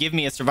would give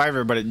me a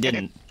Survivor, but it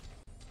didn't.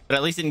 But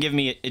at least it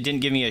didn't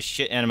give me a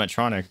shit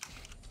animatronic.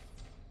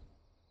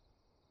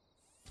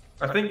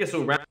 I think it's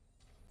all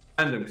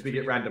random because we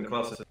get random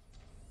classes.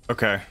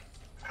 Okay.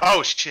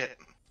 Oh shit.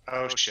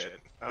 Oh shit.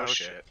 Oh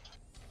shit.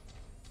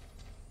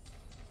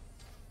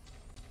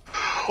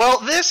 Well,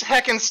 this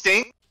heckin'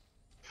 stink.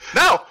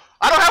 No!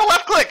 I don't have a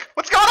left click!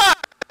 What's going on?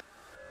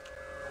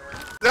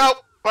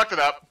 Nope. Fucked it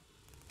up.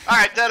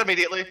 Alright, dead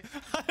immediately.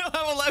 I don't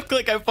have a left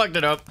click, I fucked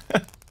it up.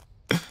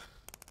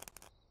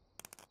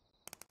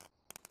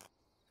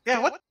 Yeah,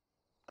 what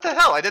the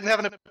hell? I didn't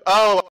have an...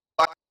 Oh.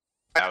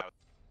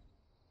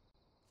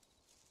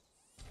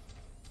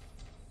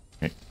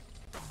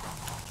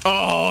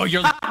 Oh,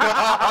 you're...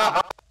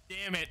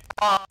 Damn it.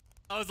 I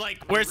was like,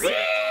 where's...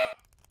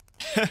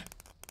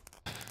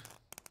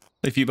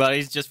 A few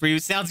bodies just for you.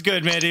 Sounds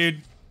good, man,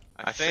 dude.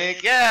 I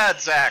think... Yeah,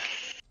 it's Zach.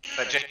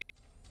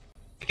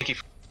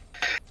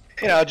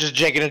 You know, just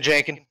janking and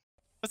janking.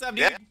 What's up,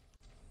 dude? Yeah.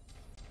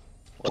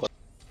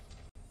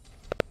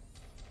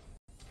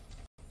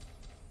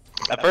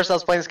 At first I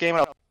was playing this game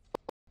and I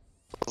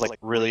was like,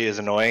 really is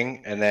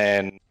annoying, and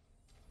then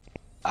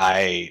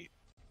I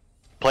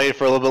played it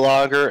for a little bit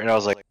longer and I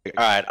was like,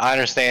 alright, I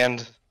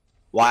understand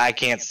why I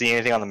can't see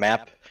anything on the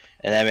map,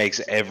 and that makes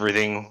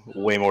everything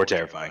way more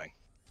terrifying.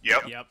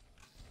 Yep. Yep.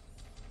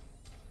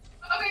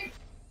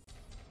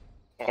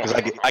 Because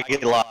I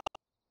get lost.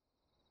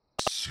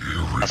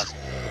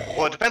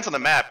 Well, it depends on the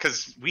map,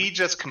 because we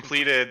just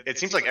completed... It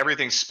seems like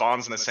everything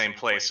spawns in the same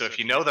place, so if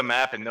you know the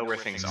map and know where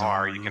things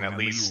are, you can at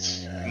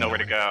least know where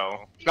to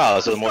go. Oh,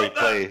 so the more you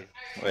play...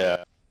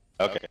 Yeah.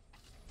 Okay.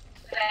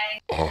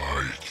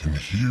 I can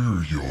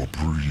hear your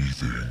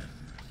breathing.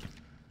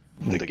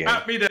 The game.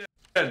 At me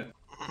then.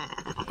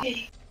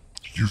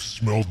 You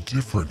smell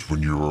different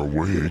when you're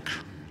awake.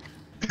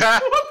 What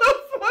the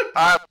fuck?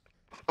 I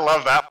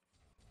love that.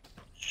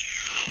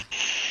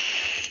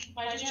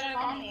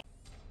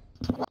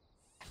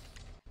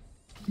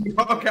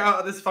 Fuck out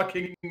of this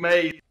fucking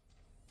maze.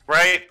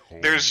 Right?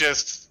 There's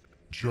just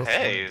Just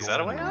Hey, like is that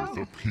a way Dahmer out?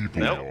 the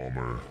people Nope.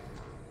 Dahmer.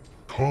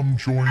 Come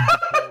join the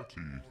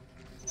party.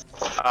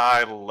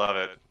 I love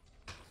it.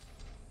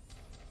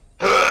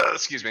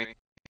 Excuse me.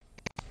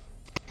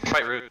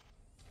 Quite rude.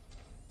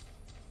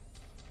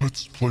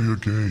 Let's play a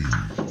game.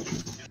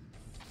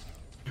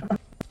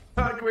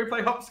 Can we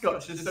play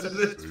hopscotch instead of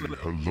this? Say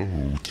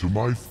hello to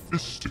my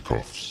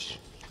fisticuffs.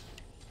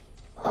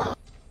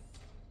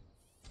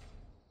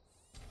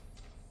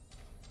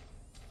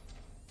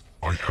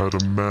 I had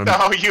a man.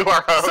 Oh, you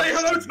are host. Say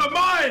hello to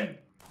mine!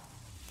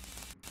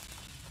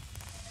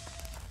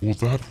 Well,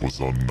 that was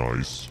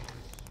unnice.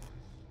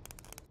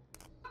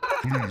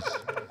 Please.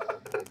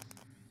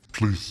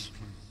 Please.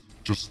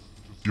 Just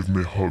give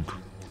me a hug.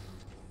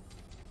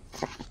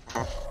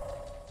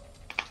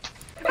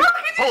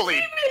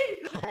 Holy.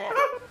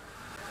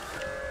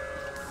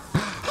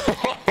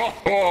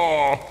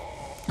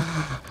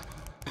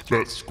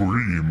 That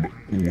scream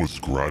was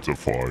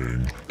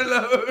gratifying.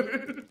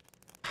 Hello!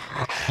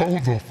 How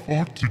the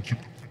fuck did you...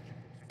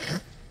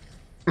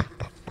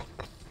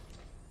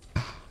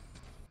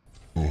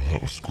 Oh,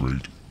 that was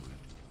great.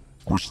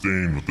 We're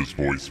staying with this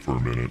voice for a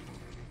minute.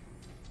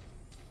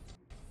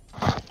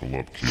 I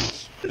love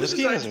kids. This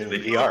game isn't in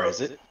VR,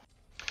 is it?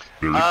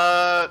 There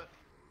No.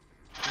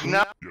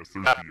 yes, there's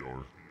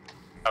VR.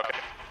 Okay.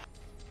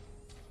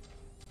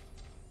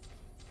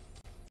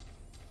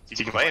 You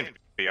can play in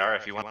VR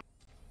if you want.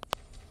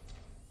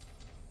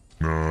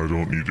 No, I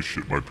don't need to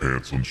shit my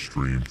pants on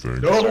stream thing.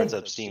 It starts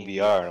up Steam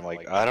VR, and I'm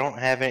like, I don't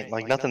have any,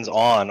 like, nothing's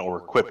on or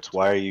equipped.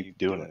 Why are you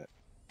doing it?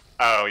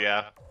 Oh,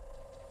 yeah.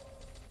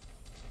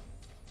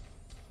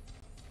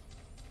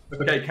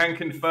 Okay, can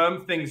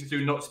confirm things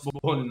do not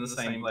spawn in the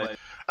same place.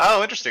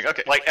 Oh, interesting.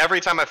 Okay. Like, every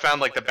time I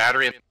found, like, the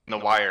battery and the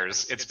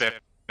wires, it's been...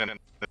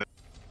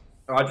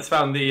 Oh, I just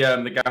found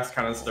the gas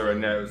canister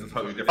and it was a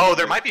totally different. Oh,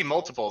 there might be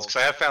multiples, because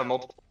I have found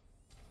multiple.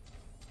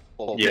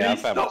 Yeah, I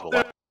found multiple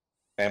ones.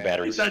 And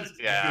batteries.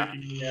 Yeah.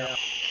 Yeah.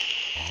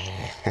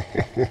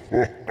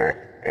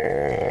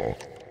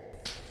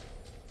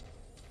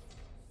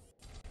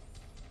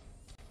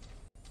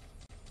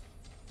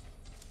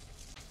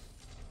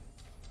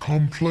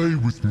 Come play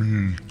with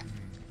me.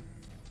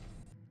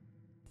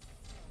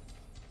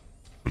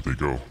 Where'd they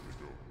go?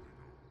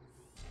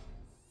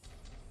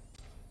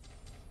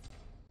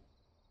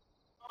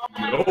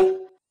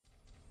 No.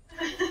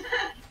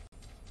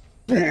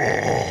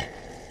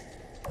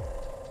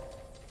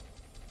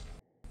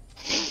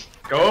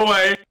 Go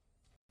away.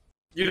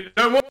 You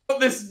don't want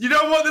this. You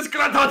don't want this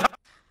granddaughter.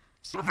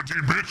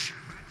 Serpentine, bitch!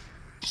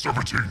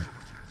 Serpentine!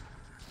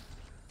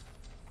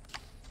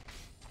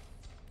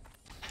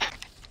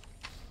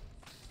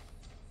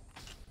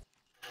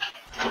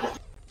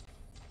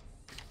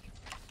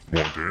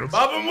 Want to dance?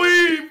 Bob and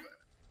weave.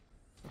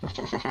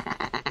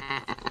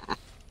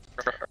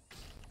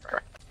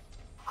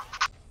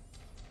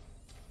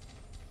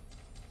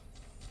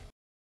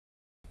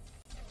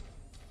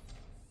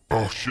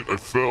 Oh shit, I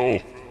fell.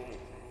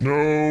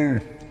 No!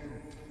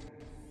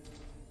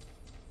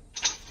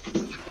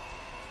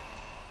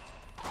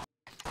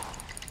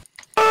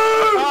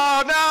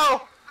 Oh,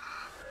 no!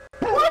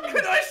 How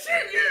could I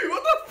shoot you?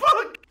 What the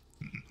fuck?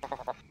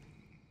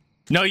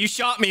 No, you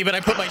shot me, but I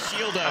put my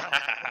shield up.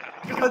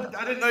 God,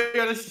 I didn't know you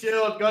had a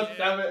shield. God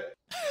damn it.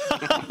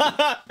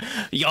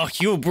 Your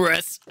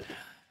hubris.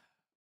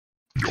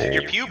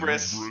 Your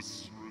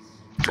hubris.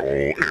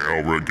 Your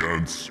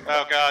arrogance.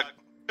 Oh, God.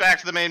 Back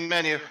to the main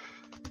menu.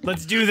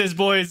 Let's do this,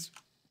 boys.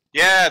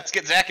 Yeah, let's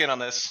get Zach in on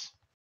this.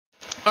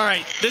 All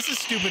right, this is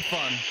stupid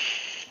fun.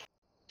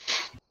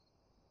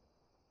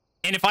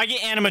 And if I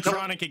get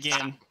animatronic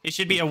again, it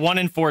should be a 1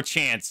 in 4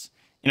 chance.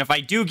 And if I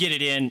do get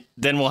it in,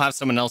 then we'll have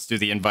someone else do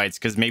the invites,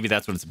 because maybe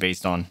that's what it's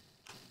based on.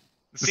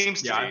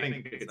 Seems to Yeah, be. I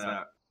think it's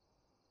that.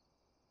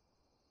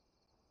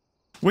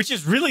 Which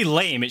is really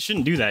lame. It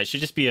shouldn't do that. It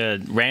should just be a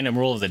random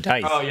roll of the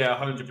dice. Oh yeah,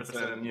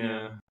 100%.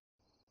 Yeah.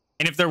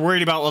 And if they're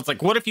worried about, well, it's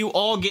like, what if you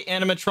all get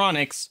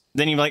animatronics?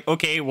 Then you're like,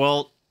 okay,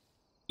 well,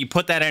 you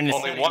put that in a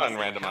Only setting, one it's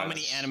like randomized. how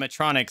many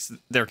animatronics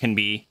there can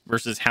be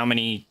versus how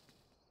many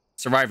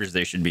survivors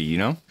there should be, you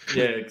know?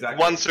 Yeah, exactly.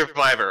 One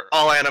survivor,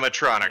 all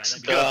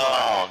animatronics.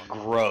 Oh,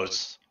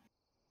 gross.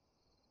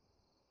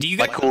 Do you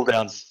My guys,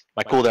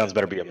 cooldowns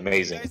better be you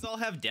amazing. guys all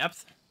have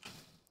depth?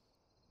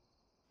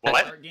 What?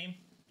 That card game?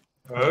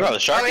 Bro, the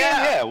shark Oh, game?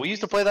 yeah. Yeah, we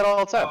used to play that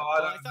all the time. Oh,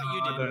 I thought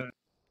you did. don't-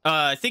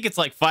 I think it's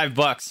like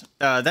 $5.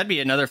 That'd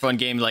be another fun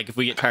game. Like if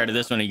we get tired of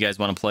this one, and you guys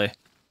want to play?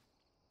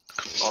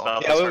 All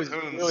about Yeah, those we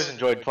cartoons. always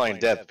enjoyed playing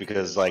depth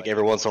because, like,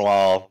 every once in a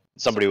while,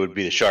 somebody would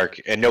be the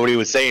shark and nobody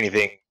would say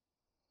anything.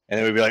 And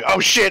then we'd be like, oh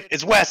shit,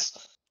 it's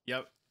Wes!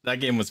 Yep, that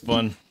game was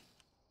fun.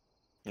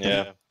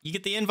 Yeah. You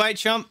get the invite,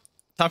 chump?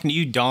 Talking to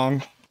you,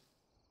 Dong.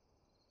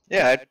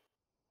 Yeah,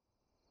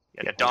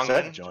 Yeah, I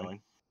said Dong. join.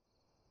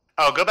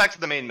 Oh, go back to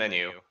the main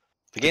menu.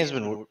 The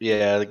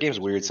game's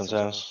weird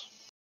sometimes.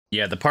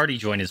 Yeah, the party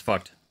join is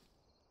fucked.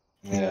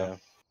 Yeah.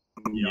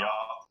 Yeah.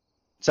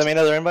 Send me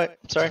another invite.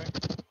 Sorry.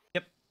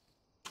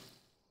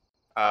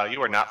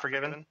 You are not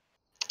forgiven.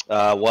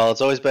 Well, it's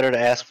always better to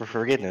ask for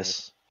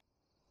forgiveness.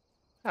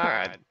 All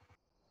right.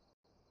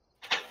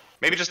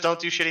 Maybe just don't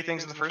do shitty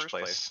things in the first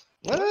place.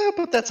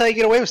 But that's how you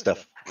get away with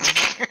stuff.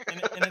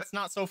 And it's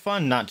not so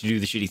fun not to do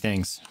the shitty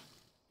things.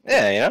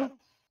 Yeah, you know?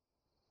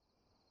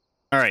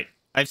 All right,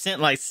 I've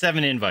sent like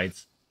 7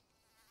 invites.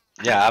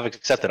 Yeah, I've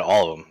accepted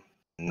all of them.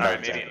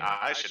 Alright, maybe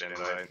I should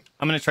invite.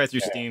 I'm gonna try through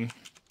Steam.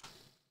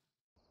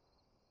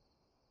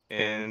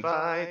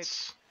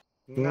 Invite.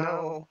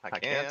 No, I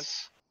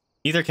can't.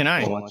 Neither can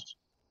I.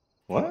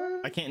 What?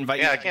 I can't invite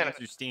Yeah, you I can't.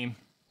 through Steam.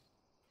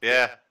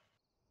 Yeah.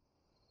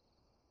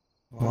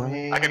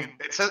 I can.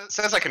 It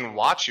says I can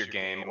watch your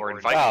game or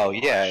invite. Oh,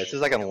 you to yeah, watch. it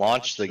says I can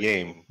launch the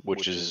game,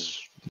 which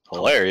is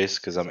hilarious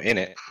because I'm in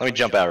it. Let me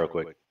jump out real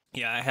quick.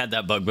 Yeah, I had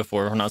that bug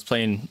before when I was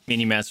playing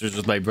Minion Masters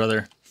with my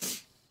brother.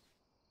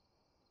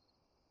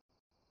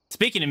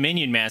 Speaking of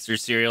Minion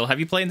Masters, Serial, have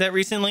you played that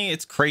recently?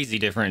 It's crazy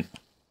different.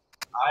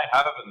 I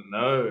haven't.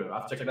 No,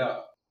 I'll check it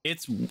out.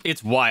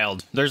 It's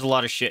wild. There's a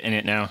lot of shit in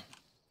it now.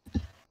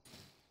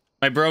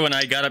 My bro and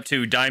I got up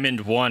to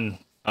Diamond 1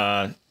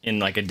 in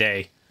like a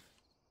day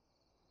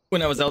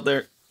when I was out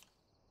there.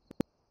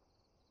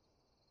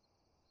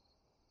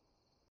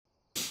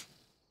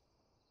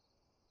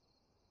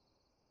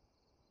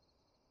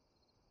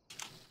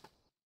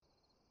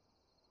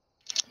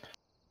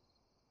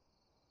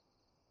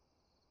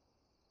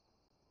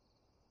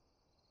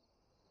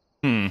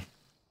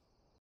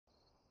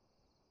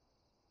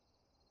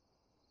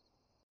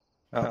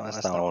 Oh,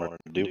 that's not what I wanted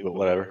to do, but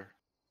whatever.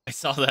 I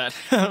saw that.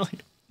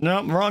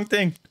 No, wrong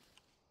thing.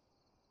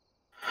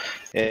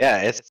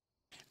 Yeah, it's.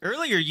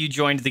 Earlier you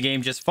joined the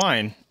game just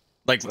fine.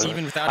 Like,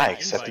 even without I an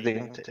accepted the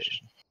invite.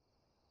 invitation.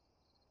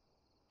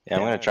 Yeah,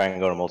 I'm gonna try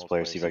and go to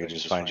multiplayer, see if I can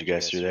just find you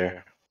guys through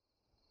there.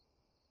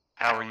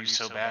 How are you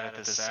so bad at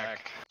this,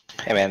 Zach?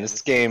 Hey man,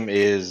 this game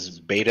is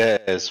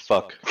beta as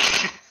fuck.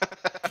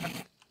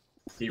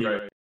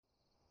 Hero.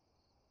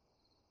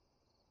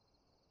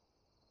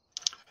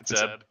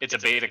 It's a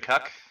beta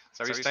cuck. Is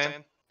that what you're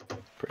saying?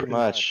 Pretty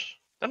much.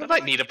 Don't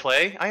invite me to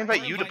play. I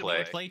invite you to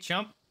play. Play,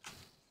 chump.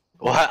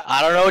 Well,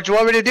 I don't know what you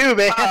want me to do,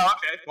 man. Oh,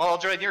 okay. Well, I'll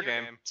join your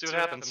game. See what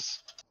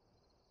happens.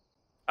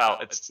 Oh,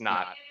 it's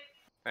not.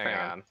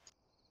 Hang on.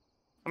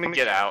 Let me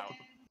get out.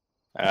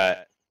 Alright.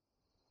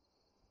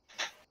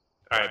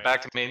 Alright,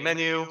 back to main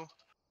menu.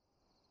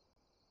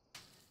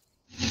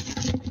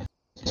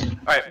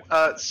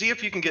 Alright, see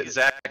if you can get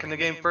Zach in the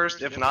game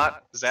first. If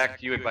not,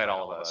 Zach, you invite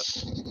all of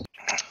us.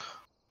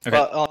 Okay.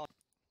 Well,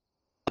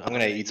 I'm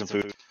gonna eat some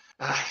food.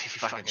 You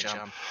fucking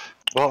jump.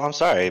 Well, I'm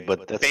sorry,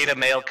 but that's... Beta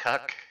male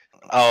cuck.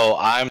 Oh,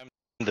 I'm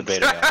the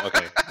beta now.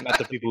 Okay, not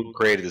the people who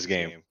created this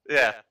game.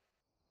 Yeah.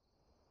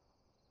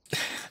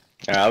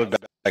 Alright, I'll be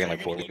back in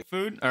like 4 minutes.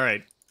 Food?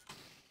 Alright.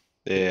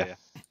 Yeah.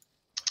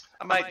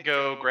 I might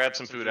go grab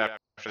some food after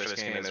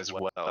this game as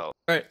well.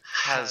 Alright.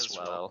 As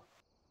well.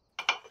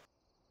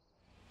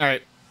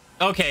 Alright.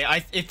 Okay, I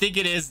think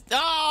it is.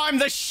 Oh, I'm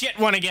the shit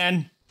one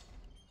again.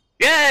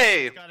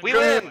 Yay! We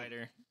win!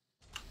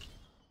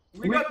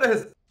 We got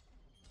this.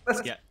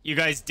 Yeah, you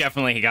guys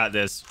definitely got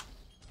this.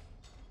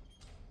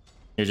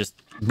 You're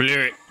just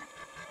blur it.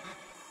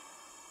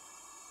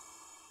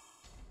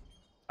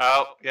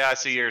 Oh, yeah, I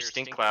see your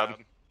stink cloud.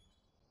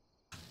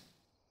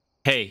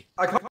 Hey,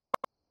 I can't.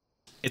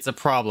 it's a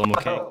problem,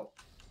 okay?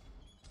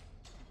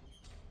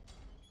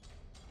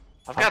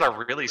 I've got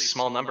a really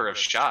small number of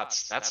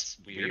shots. That's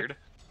weird.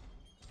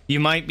 You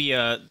might be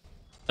a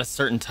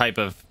certain type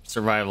of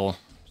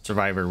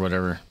survivor,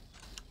 whatever.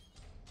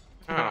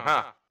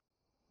 Uh-huh.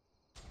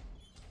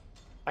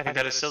 I think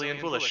that is silly and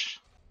foolish.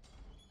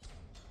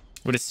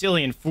 But it's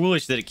silly and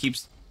foolish that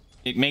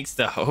it makes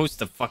the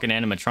host a fucking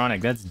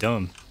animatronic. That's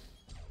dumb.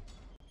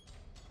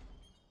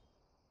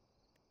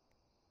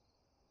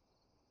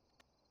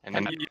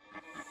 And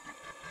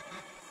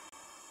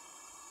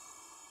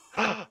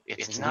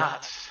it's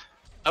not.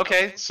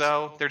 Okay,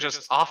 so they're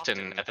just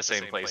often at the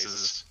same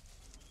places.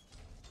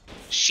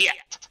 Shit!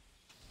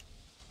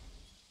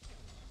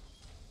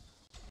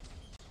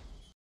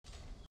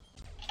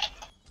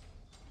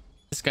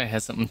 This guy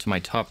has something to my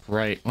top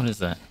right. What is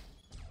that?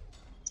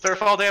 Is there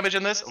fall damage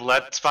in this?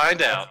 Let's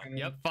find out.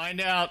 Yep, find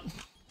out.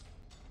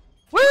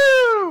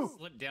 Woo!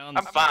 Slip down.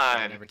 I'm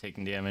fine. Never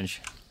taking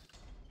damage.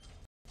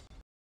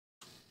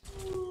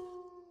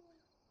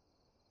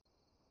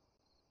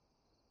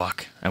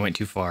 Fuck, I went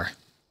too far.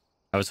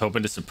 I was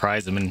hoping to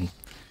surprise them and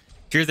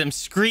hear them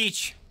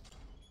screech.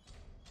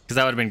 Because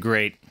that would have been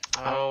great.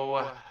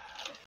 Oh,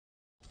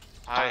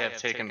 I have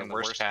taken the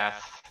worst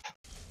path.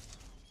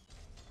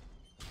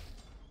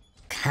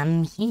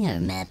 Come here,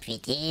 my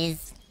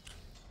pretties.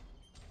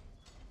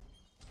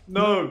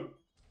 No.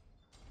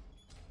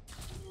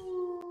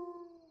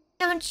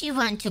 Don't you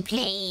want to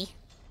play?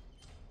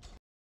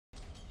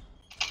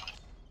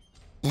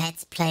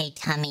 Let's play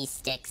tummy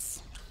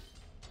sticks.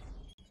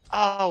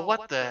 Oh,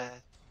 what the?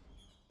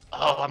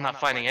 Oh, I'm not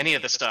finding any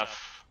of the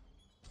stuff.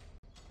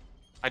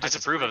 I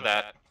disapprove of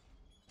that.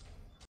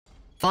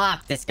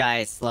 Fuck, this guy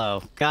is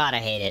slow. God, I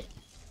hate it.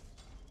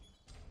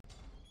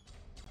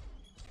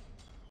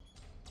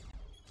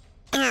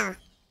 My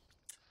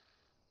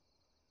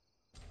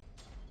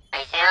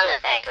sound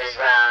effect was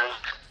wrong.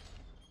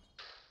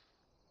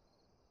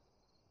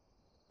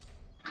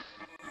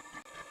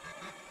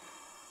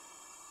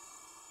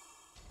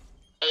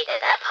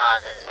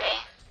 pauses me.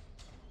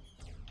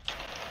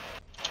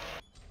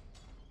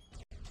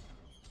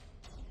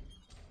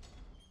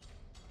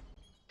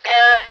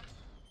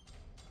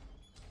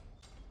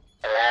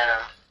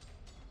 Hello.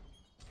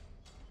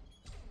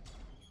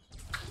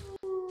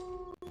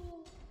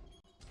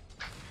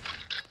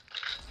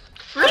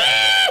 I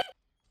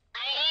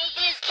hate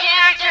this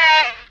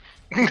character!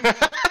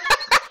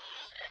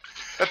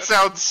 That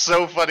sounds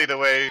so funny the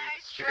way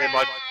it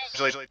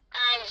modulates.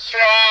 I'm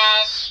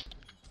trash.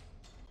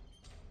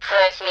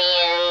 Put me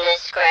in the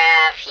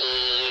scrap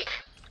heap.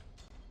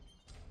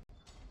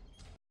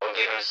 We'll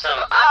give him some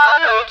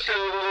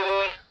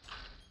auto-tune.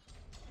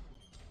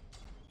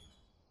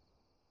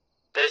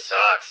 This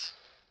sucks.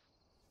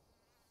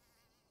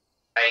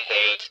 I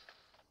hate.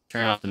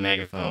 Turn off the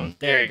megaphone.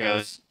 There it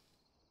goes.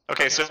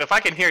 Okay, so if I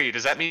can hear you,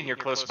 does that mean you're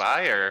close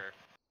by, or?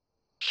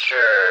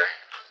 Sure.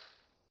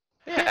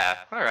 Yeah,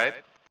 alright.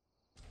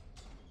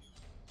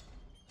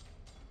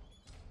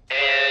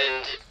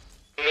 And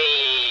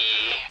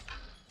me.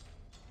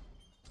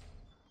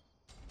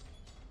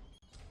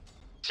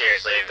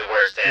 Seriously, the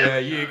worst ever. Yeah,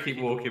 you keep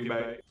walking,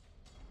 mate.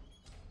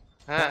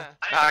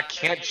 I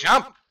can't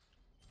jump!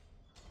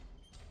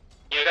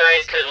 You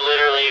guys could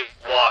literally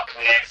walk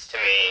next to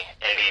me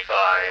and be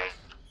fine.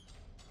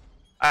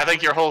 I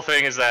think your whole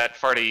thing is that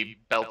farty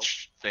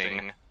belch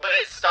thing. But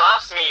it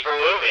stops me from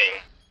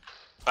moving.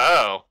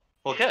 Oh,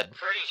 well good.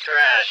 Pretty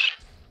trash.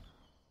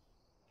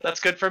 That's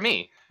good for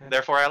me.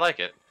 Therefore I like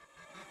it.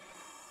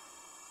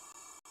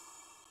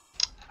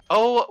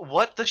 Oh,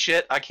 what the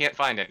shit? I can't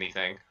find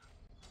anything.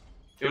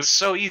 It was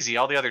so easy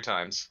all the other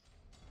times.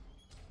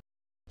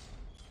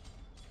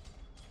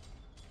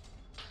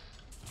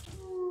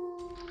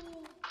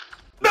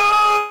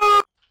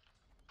 No!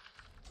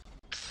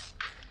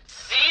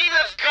 See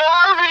this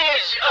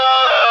garbage?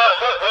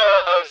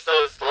 Oh, I'm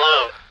so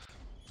slow.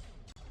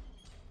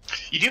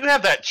 You do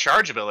have that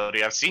charge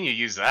ability. I've seen you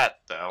use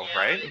that, though, Yeah,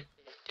 right?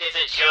 It's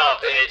a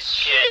jump and it's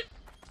shit.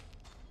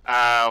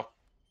 Oh.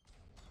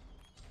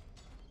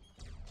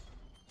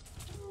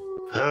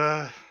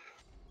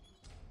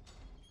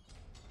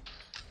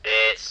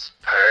 It's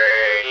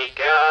pretty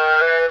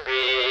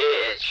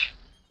garbage.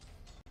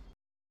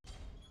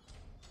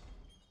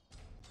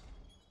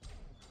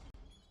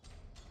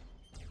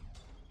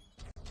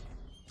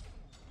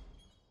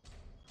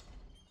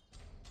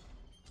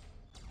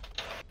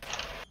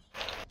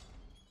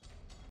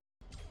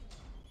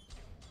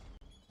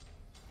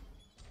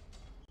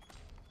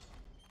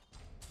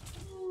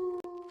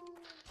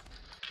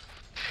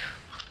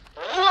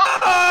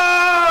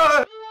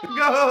 Ah!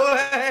 Go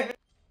away!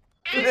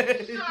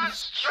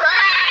 It's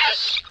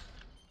trash!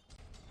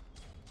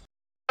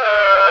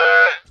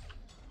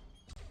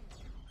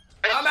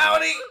 I'm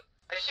outie!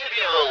 I should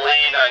be able to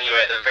land on you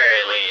at the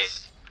very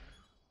least.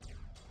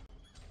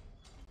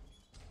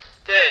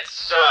 That's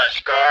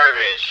such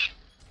garbage.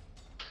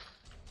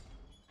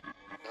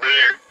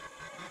 Weird.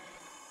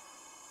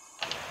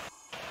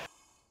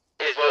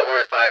 Is what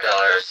worth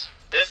 $5?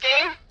 This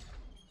game?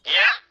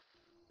 Yeah.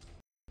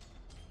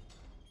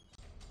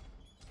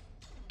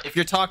 If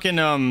you're talking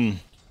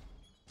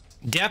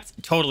depth,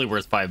 totally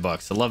worth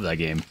 $5. I love that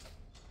game.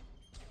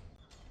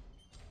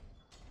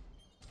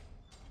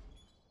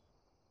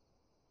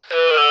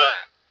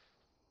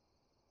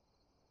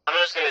 I'm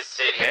just gonna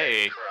sit here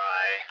Hey. and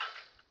cry.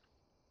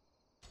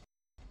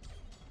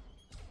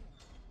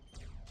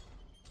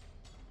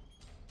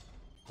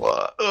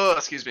 What? Oh,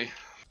 excuse me.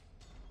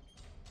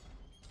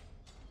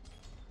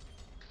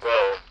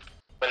 Whoa.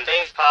 When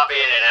things pop in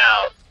and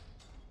out,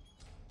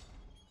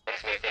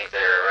 makes me think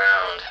they're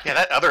around. Yeah,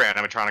 that other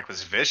animatronic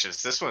was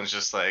vicious. This one's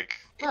just like,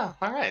 oh,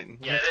 alright.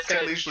 Yeah, Let's this take a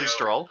guy's leisurely joke.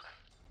 stroll.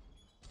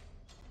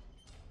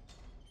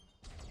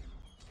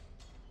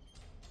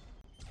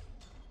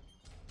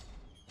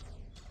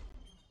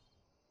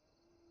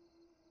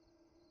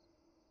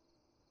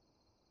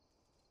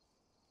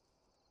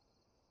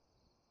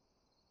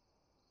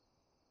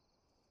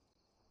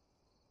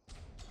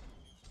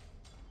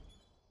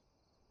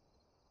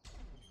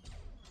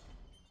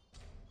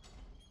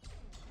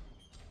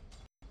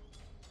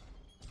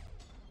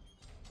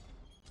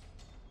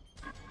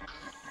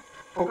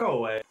 Oh, go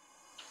away.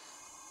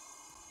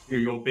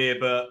 Your beer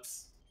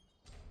burps.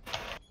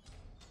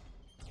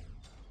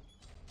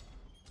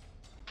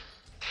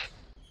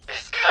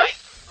 This guy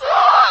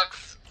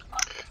sucks!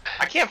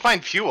 I can't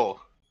find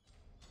fuel.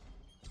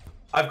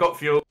 I've got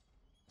fuel.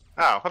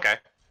 Oh, okay.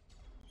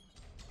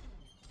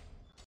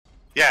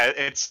 Yeah,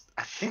 it's...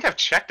 I think I've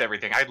checked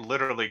everything. I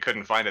literally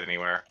couldn't find it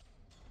anywhere.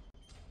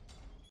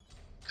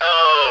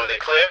 Oh, the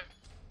clip?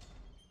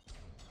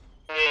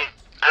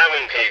 I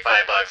wouldn't pay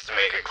 $5 to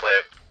make a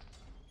clip.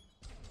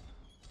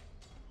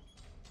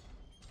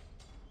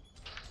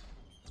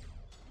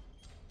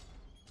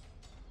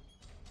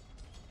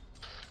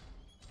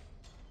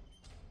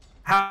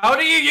 How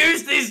do you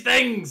use these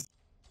things?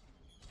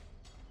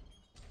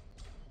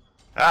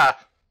 Ah,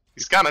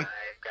 he's coming.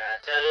 I've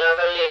got a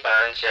lovely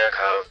bunch of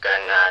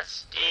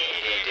coconuts,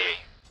 dee-dee-dee.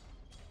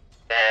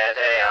 There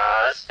they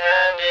are,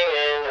 standing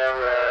in a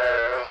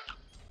row.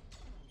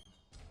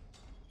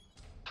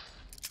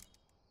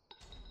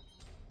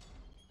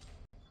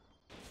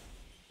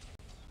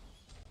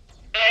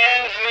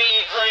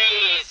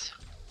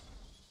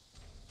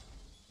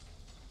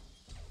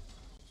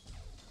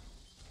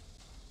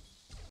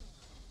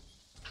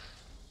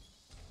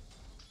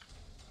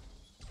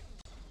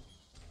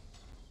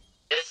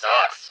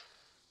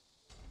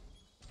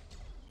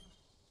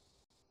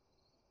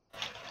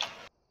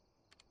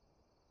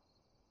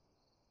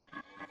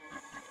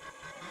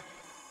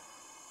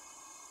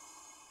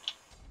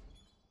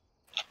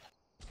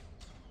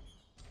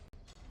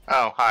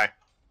 Oh, hi.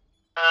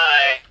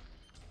 Hi.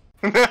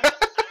 I'm really not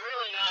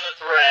a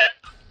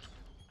threat.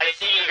 I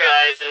see you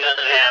guys and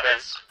nothing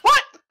happens.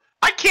 What?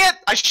 I can't.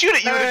 I shoot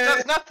at you and it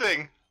does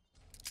nothing.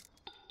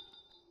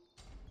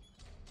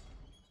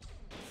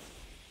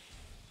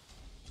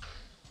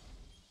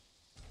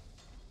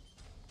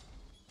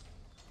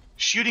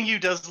 Shooting you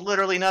does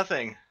literally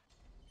nothing.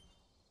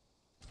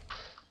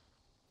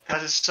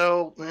 That is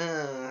so.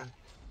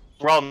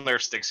 We're all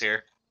nerf sticks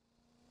here.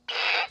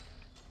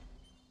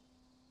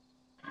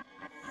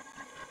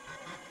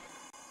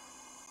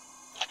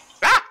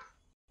 Ah!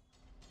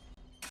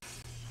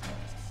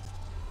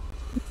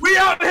 We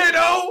out here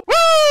though!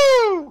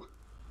 Woo!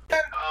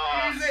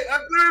 Music, I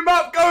blew him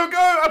up, go,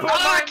 go! I put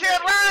I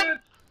can't run!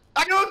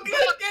 I You're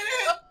good, get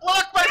it!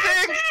 block my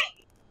thing!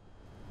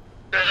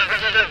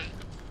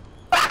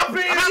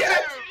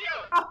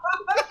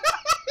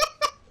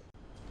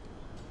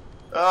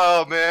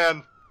 Oh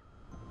man.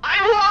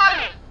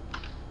 I won!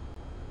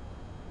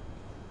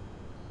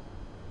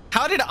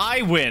 How did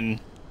I win?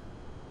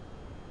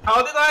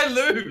 How did I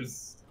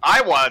lose?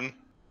 I won.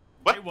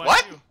 What? I won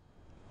What? too.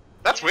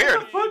 That's weird.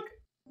 What the fuck?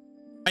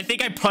 I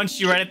think I punched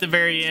you right at the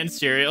very end,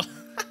 Serial.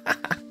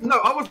 No,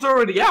 I was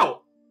already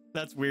out.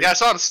 That's weird. Yeah, I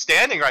saw him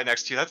standing right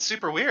next to you. That's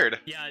super weird.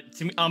 Yeah,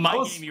 to me, on my I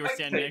was game, you were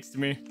standing spectating. next to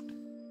me.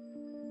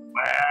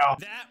 Wow.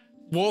 That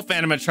wolf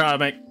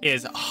animatronic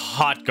is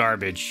hot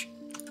garbage.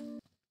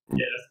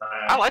 Yes,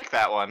 I like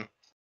that one.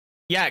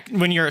 Yeah,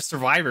 when you're a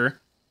survivor.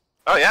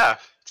 Oh yeah.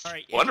 It's All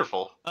right,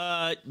 wonderful.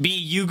 B,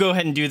 you go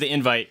ahead and do the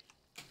invite.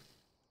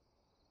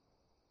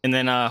 And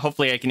then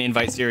hopefully I can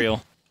invite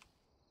Serial.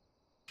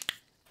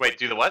 Wait,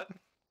 do the what?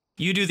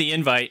 You do the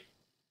invite.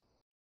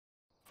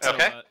 So,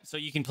 Okay. So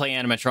you can play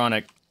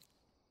animatronic.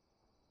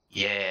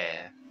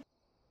 Yeah.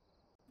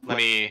 Let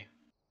me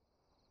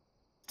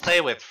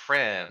play with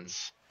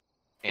friends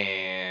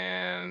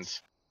and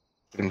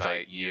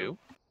invite you.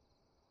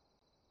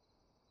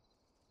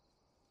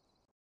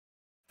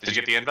 Did you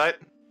get the invite?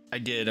 I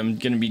did. I'm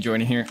gonna be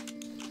joining here.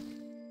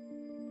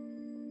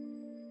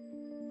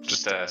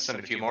 Just send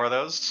a few more of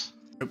those.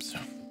 Oops.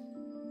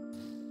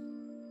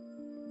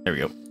 There we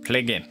go.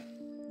 Play game.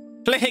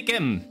 Play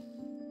game.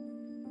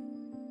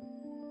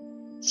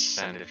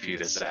 Send a few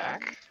to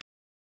Zach.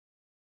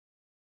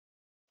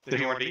 A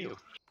few more to you.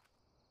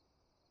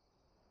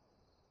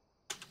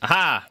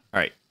 Aha! All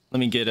right. Let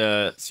me get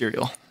a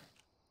Serial.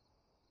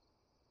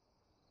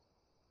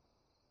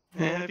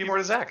 And a few more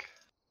to Zach.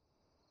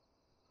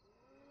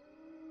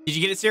 Did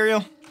you get it,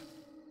 Serial?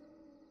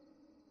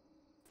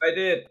 I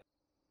did.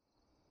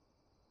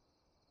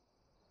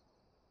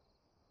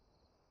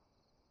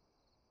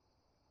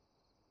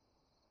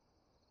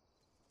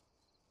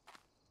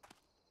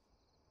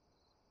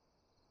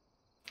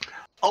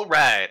 All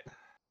right.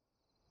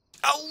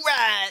 All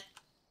right.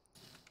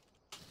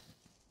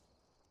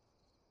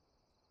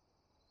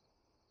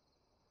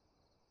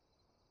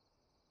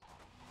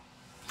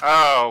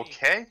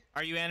 Okay.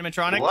 Are you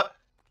animatronic? What?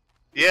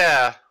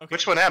 Yeah. Okay.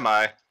 Which one am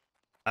I?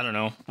 I don't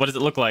know. What does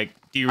it look like?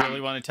 Do you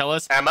really want to tell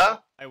us?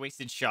 Emma? I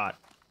wasted shot.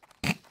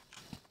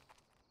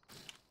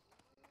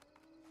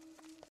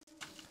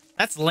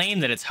 That's lame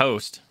that it's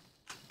host.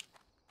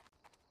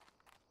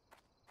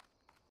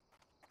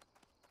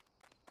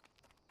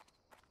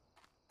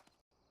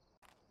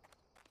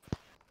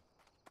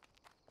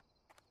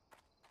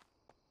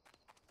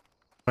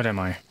 What am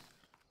I?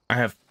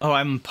 Oh,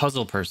 I'm a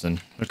puzzle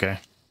person. Okay.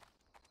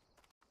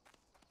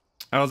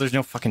 Oh, there's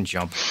no fucking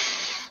jump.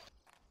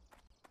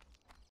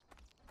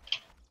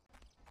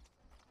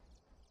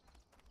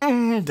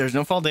 There's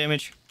no fall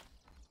damage.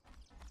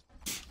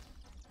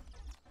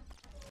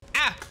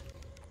 Ah!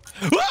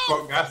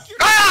 Whoa!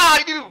 Ah,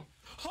 I do!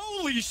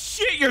 Holy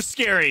shit, you're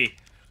scary!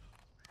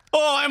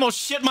 Oh, I almost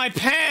shit my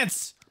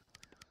pants!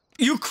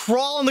 You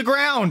crawl on the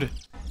ground!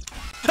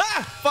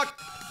 Ah! Fuck!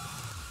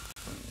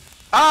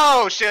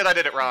 Oh shit, I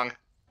did it wrong.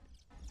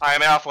 I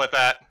am awful at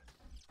that.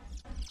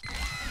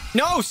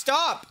 No,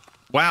 stop!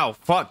 Wow,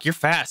 fuck, you're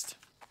fast.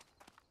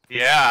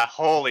 Yeah,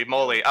 holy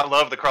moly. I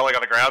love the crawling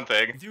on the ground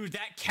thing. Dude,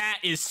 that cat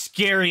is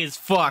scary as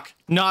fuck.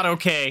 Not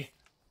okay.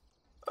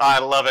 I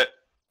love it.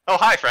 Oh,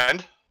 hi,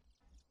 friend.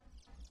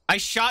 I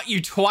shot you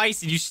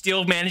twice and you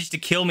still managed to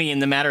kill me in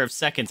the matter of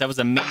seconds. That was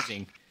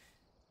amazing.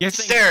 Your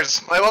thing,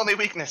 Stairs, my only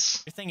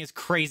weakness. your thing is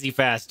crazy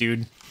fast,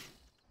 dude.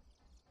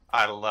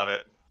 I love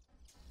it.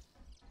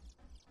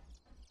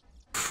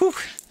 Whew.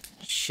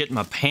 Shit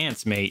my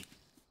pants, mate.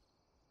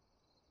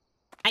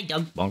 I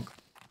don't bunk.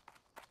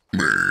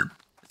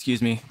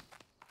 Excuse me.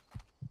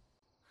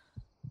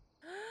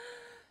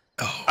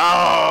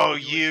 Oh,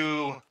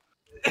 you.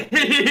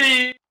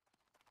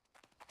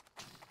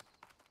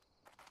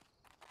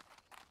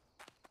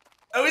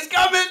 Oh, he's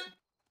coming!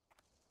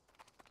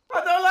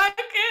 I don't like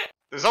it!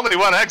 There's only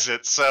one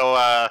exit,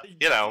 so,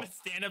 you know.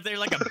 Stand up there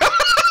like a...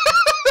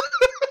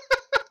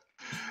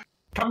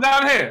 Come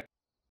down here!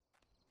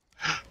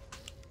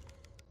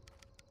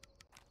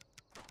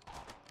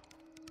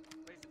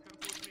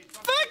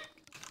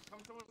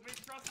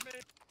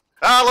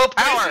 Ah, low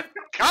power!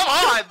 Come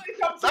on!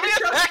 Let me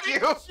attack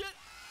you!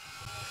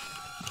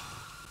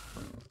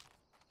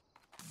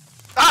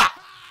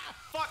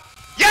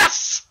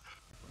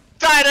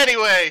 died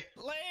anyway.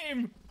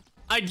 Lame.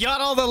 I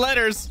got all the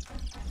letters.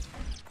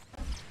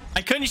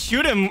 I couldn't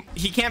shoot him.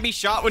 He can't be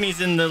shot when he's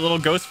in the little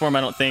ghost form,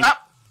 I don't think.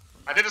 Ah,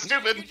 I did it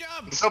stupid. Good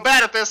job. I'm so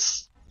bad at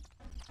this.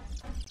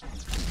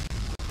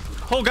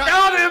 Oh god.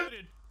 Got him!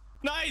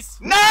 Nice.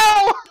 No!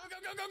 Go, go,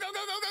 go, go, go,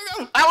 go, go,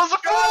 go, go. I was a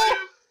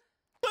fool.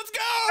 Let's go.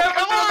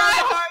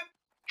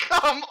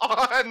 Come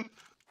on.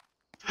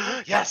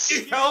 Yes.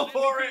 He fell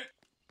for it.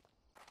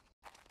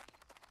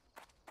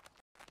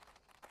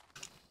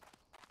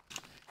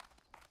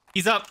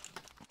 He's up.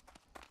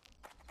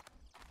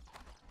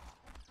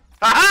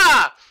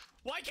 Aha!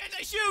 Why can't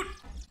I shoot?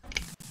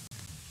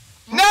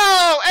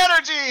 No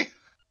energy.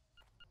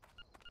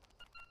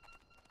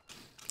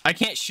 I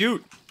can't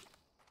shoot.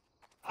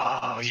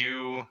 Oh,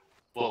 you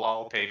will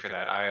all pay for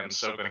that. I am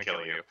so gonna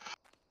kill you.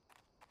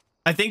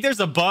 I think there's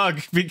a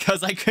bug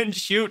because I couldn't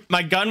shoot.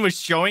 My gun was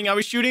showing I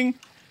was shooting,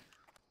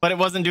 but it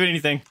wasn't doing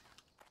anything.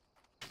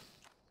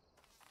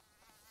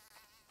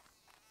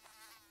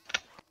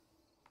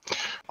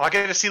 Oh, I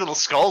get to see little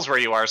skulls where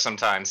you are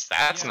sometimes.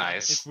 That's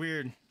nice. It's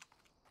weird.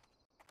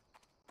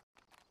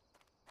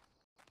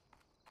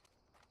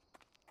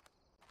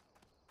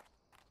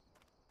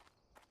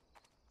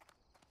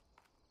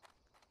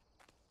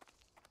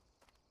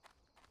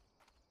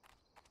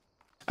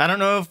 I don't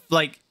know if,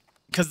 like,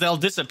 because they'll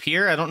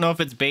disappear. I don't know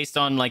if it's based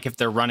on, like, if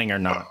they're running or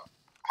not.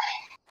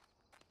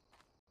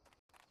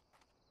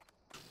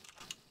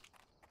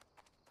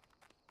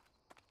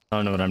 I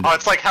don't know what I'm doing. Oh,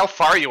 it's like how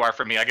far you are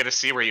from me. I get to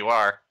see where you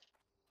are.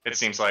 It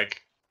seems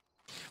like.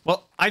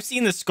 Well, I've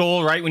seen the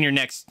skull right when you're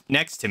next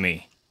to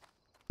me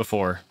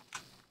before.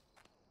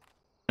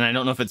 And I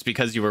don't know if it's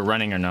because you were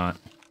running or not.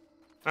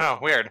 Oh,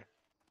 weird.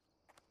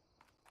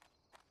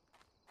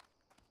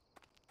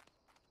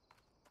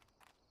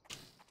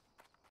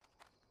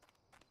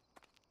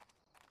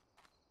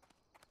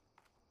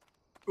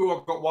 Ooh,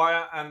 I've got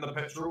wire and the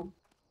petrol.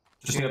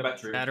 Just need a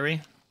battery.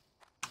 Battery.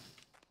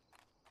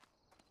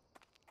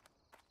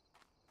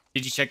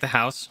 Did you check the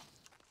house?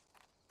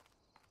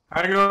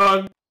 Hang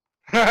on.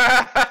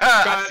 I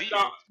Guys, see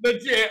no,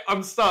 legit,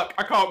 I'm stuck.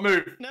 I can't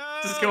move. No.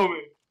 Just kill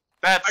me.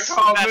 That's, I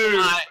can't that's move.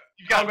 not.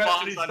 You've got I'm bombs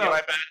actually on you, I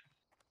stuck. bet.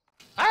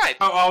 Alright.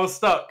 Oh, I was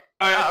stuck.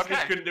 I Oh, actually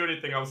okay. couldn't do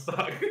anything. I was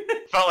stuck.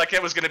 Felt like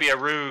it was gonna be a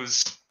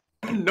ruse.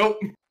 Nope.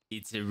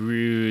 It's a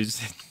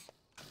ruse.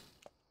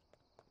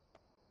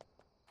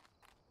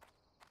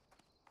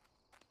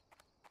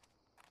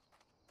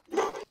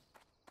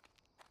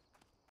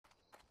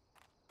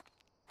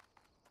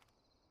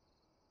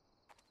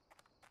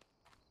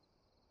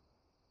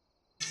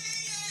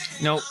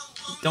 Nope.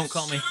 Don't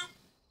call me.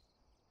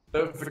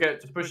 Don't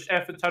forget to push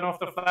F and turn off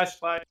the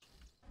flashlight.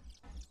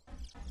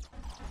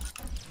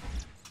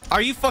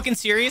 Are you fucking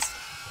serious?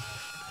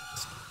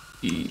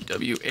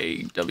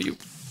 E-W-A-W.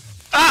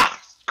 Ah!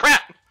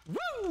 Crap!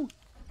 Woo!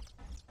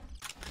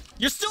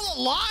 You're still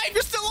alive!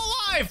 You're still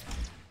alive!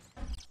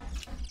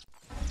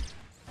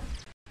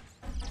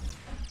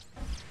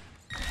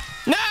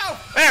 No!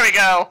 There we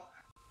go!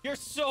 You're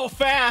so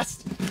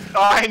fast! Oh,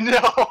 I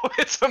know!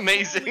 It's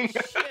amazing!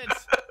 Shit.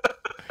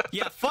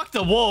 Yeah, fuck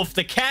the wolf.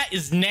 The cat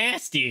is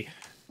nasty.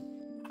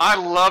 I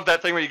love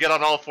that thing where you get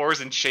on all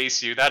fours and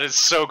chase you. That is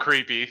so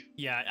creepy.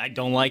 Yeah, I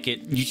don't like it.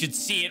 You should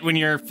see it when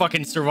you're a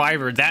fucking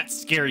survivor. That's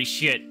scary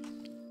shit.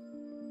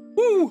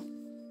 Woo!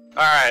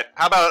 Alright,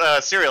 how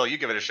about, Cereal? You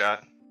give it a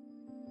shot.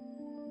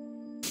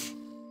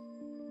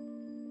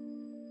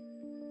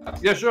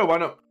 Yeah, sure, why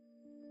not?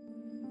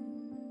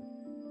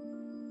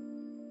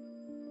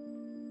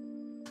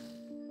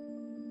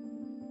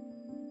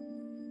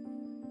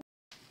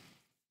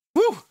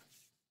 Woo!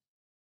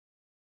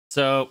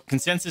 So,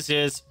 consensus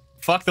is,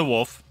 fuck the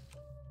wolf.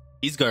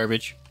 He's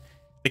garbage.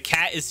 The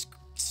cat is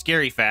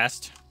scary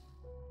fast.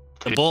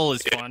 The bull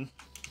is fun.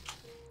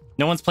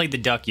 No one's played the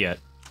duck yet.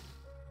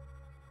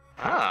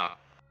 Ah.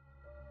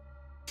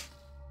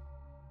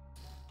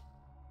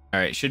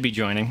 Alright, should be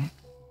joining.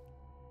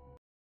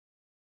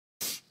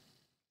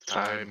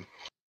 Time.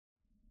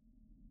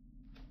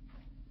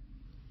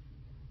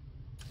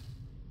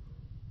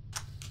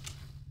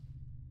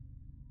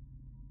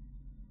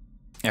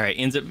 Alright,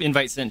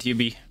 invite sent to you,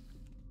 B.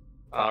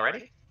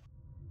 Already?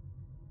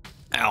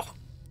 Ow.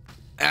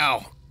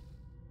 Ow.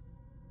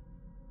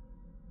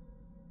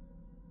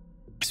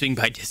 Swing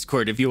by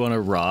Discord if you want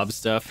to rob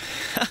stuff.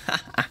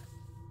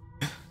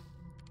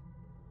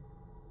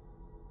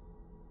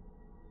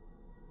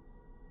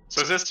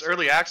 So is this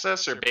early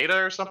access or beta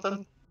or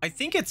something? I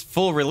think it's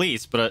full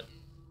release, but...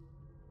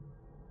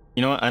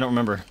 you know what? I don't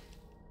remember.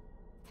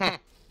 Hmm.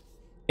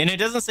 And it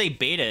doesn't say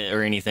beta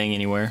or anything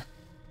anywhere.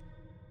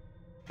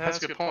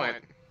 That's a good point.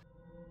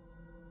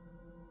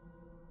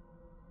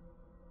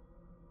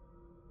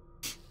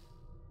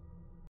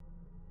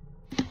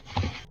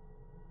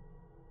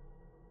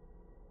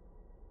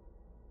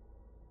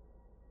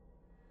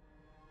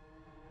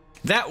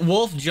 That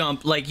wolf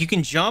jump, like, you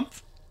can jump,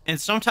 and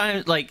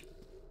sometimes, like...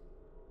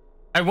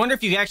 I wonder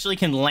if you actually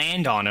can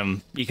land on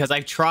him, because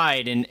I've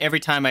tried, and every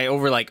time I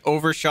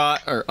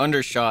overshot or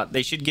undershot,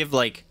 they should give,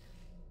 like...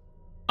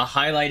 a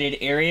highlighted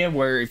area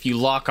where if you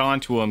lock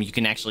onto him, you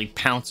can actually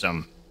pounce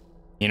him.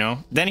 You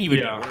know, then he would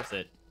be worth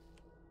it.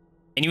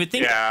 And you would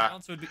think the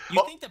pounce would be,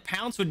 think the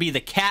pounce would be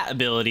the cat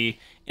ability,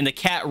 and the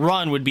cat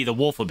run would be the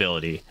wolf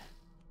ability.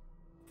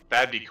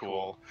 That'd be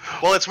cool.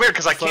 Well, it's weird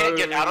because I can't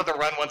get out of the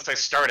run once I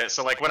start it.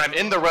 So like when I'm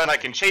in the run, I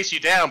can chase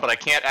you down, but I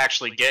can't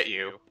actually get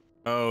you.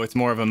 Oh, it's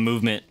more of a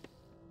movement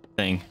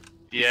thing.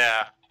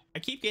 Yeah. I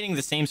keep getting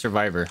the same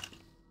survivor.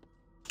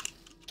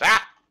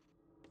 Ah!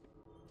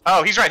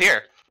 Oh, he's right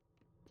here.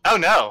 Oh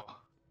no.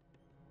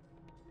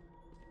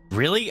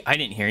 Really? I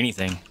didn't hear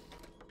anything.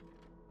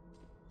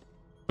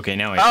 Okay,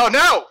 now I... Oh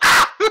no!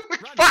 Ah!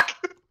 Fuck!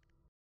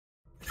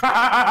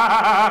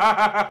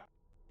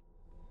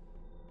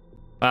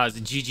 Wow, is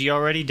it GG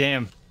already?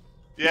 Damn.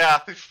 Yeah.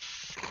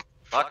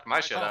 Fuck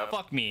my shit up.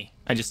 Fuck me.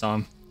 I just saw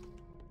him.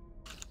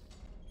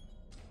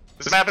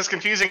 This map is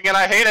confusing and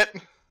I hate it.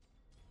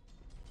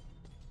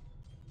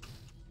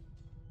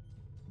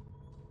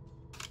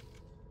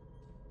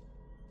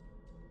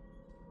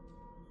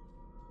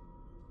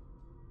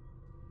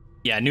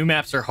 Yeah, new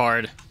maps are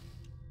hard.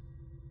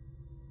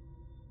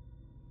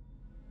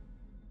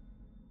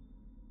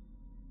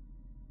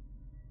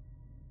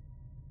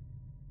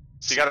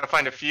 So you gotta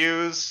find a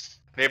fuse,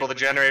 enable the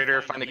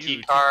generator, find a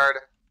key card.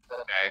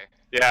 Okay.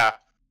 Yeah.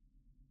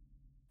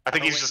 I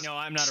think he's just... No,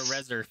 I'm not a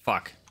reser.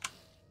 Fuck.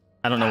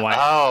 I don't know why.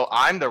 Oh,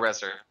 I'm the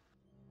reser.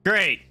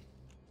 Great.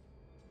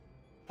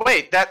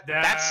 Wait, that's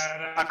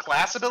a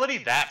class ability?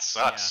 That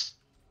sucks.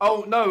 Yeah.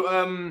 Oh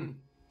no,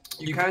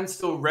 you can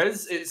still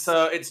res.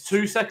 It's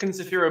 2 seconds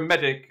if you're a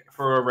medic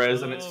for a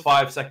res, and it's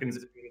 5 seconds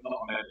if you're not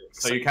a medic.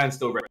 So you can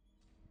still res.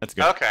 That's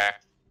good. Okay.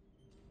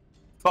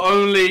 But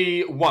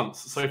only once.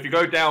 So if you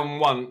go down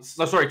once,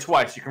 no, sorry,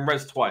 twice. You can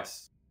res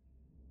twice.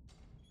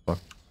 Fuck.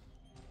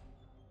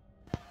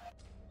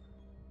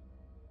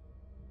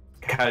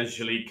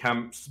 Casually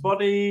camps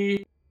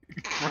body.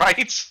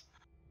 Right?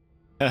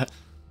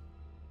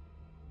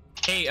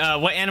 Hey,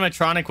 what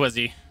animatronic was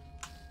he?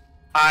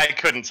 I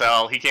couldn't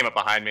tell. He came up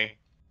behind me.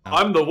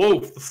 I'm the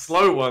wolf, the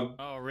slow one.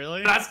 Oh,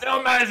 really? But I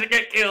still managed to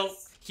get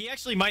kills. He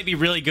actually might be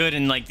really good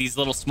in like these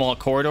little small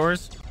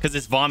corridors, because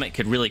his vomit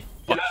could really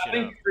fuck I shit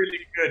think up. it's really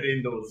good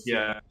indoors,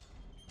 yeah.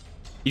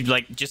 You'd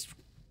like just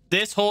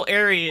this whole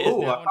area is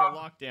now under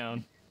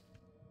lockdown.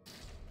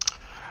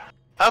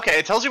 Okay,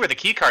 it tells you where the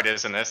key card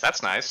is in this.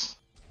 That's nice.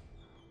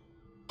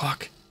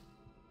 Fuck.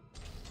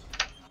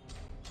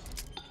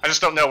 I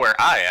just don't know where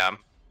I am.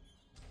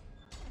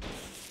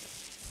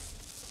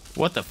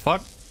 What the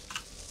fuck?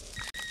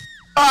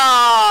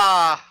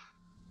 Ah!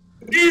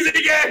 Easy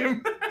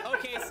game!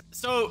 Okay,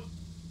 so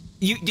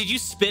did you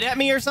spit at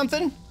me or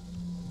something?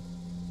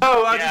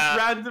 Oh, I just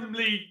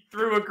randomly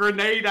threw a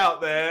grenade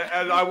out there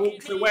and I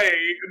walked away,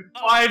 and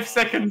 5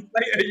 seconds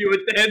later you were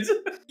dead.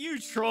 You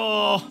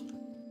troll.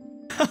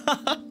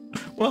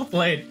 Well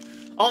played.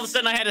 All of a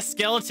sudden I had a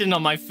skeleton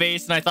on my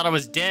face and I thought I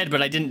was dead,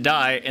 but I didn't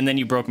die, and then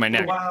you broke my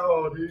neck.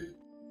 Wow, dude.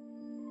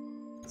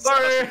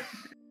 Sorry.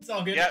 It's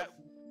all good. Yeah.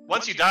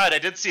 Once you died, I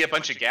did see a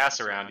bunch of gas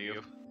around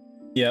you.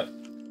 Yep.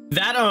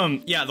 That,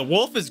 yeah, the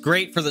wolf is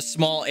great for the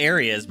small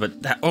areas,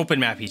 but that open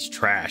map, he's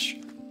trash.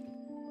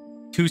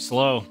 Too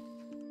slow.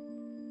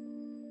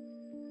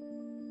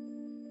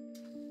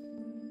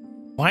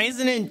 Why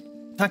isn't it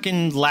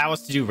fucking allow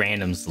us to do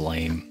randoms?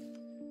 Lame.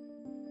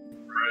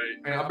 Right.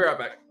 Hey, I'll be right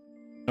back.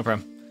 No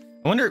problem.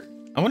 I wonder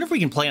if we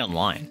can play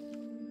online.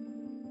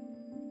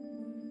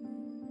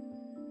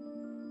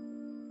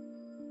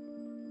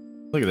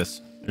 Look at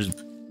this. There's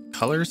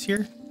colors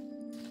here.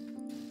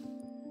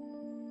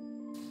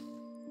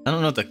 I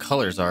don't know what the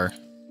colors are.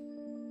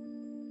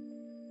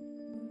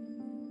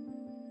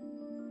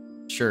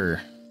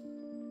 Sure.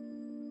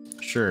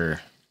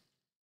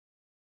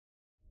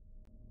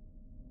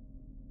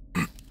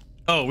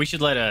 Oh, we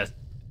should let a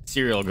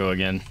cereal go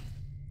again.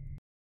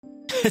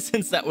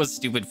 Since that was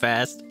stupid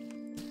fast.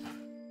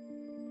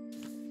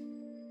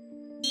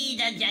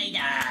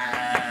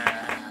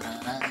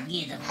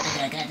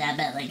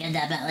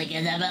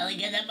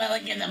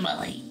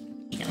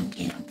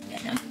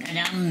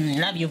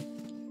 Love you.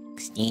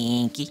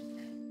 Stinky.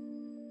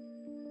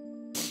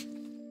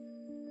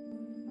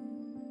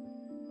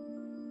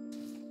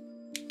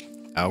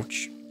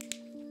 Ouch.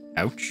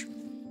 Ouch.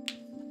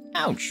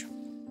 Ouch.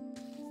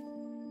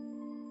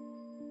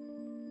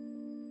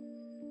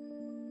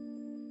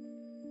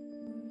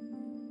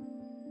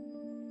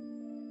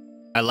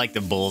 I like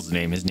the bull's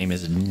name. His name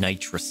is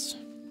Nitrous.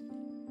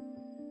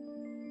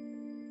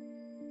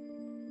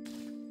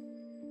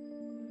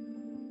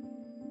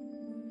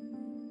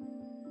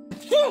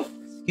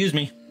 Excuse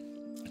me.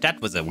 That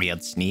was a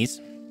weird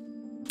sneeze.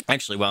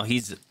 Actually, while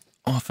he's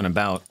off and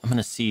about, I'm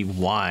gonna see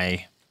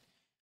why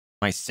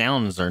my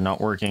sounds are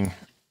not working.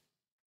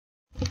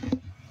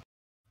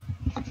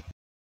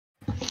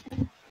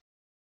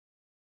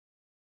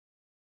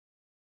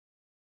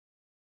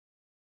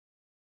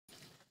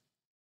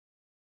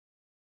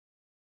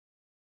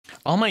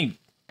 All my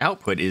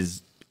output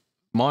is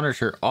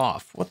monitor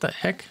off. What the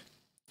heck?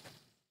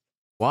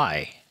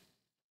 Why?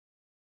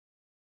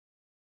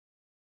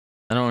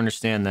 I don't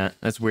understand that.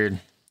 That's weird.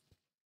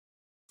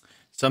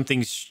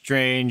 Something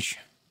strange.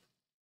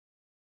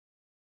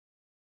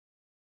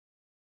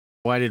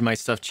 Why did my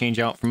stuff change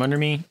out from under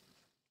me?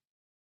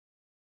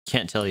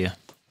 Can't tell you.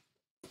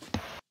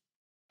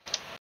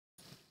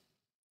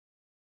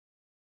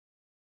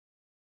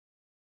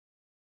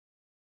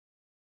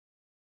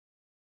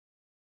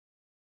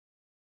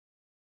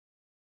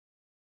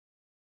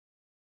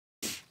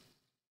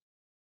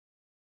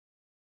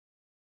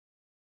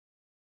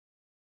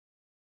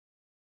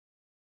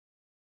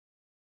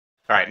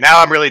 All right, now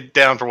I'm really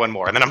down for one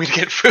more, and then I'm gonna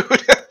get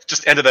food.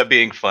 Just ended up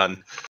being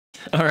fun.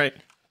 All right.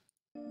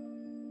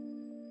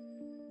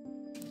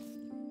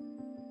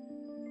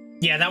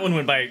 Yeah, that one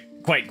went by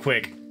quite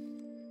quick.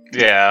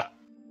 Yeah.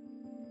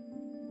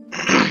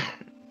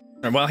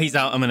 While he's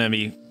out, I'm gonna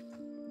be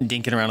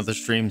dinking around with the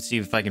stream, see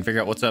if I can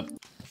figure out what's up.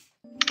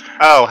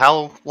 Oh,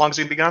 how long's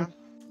he been gone?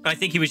 I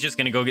think he was just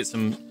gonna go get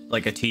some,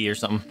 like a tea or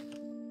something.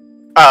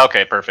 Oh,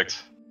 okay,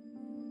 perfect.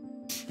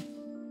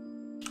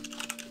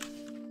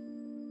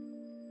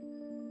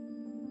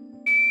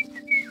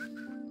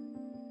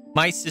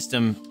 My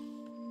system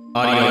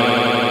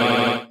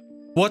audio.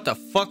 What the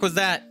fuck was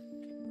that?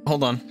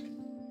 Hold on.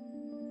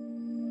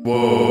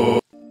 Whoa.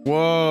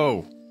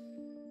 Whoa.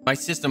 My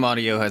system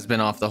audio has been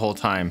off the whole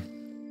time.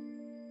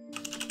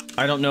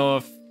 I don't know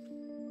if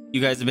you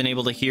guys have been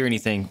able to hear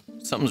anything.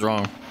 Something's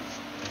wrong.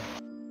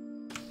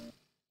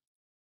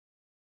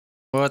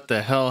 What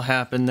the hell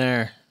happened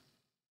there?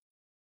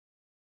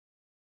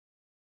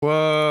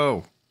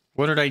 Whoa.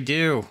 What did I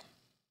do?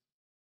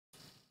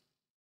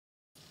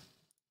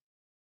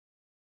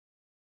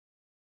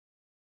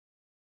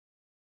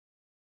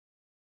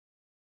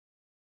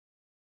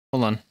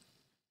 Hold on.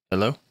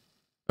 Hello?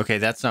 Okay,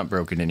 that's not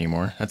broken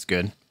anymore. That's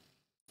good.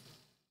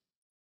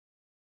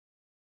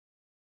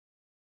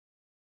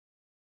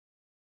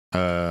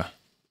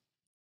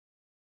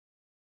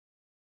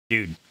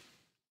 Dude.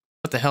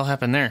 What the hell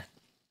happened there?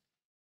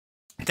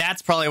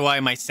 That's probably why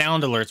my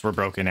sound alerts were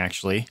broken,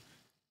 actually.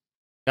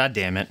 God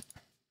damn it.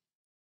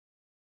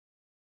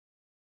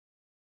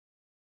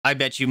 I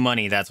bet you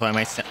money that's why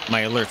my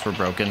alerts were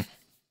broken.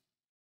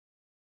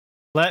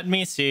 Let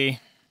me see.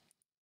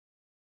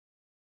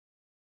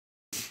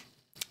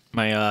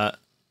 My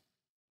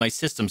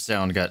system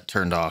sound got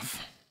turned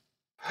off.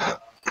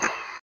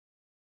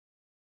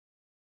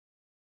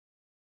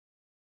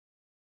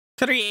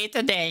 Create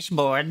a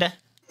dashboard.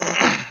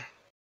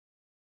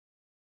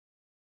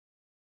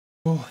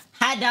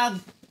 Hot dog,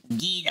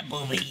 get the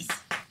boobies.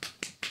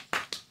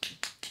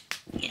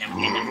 Get them,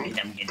 get them, get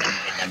them, get them,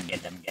 get them,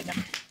 get them, get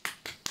them.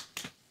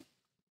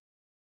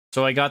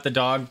 So I got the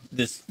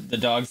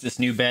dog's this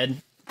new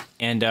bed,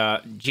 and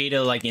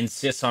Jada like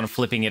insists on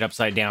flipping it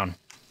upside down.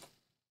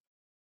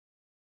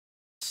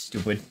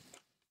 Stupid.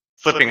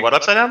 Flipping what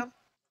upside down?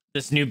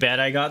 This new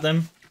bed I got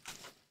them.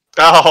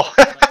 Oh.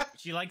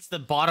 She likes the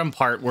bottom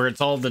part where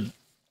it's all the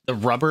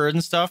rubber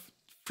and stuff.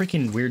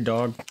 Freaking weird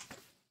dog.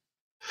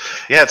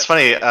 Yeah, it's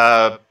funny.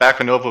 Back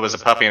when Nova was a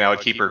puppy and I would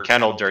keep her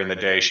kenneled during the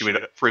day, she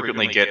would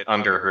frequently get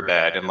under her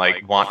bed and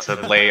like want to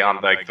lay on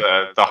like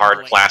the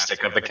hard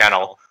plastic of the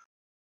kennel.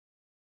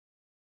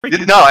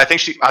 No, I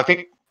think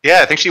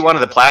she wanted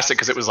the plastic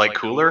because it was like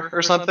cooler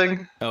or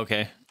something.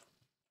 Okay.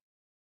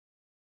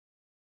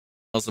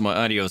 Also, my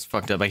audio is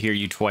fucked up. I hear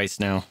you twice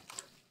now.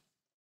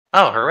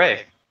 Oh,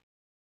 hooray.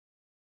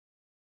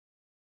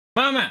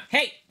 Mama!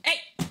 Hey! Hey!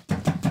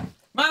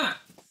 Mama!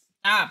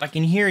 Stop! I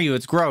can hear you.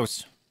 It's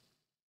gross.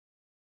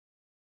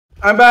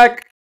 I'm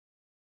back.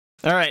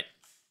 All right.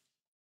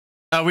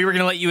 We were going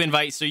to let you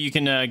invite so you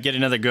can get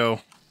another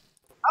go.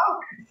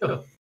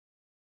 Oh.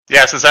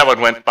 Yeah, since that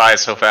one went by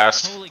so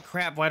fast. Holy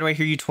crap, why do I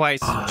hear you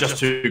twice? Just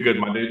too good,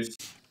 my dudes.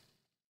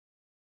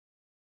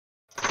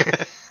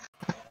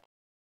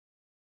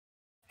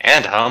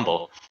 And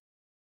humble.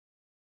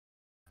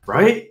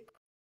 Right?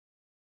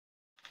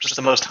 Just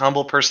the most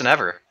humble person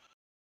ever.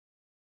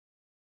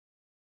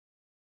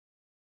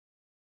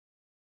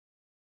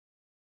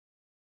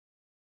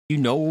 You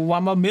know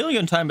I'm a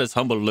million times as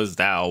humble as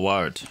thou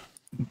art.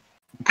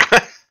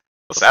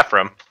 What's that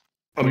from?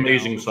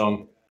 Amazing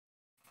song.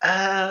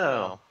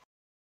 Oh.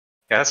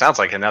 Yeah, that sounds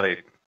like it now that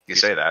you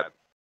say that.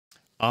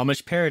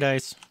 Amish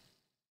Paradise.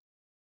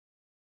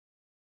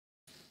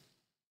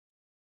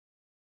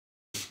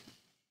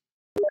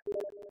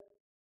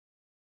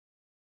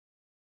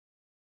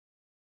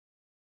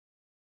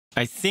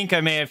 I think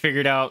I may have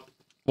figured out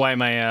why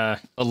my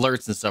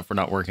alerts and stuff were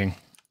not working.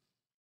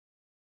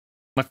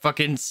 My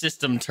fucking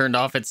system turned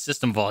off its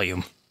system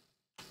volume.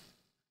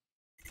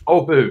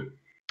 Oh, boo.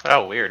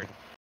 Oh, weird.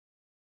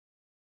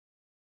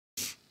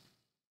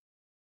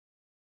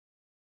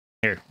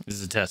 Here, this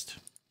is a test.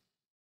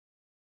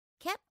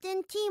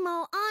 Captain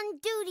Timo on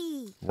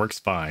duty. Works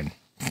fine.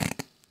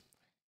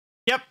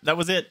 Yep, that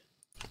was it.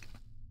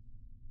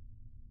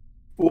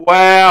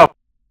 Wow.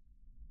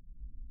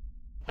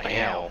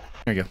 Wow.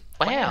 There you go.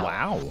 Wow.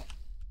 Wow.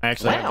 I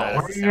actually have that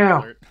as a sound Wow.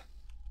 alert. Oh,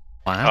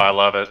 Wow. I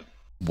love it.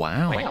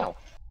 Wow. Wow.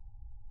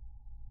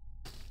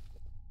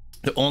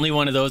 The only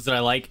one of those that I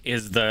like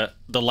is the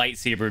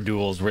lightsaber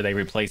duels where they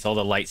replace all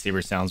the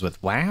lightsaber sounds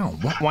with wow.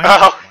 Wow.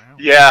 Oh. Wow.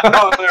 Yeah.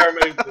 Oh, they're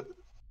amazing.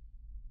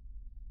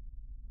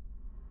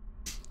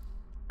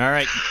 All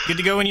right, good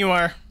to go when you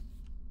are.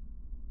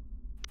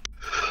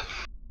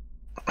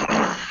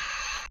 I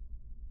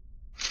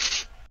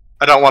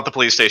don't want the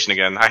police station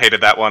again. I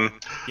hated that one.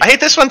 I hate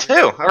this one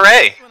too.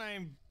 Hooray! This one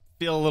I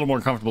feel a little more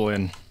comfortable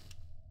in.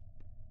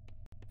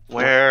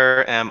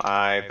 Where am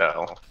I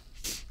though?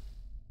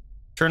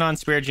 Turn on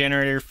spare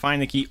generator.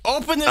 Find the key.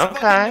 Open this Okay.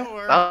 fucking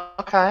door.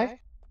 Okay.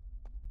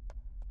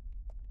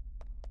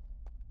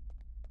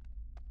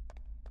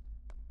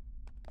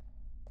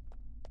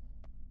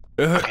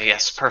 Okay.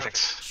 Yes. Perfect.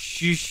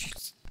 Shh.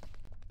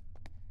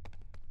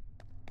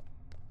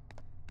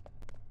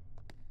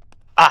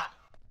 Ah.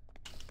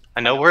 I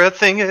know where a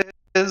thing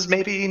is.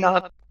 Maybe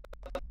not.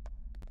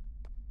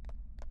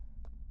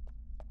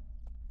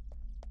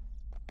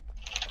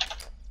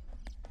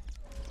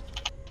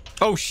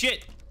 Oh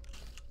shit!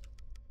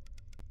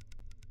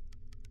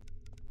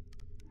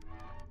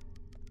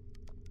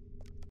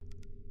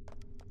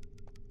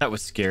 That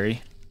was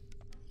scary.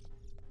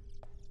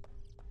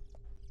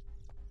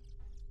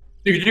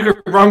 Dude, you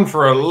could run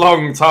for a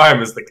long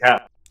time as the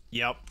cat.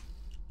 Yep.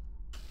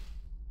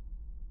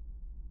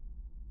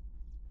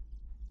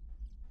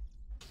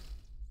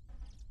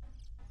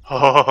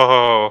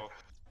 Oh.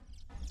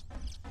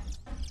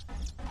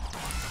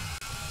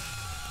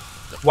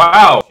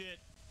 Wow.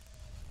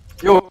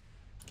 You're...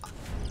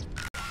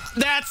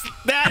 That's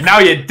Now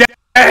you're dead!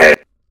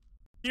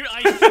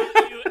 I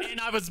shot you and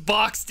I was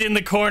boxed in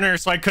the corner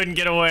so I couldn't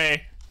get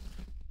away.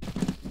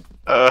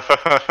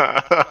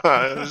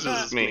 This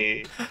is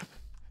me.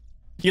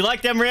 You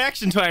like them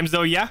reaction times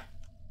though, yeah?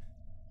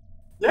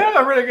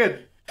 Yeah, really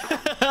good.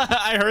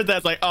 I heard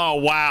that, like, oh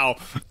wow.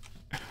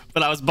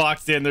 But I was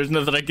boxed in, there's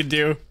nothing I could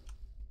do.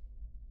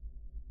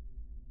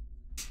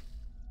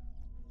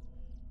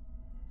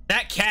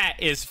 That cat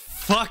is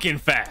fucking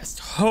fast.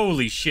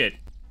 Holy shit.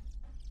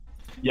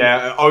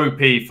 Yeah, OP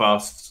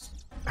fast.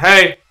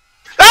 Hey!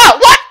 Ah!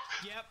 What?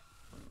 Yep.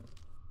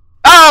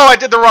 Oh, I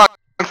did the wrong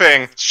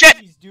thing. Shit!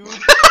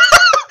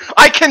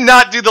 I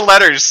cannot do the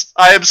letters.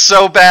 I am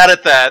so bad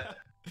at that.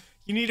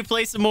 You need to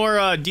play some more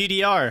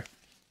DDR.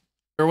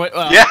 Or what?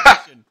 Yeah.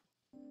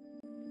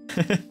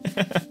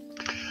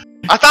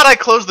 I thought I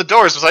closed the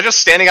doors. Was I just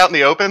standing out in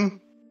the open?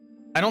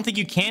 I don't think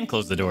you can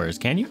close the doors,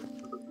 can you?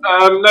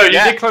 No, you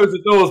did close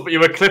the doors, but you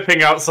were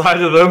clipping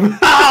outside of them.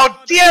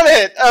 Oh, damn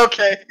it!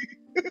 Okay.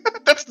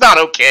 That's not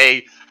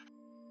okay.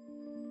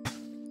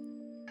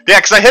 Yeah,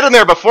 because I hit him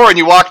there before and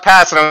you walked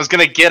past and I was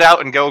gonna get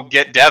out and go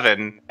get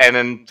Devin. And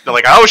then they're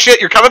like, oh shit,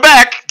 you're coming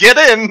back! Get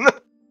in!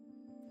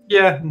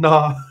 Yeah,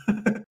 nah.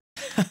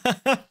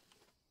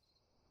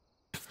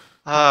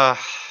 I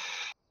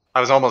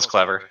was almost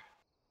clever.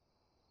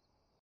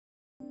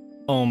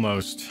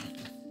 Almost.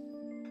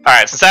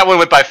 Alright, since that one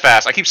went by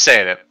fast, I keep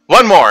saying it.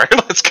 One more!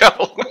 Let's go!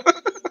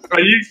 Are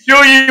you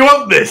sure you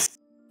want this?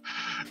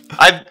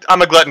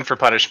 I'm a glutton for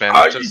punishment.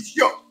 Are Just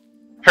you sure?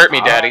 hurt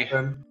me, daddy.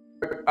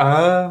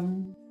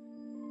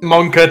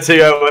 Monka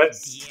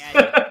TOS.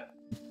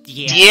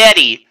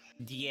 Daddy!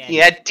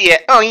 Yeah,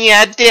 oh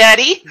yeah,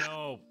 daddy!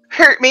 No.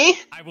 Hurt me!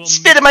 I will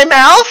Spit in my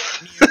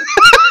mouth!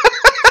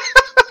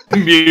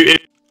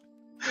 Muted.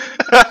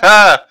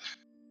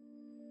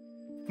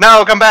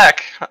 No, come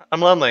back!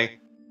 I'm lonely.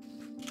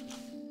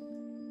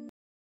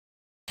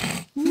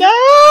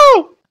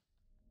 No!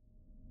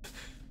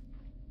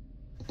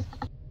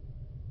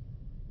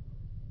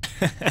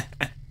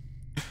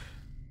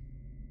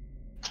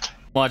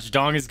 Watch,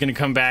 Dong is gonna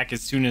come back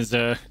as soon as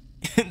the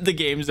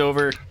game's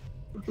over.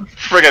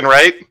 Friggin'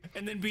 right?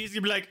 And then B's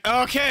gonna be like,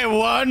 okay,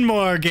 one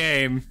more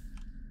game.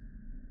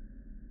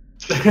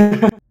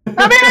 I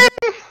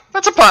mean,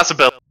 that's a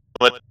possibility.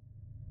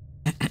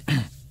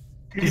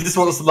 He just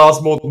wants to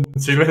last more than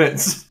 2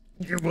 minutes.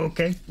 You're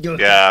okay. You're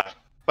okay. Yeah.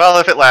 Well,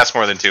 if it lasts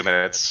more than 2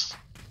 minutes.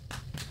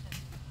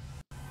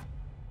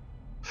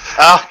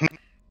 Oh.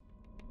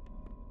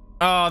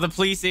 Oh, the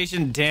police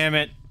station, damn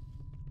it.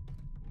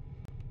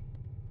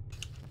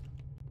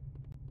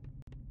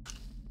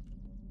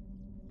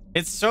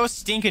 It's so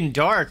stinking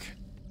dark.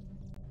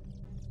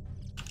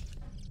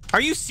 Are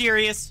you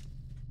serious?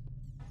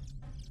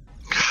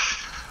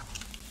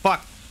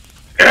 Fuck.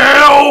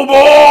 Hell,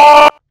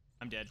 boy!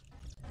 I'm dead.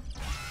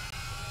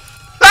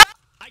 I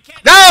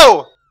can't.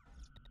 No!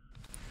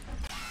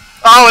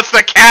 Oh, it's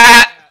the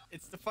cat!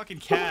 It's the fucking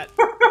cat.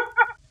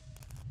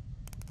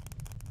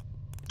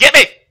 Get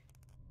me!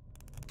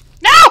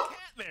 No!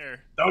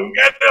 There. Don't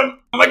get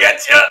them! I'm gonna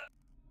get you!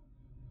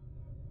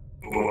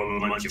 Oh,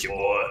 munchy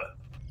boy.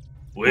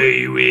 Where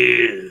you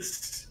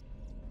is?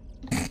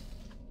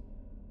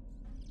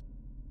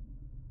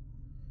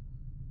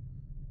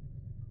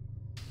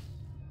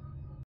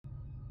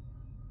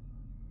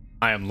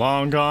 I am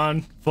long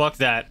gone. Fuck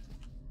that.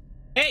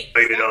 Hey!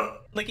 Baby dog.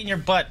 Licking your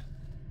butt.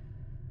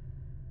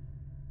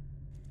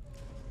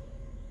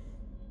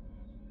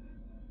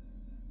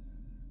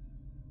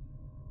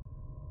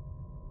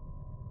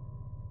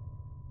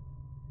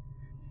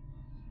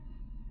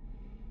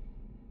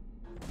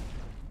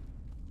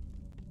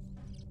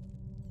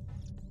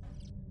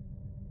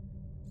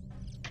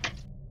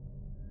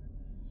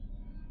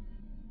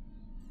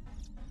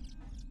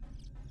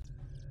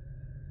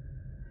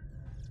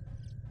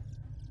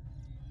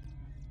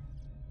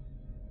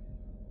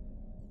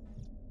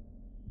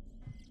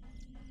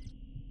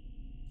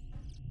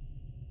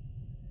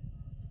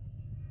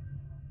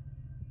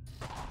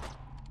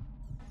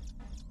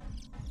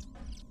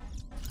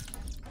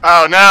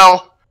 Oh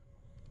no!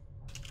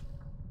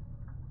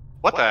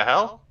 What the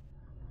hell?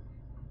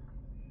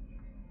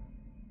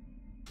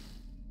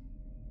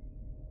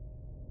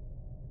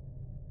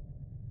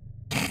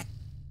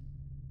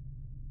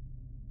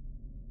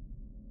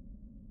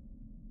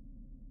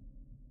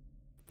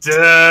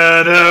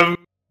 Da-dum.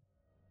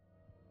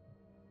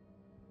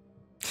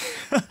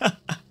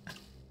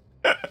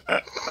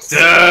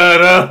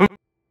 Da-dum.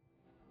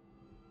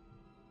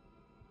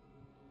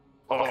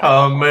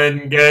 Come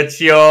and get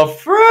your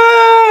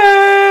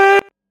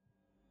friend.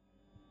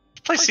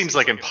 This place seems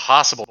like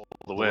impossible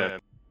to win.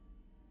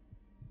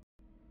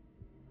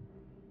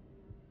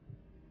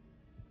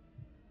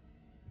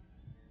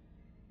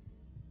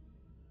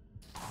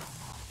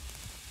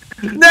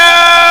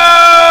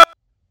 No!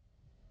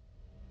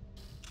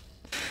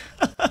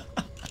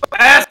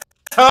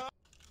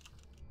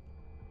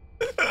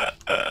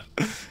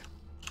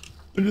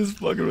 I'm just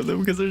fucking with him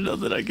because there's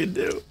nothing I can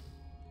do.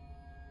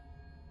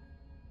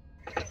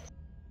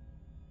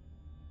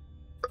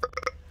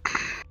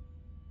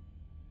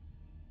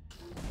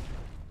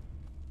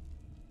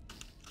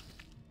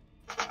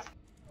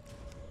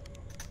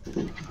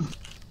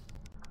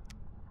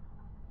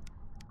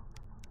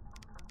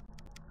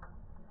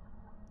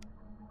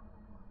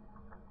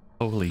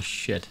 Holy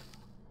shit.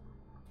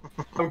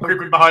 I'm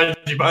creeping behind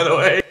you, by the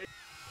way.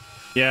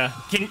 Yeah.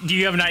 Do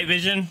you have night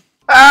vision?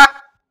 Ah!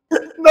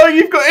 No,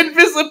 you've got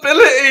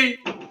invisibility!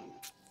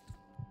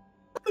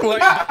 What?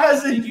 That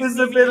has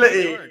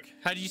invisibility!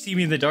 How do you see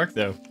me in the dark,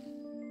 though?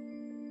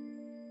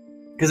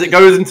 Because it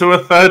goes into a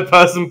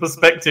third-person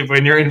perspective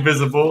when you're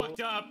invisible.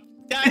 Fucked up.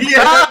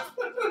 Yeah!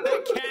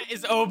 That cat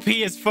is OP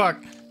as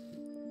fuck.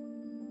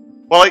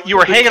 Well, you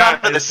were hanging cat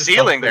off of the is just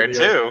ceiling there,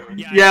 something,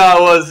 too. Yeah, I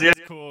was, yeah.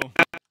 Cool.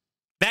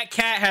 That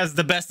cat has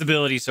the best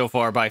ability so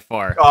far, by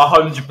far.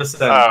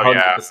 100%. Oh,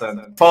 yeah.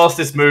 100%.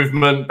 Fastest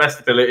movement, best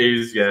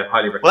abilities, yeah,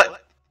 highly recommend.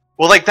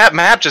 Well, like, that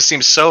map just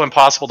seems so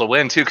impossible to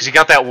win, too, because you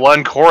got that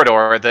one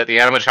corridor that the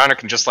animatronic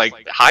can just, like,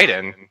 hide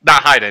in.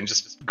 Not hide in,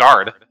 just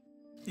guard.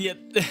 Yeah.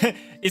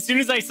 As soon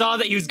as I saw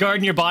that he was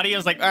guarding your body, I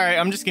was like, alright,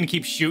 I'm just gonna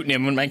keep shooting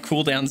him when my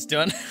cooldown's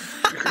done.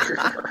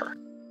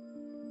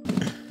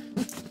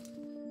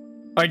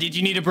 Alright, did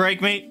you need a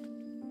break, mate?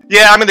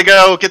 Yeah, I'm gonna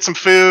go get some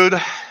food,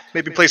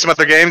 maybe play some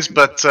other games,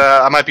 but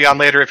I might be on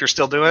later if you're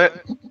still doing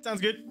it. Sounds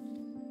good.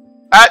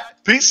 Alright,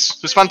 peace.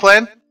 It was fun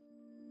playing.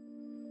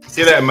 See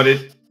you later, my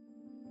dude.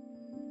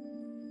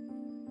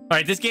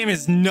 Alright, this game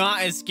is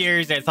not as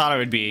scary as I thought it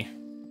would be,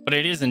 but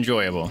it is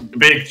enjoyable.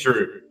 Big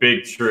true,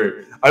 big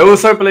true. I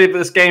also believe that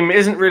this game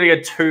isn't really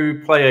a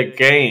two-player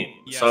game.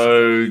 Yeah.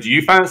 So, do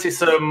you fancy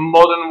some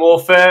Modern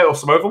Warfare or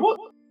some Overwatch?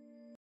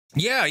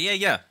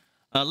 Yeah.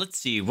 Let's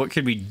see, what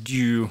could we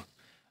do?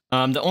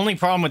 The only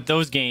problem with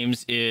those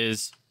games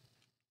is,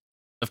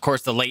 of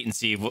course, the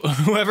latency.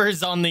 Whoever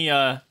is on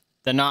the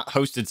not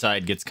hosted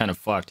side gets kind of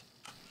fucked.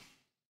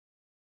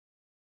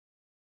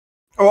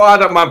 Oh, I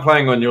don't mind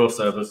playing on your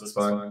servers, it's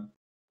fine.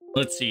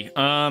 Let's see.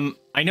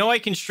 I know I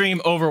can stream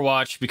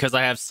Overwatch because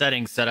I have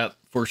settings set up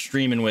for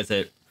streaming with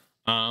it.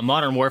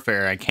 Modern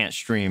Warfare, I can't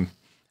stream.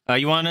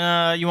 You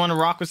wanna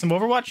rock with some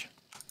Overwatch?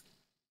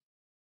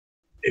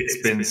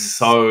 It's been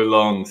so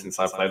long since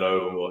I played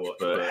Overwatch,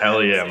 but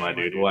hell yeah, my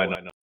dude, why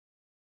not?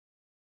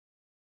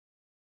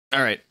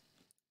 All right,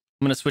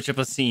 I'm gonna switch up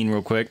a scene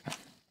real quick.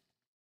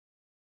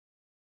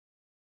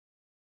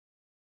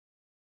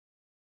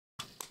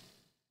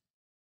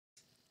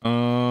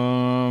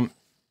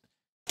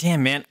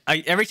 Damn man,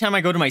 every time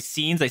I go to my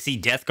scenes, I see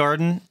Death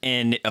Garden,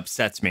 and it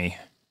upsets me.